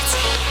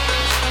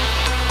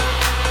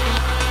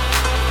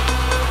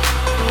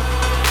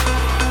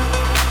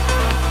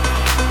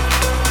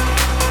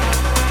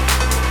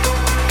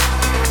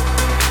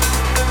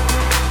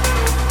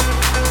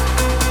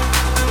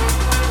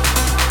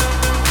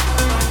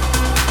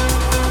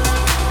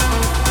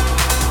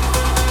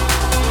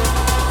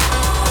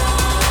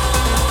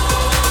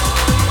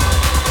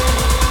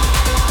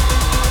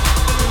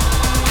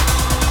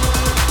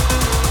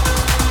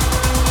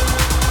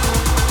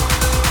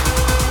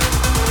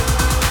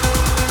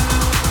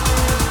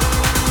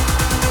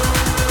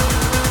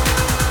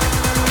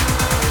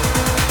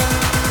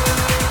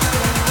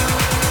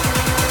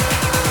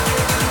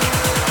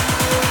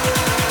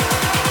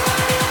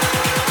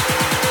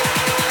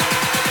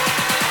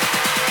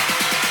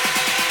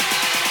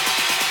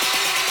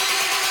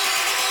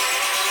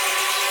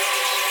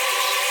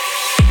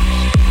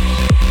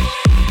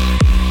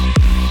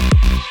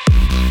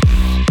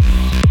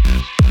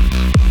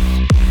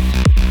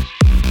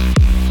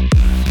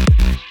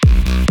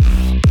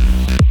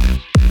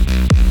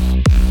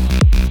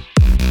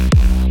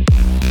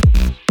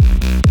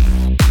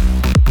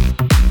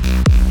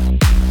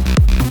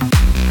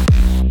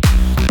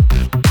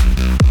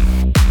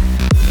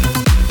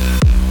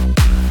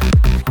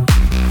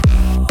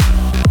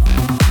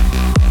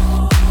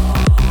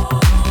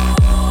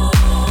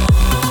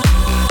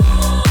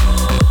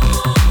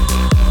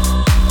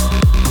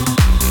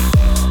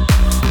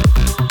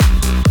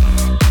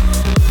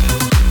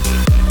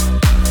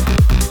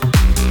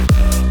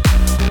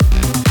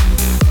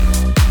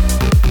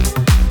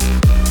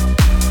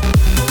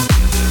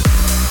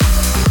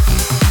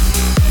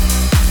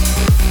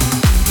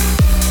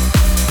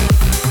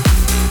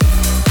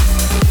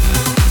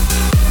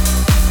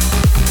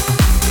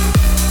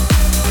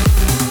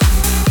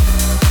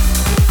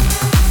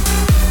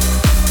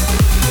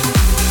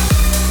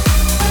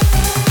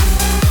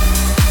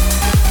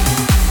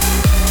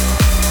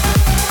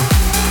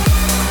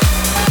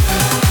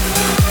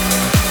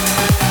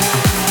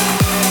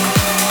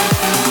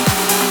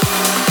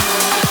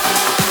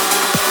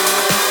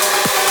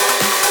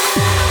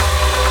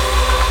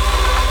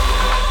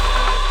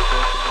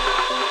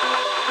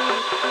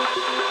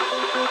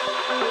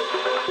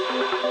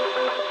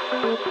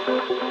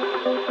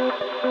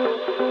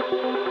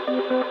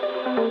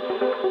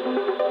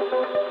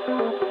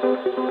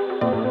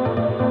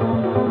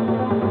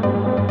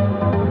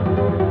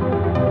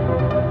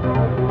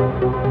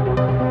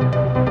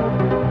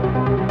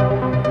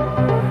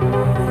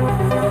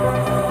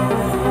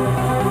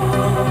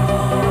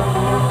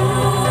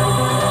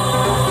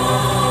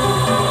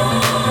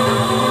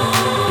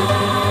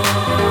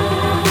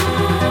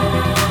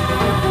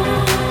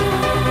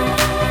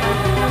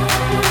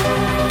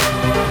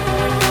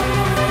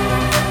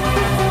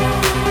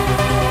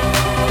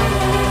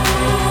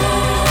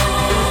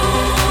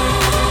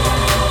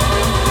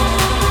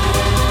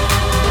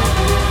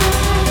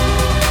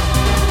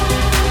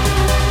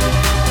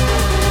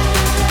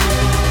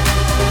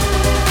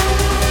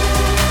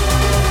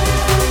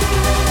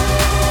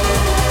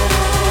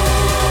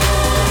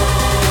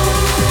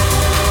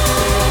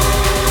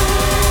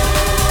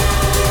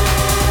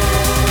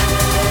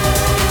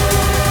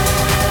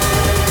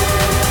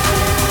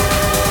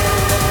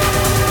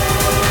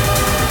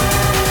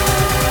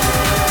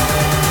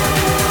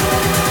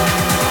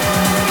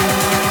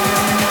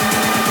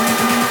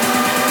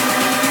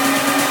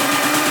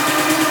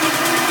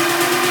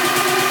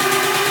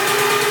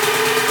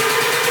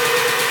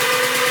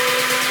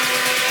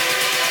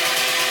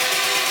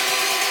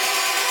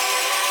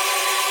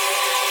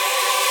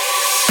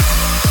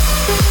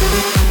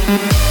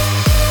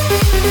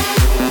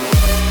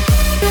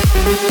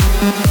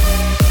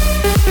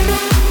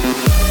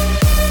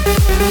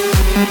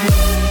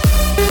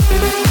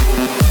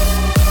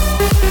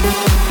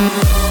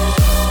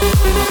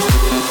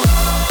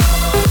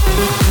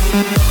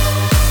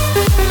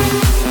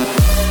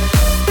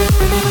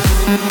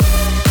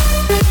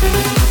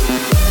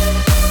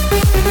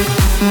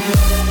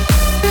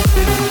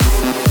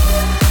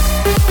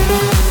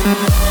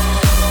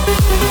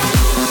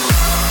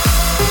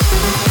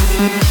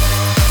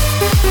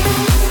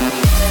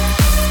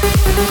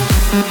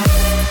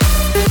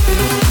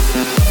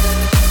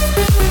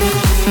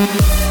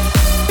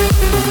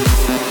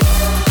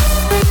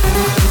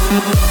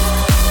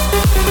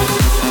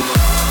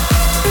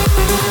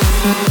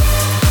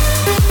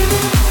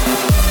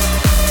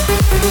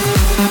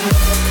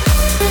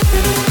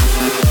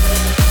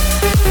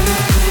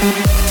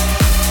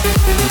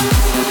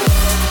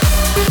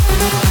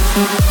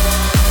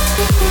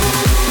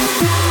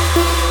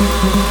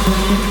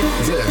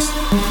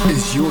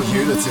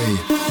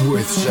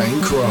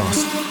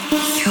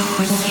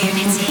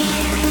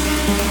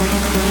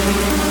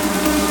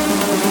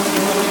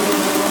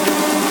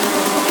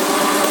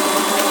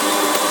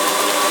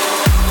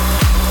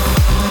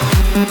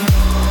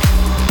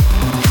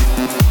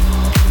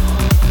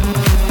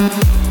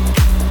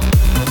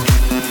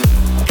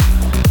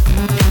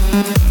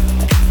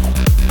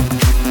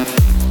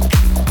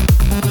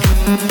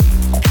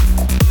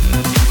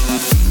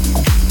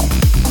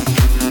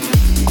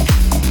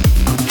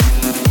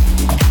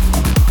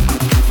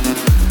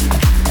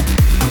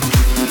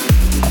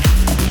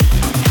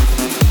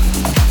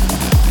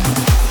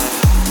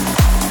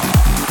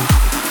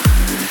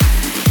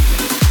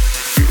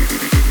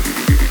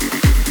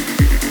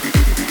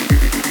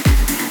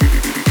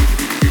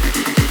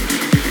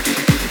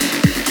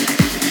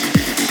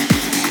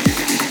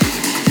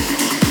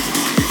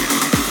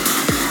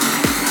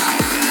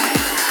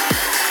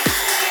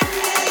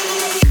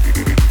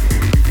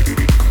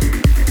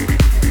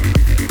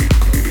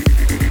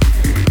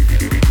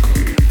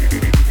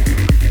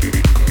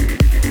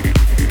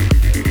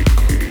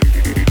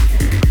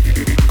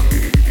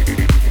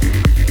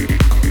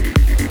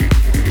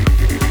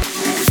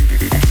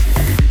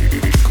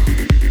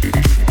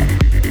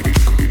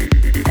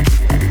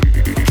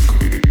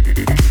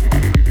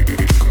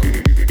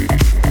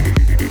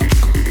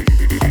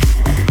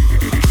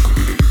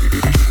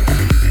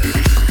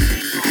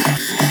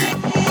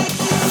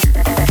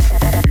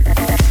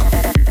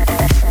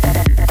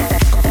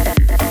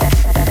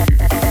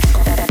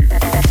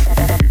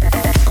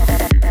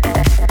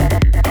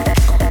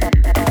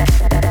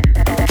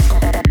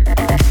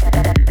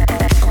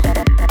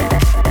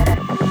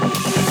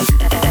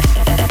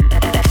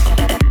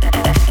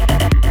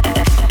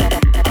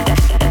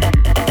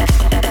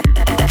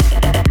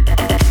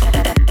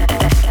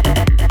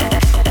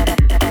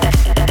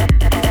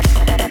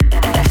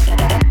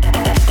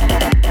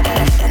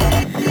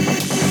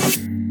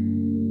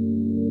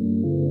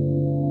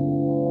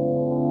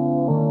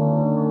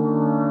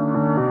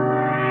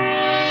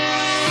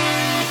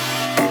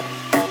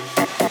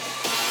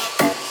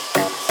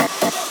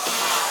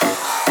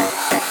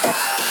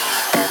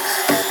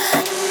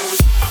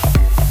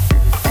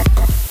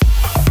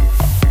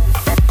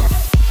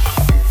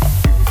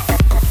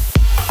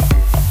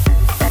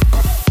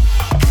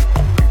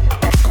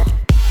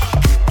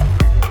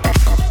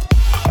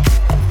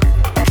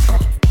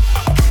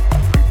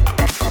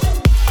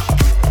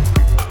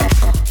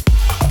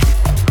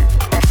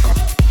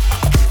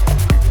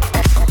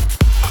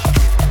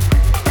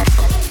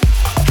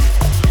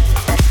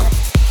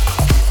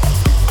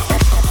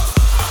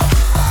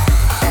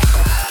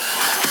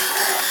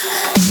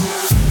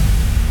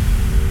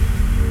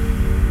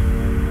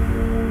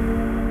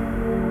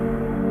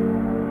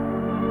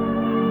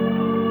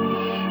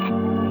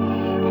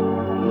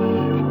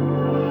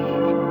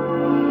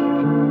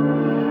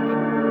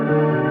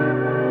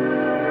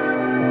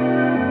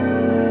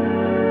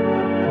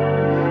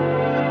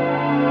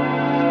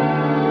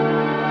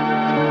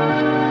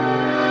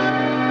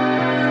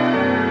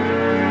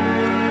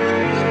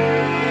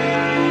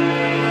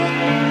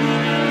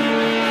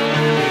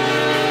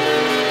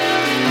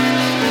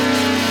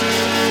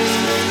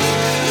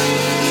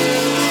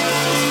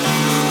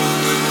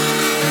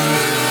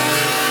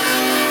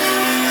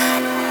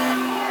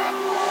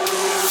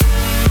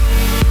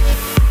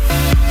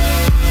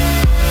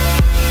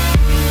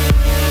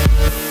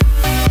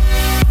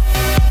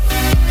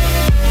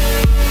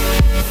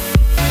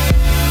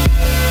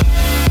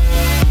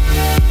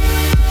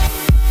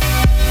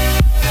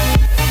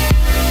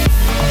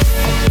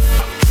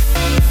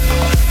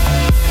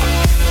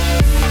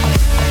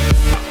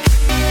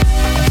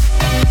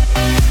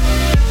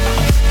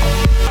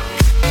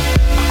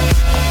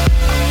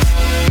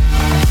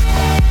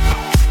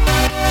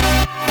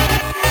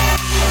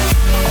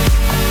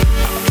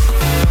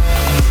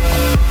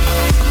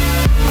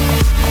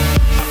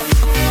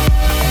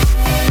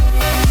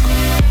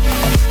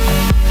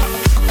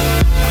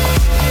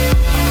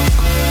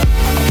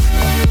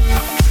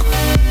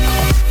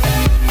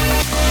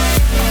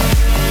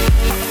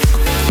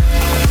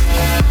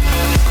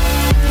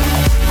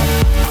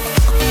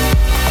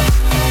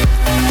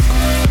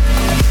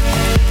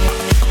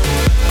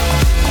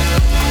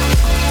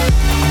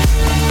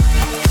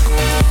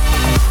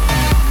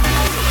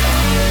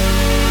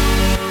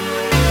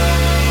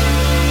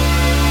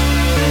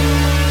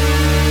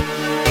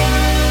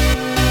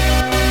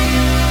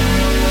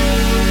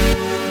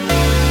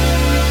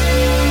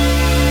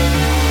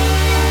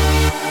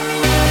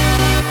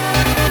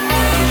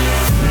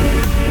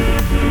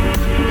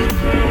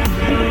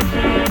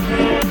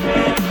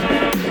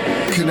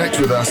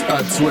 with us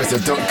at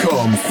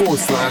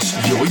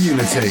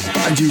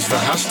twitter.com/yourunity and use the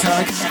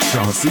hashtag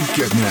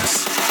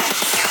ChancyGoodness.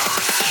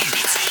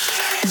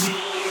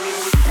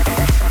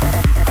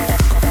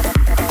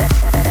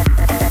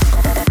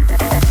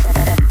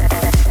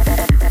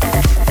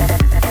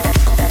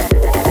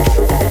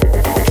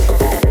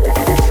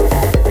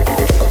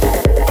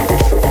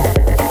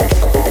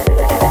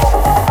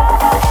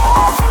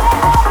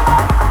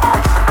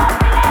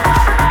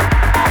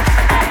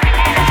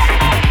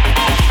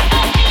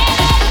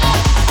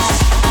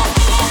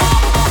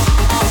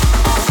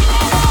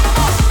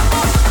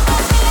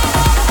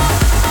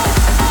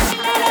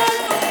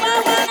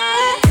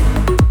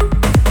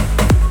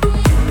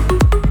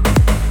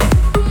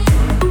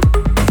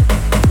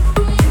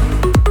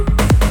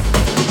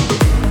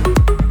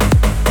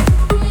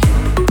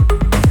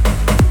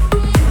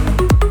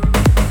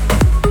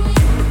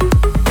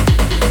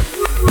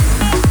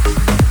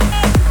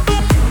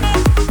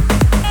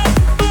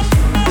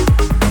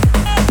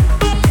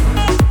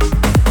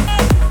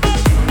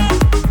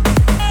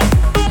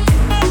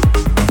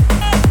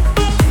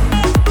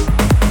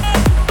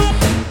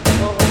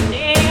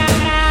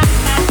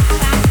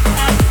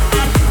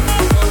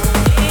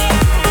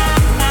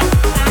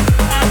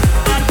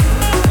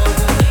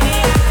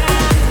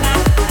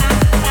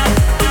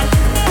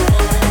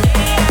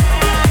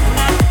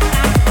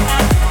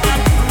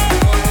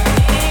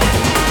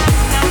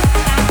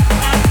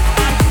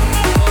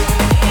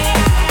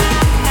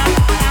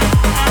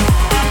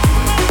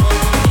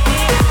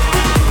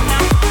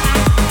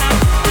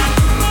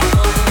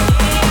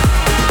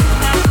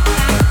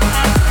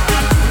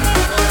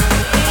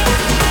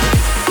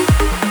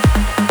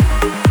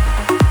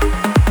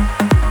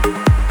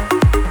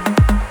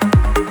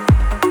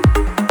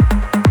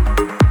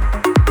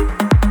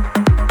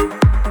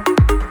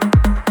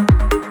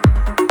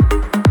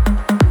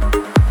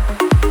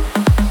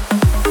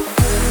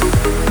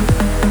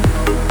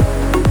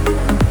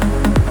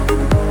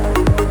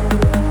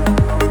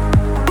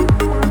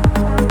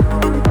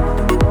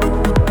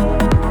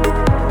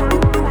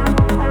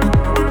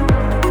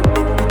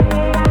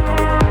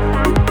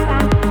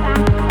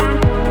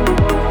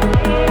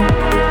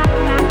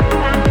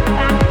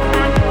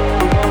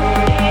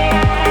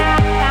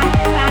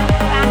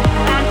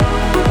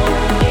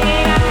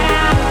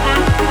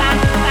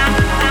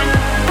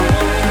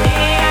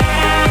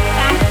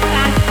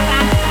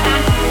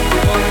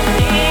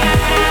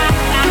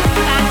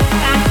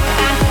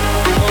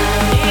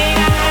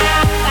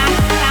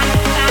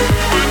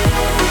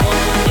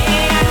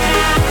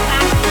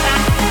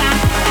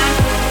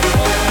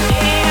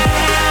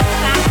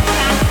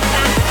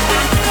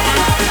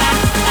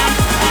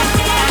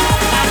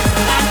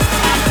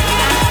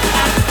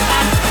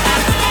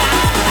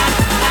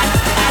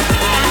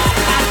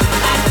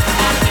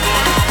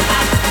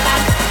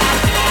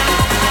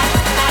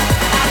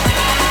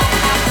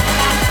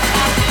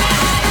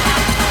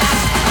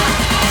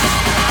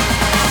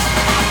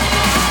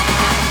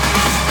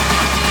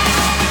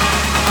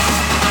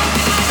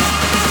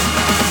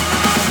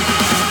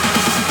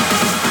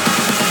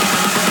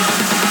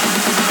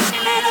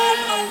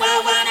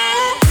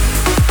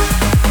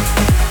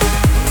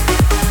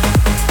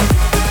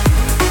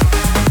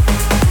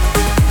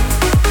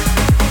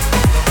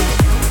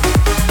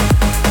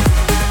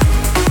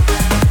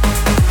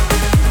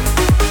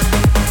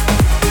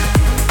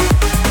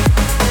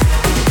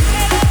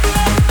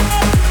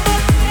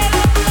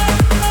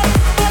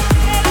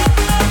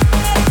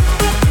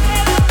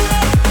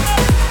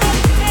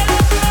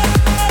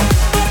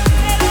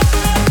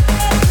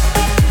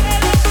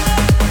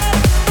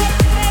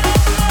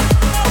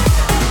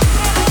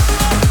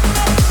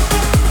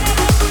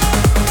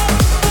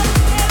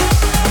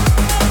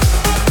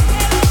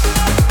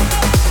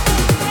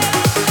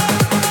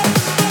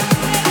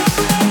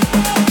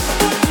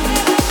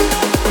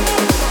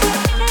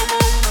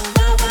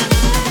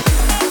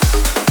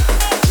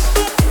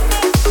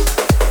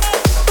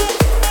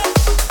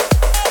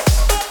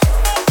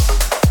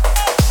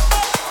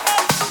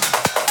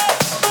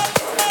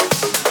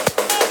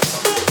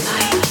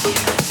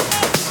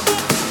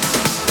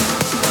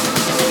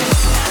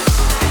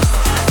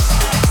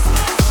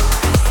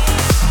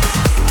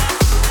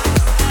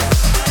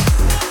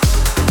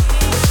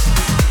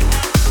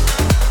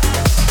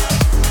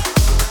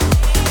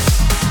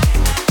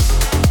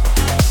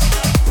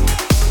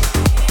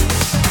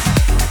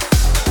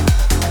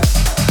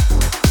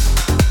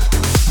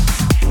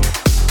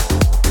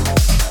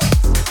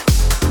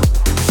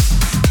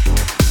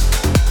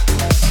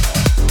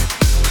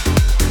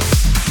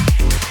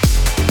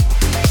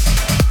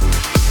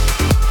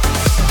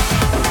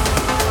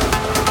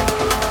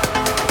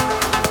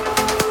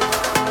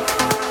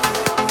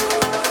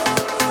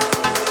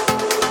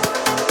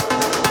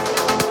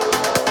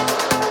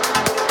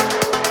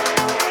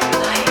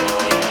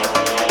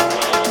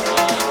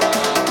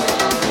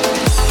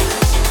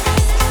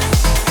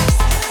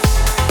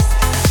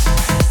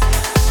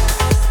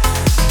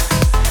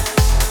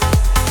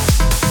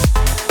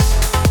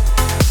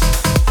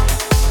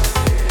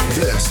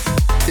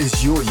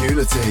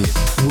 Unity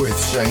with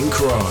Shane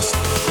Cross.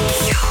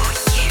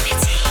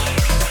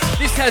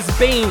 This has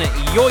been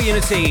Your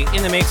Unity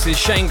in the Mix is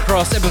Shane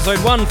Cross, episode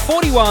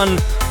 141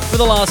 for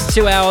the last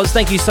 2 hours.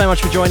 Thank you so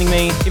much for joining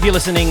me. If you're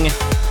listening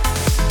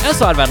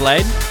outside of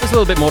Adelaide, there's a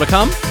little bit more to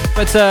come,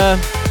 but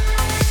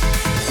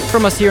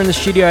from us here in the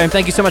studio,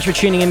 thank you so much for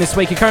tuning in this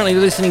week. You're currently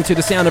listening to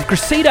the sound of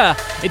Cressida.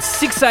 It's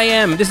 6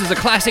 a.m. This is a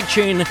classic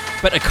tune,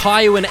 but a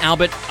Caillou and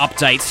Albert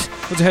update.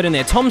 What's heard in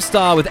there? Tom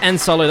Starr with Ann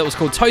Solo, that was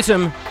called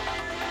Totem.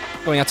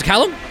 Going out to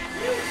Callum,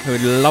 who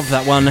would love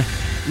that one.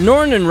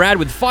 Norin and Rad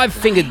with Five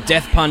Fingered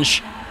Death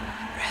Punch.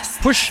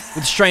 Push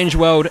with Strange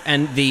World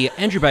and the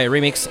Andrew Bayer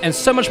remix, and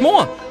so much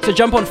more. So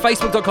jump on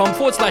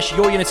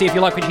facebook.com/YourUnity if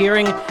you like what you're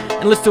hearing,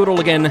 and let's do it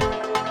all again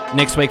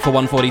next week for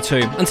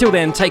 142. Until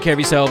then, take care of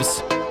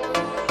yourselves.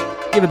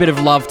 Give a bit of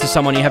love to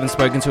someone you haven't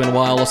spoken to in a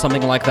while or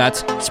something like that.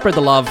 Spread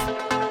the love.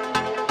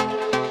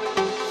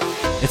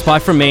 It's bye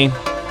from me.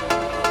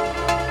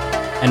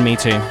 And me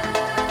too.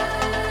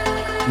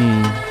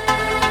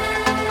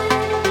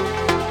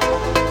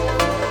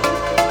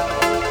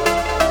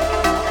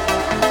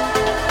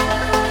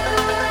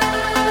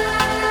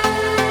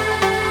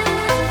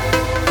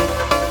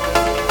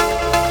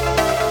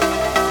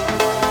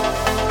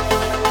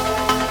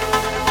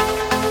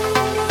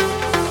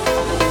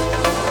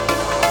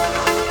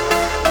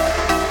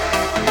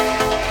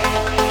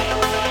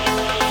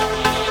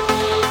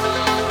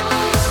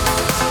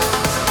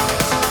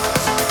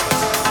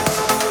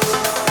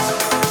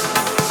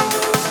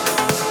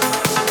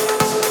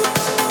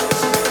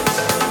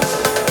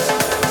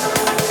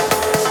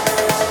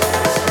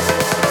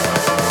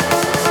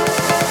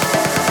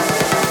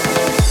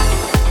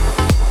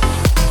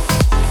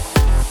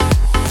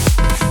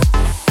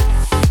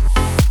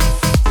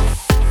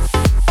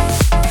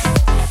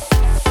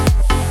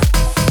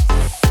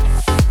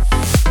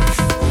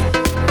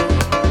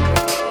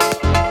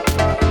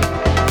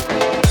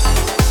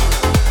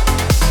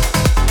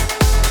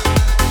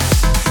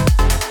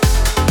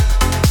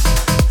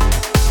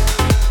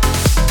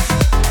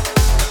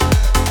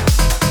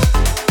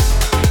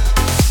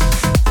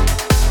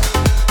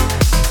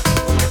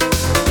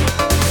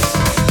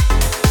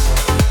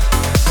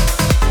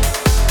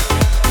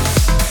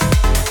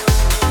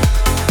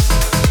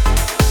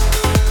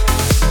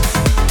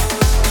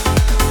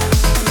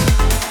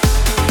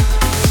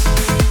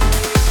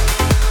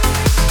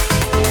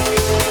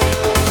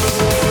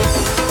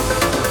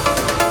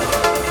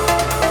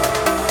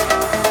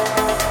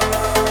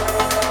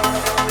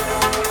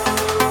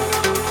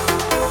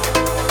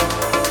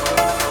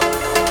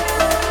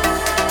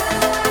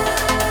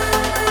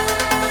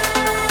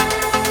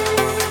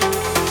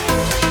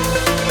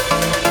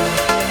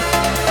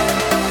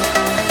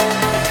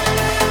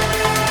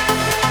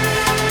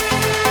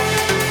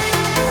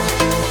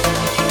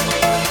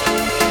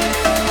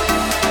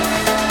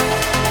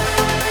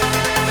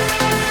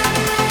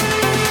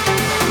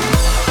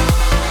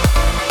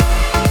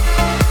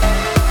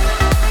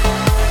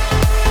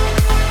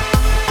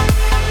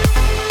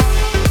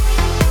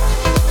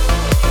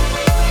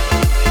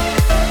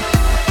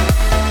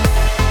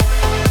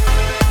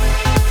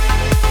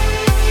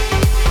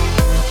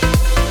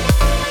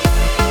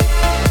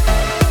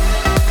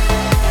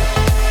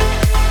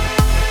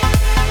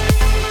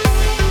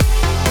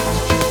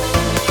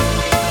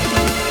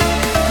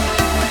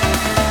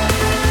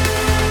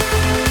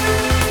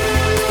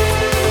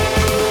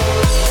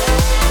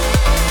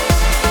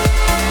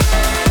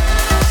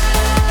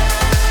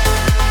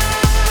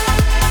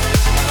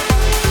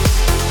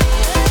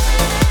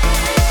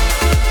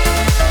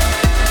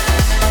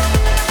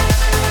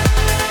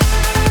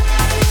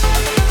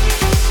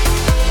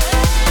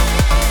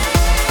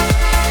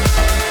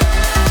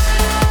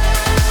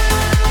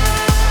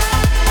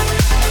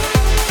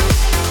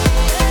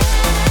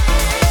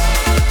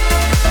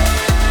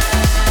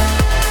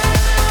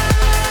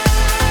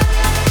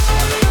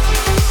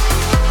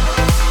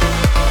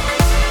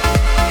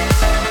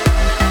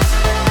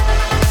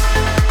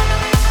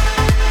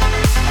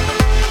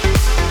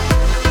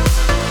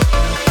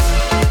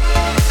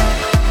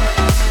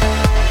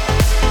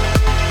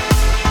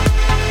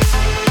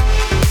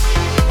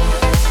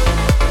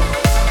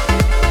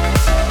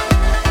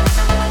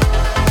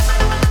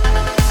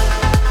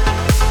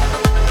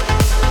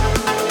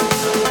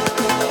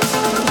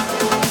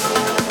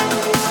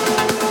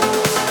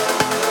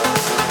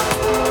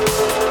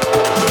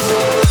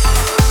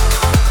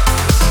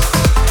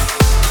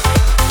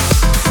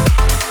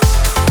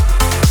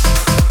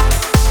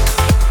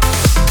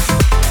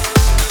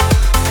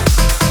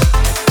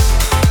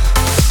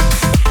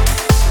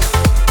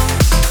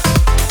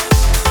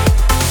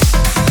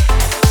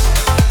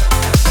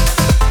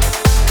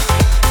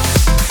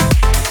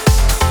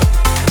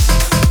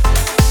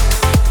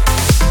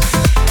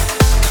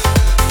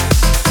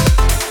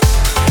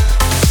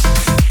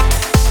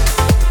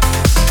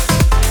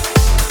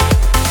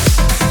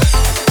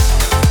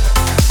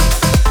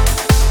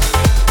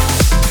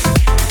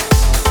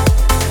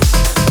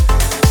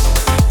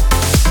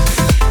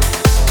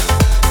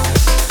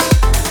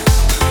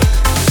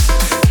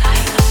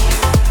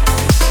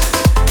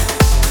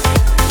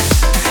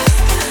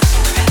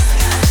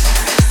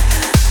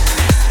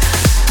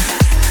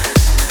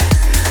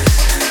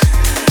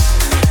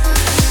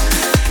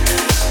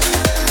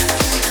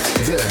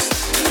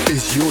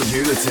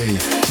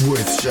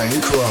 with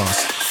Shane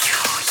Cross.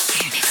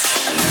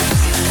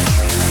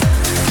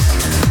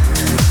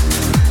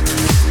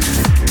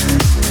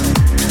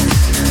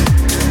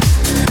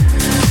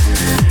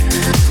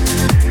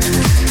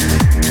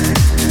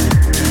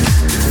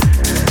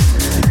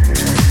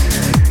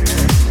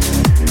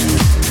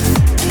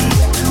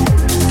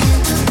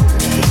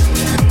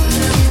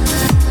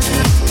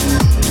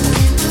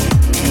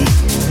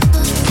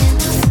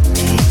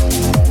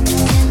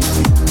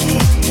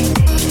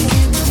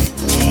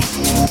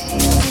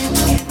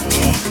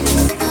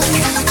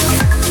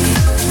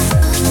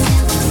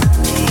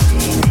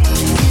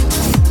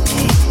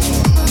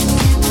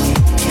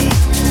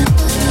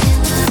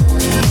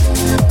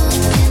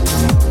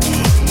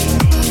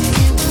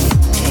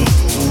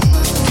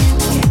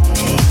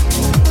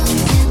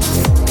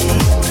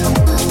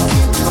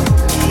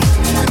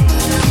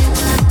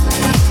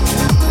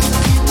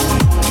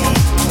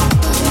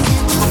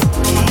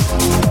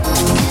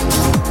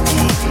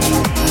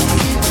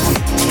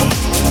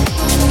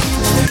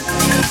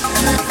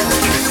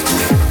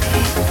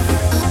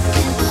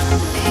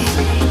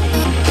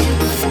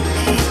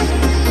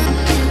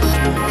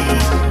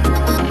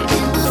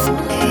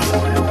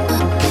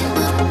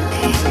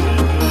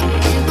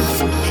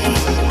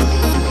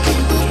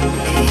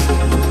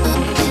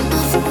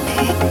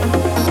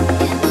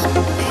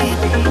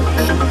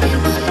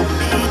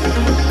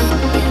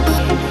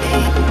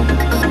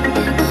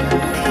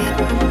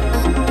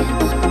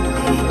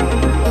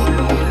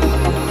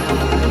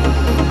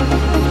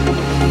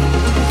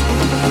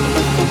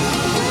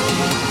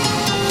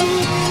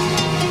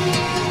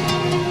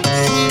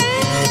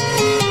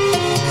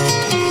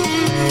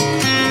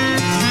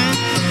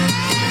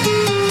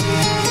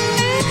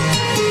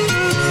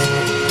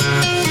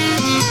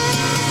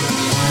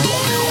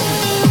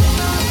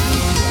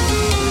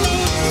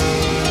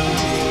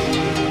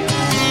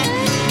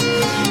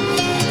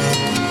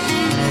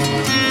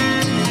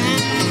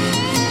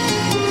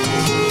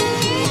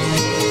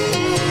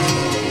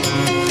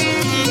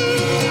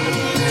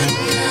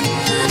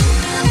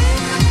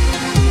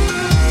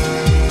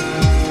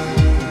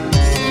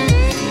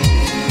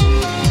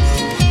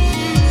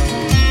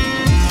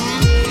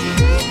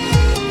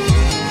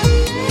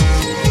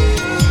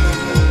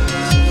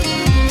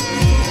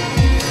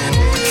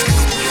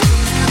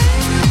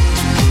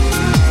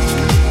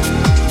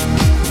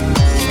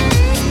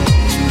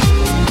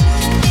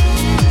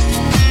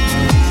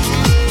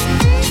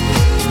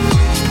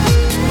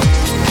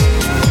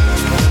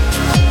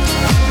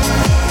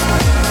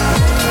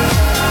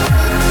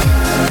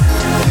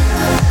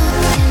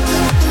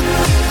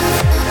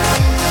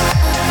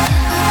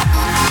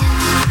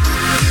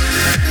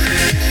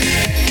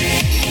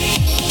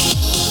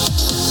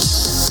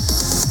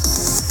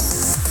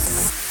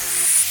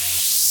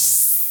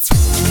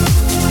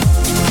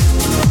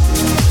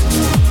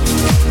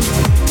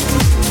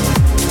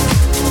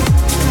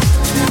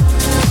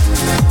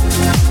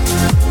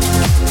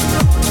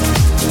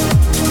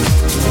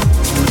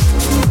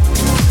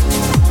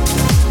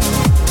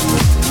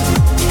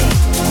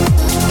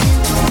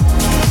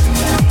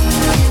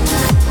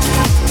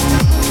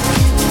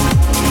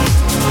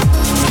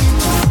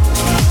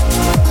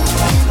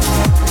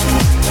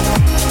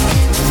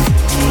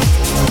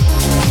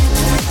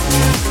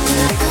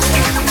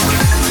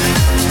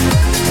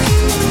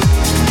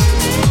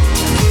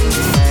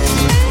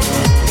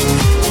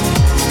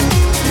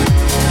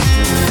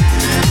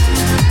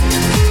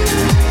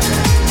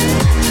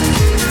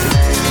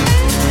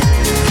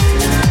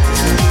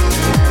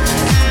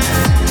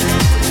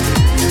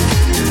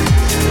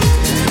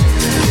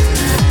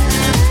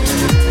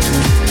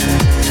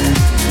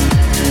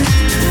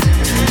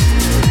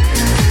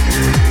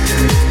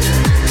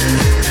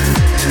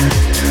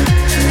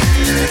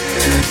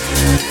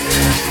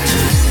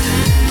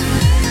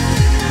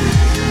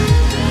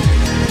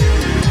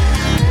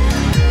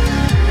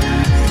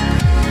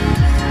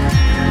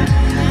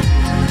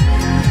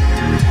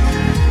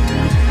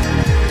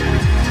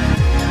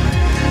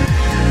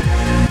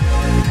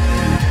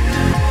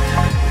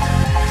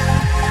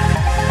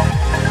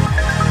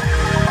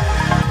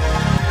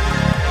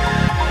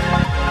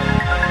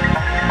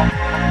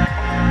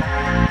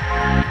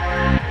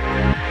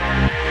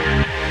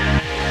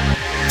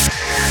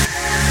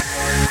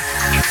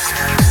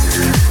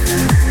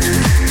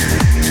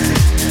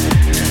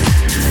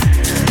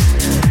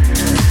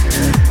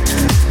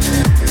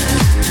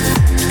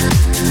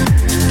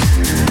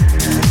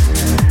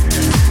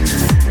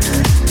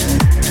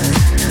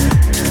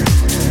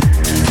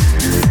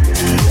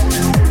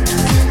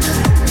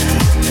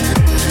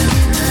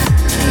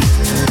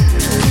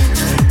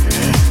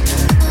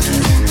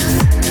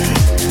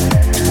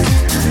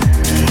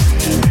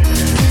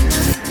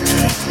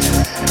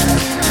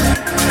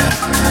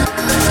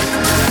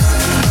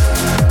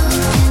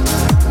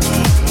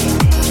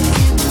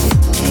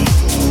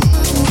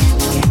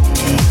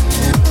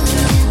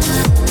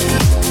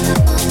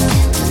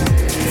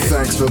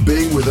 for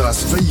being with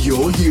us for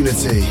Your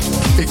Unity.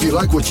 If you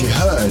like what you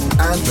heard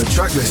and for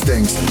track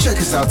listings, check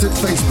us out at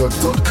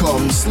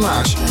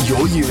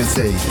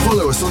facebook.com/YourUnity.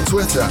 Follow us on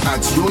Twitter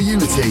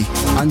 @YourUnity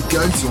and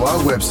go to our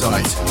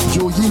website,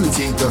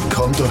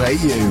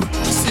 yourunity.com.au.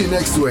 See you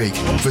next week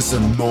for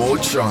some more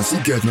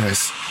trancey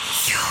goodness.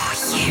 Your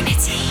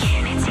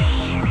Unity.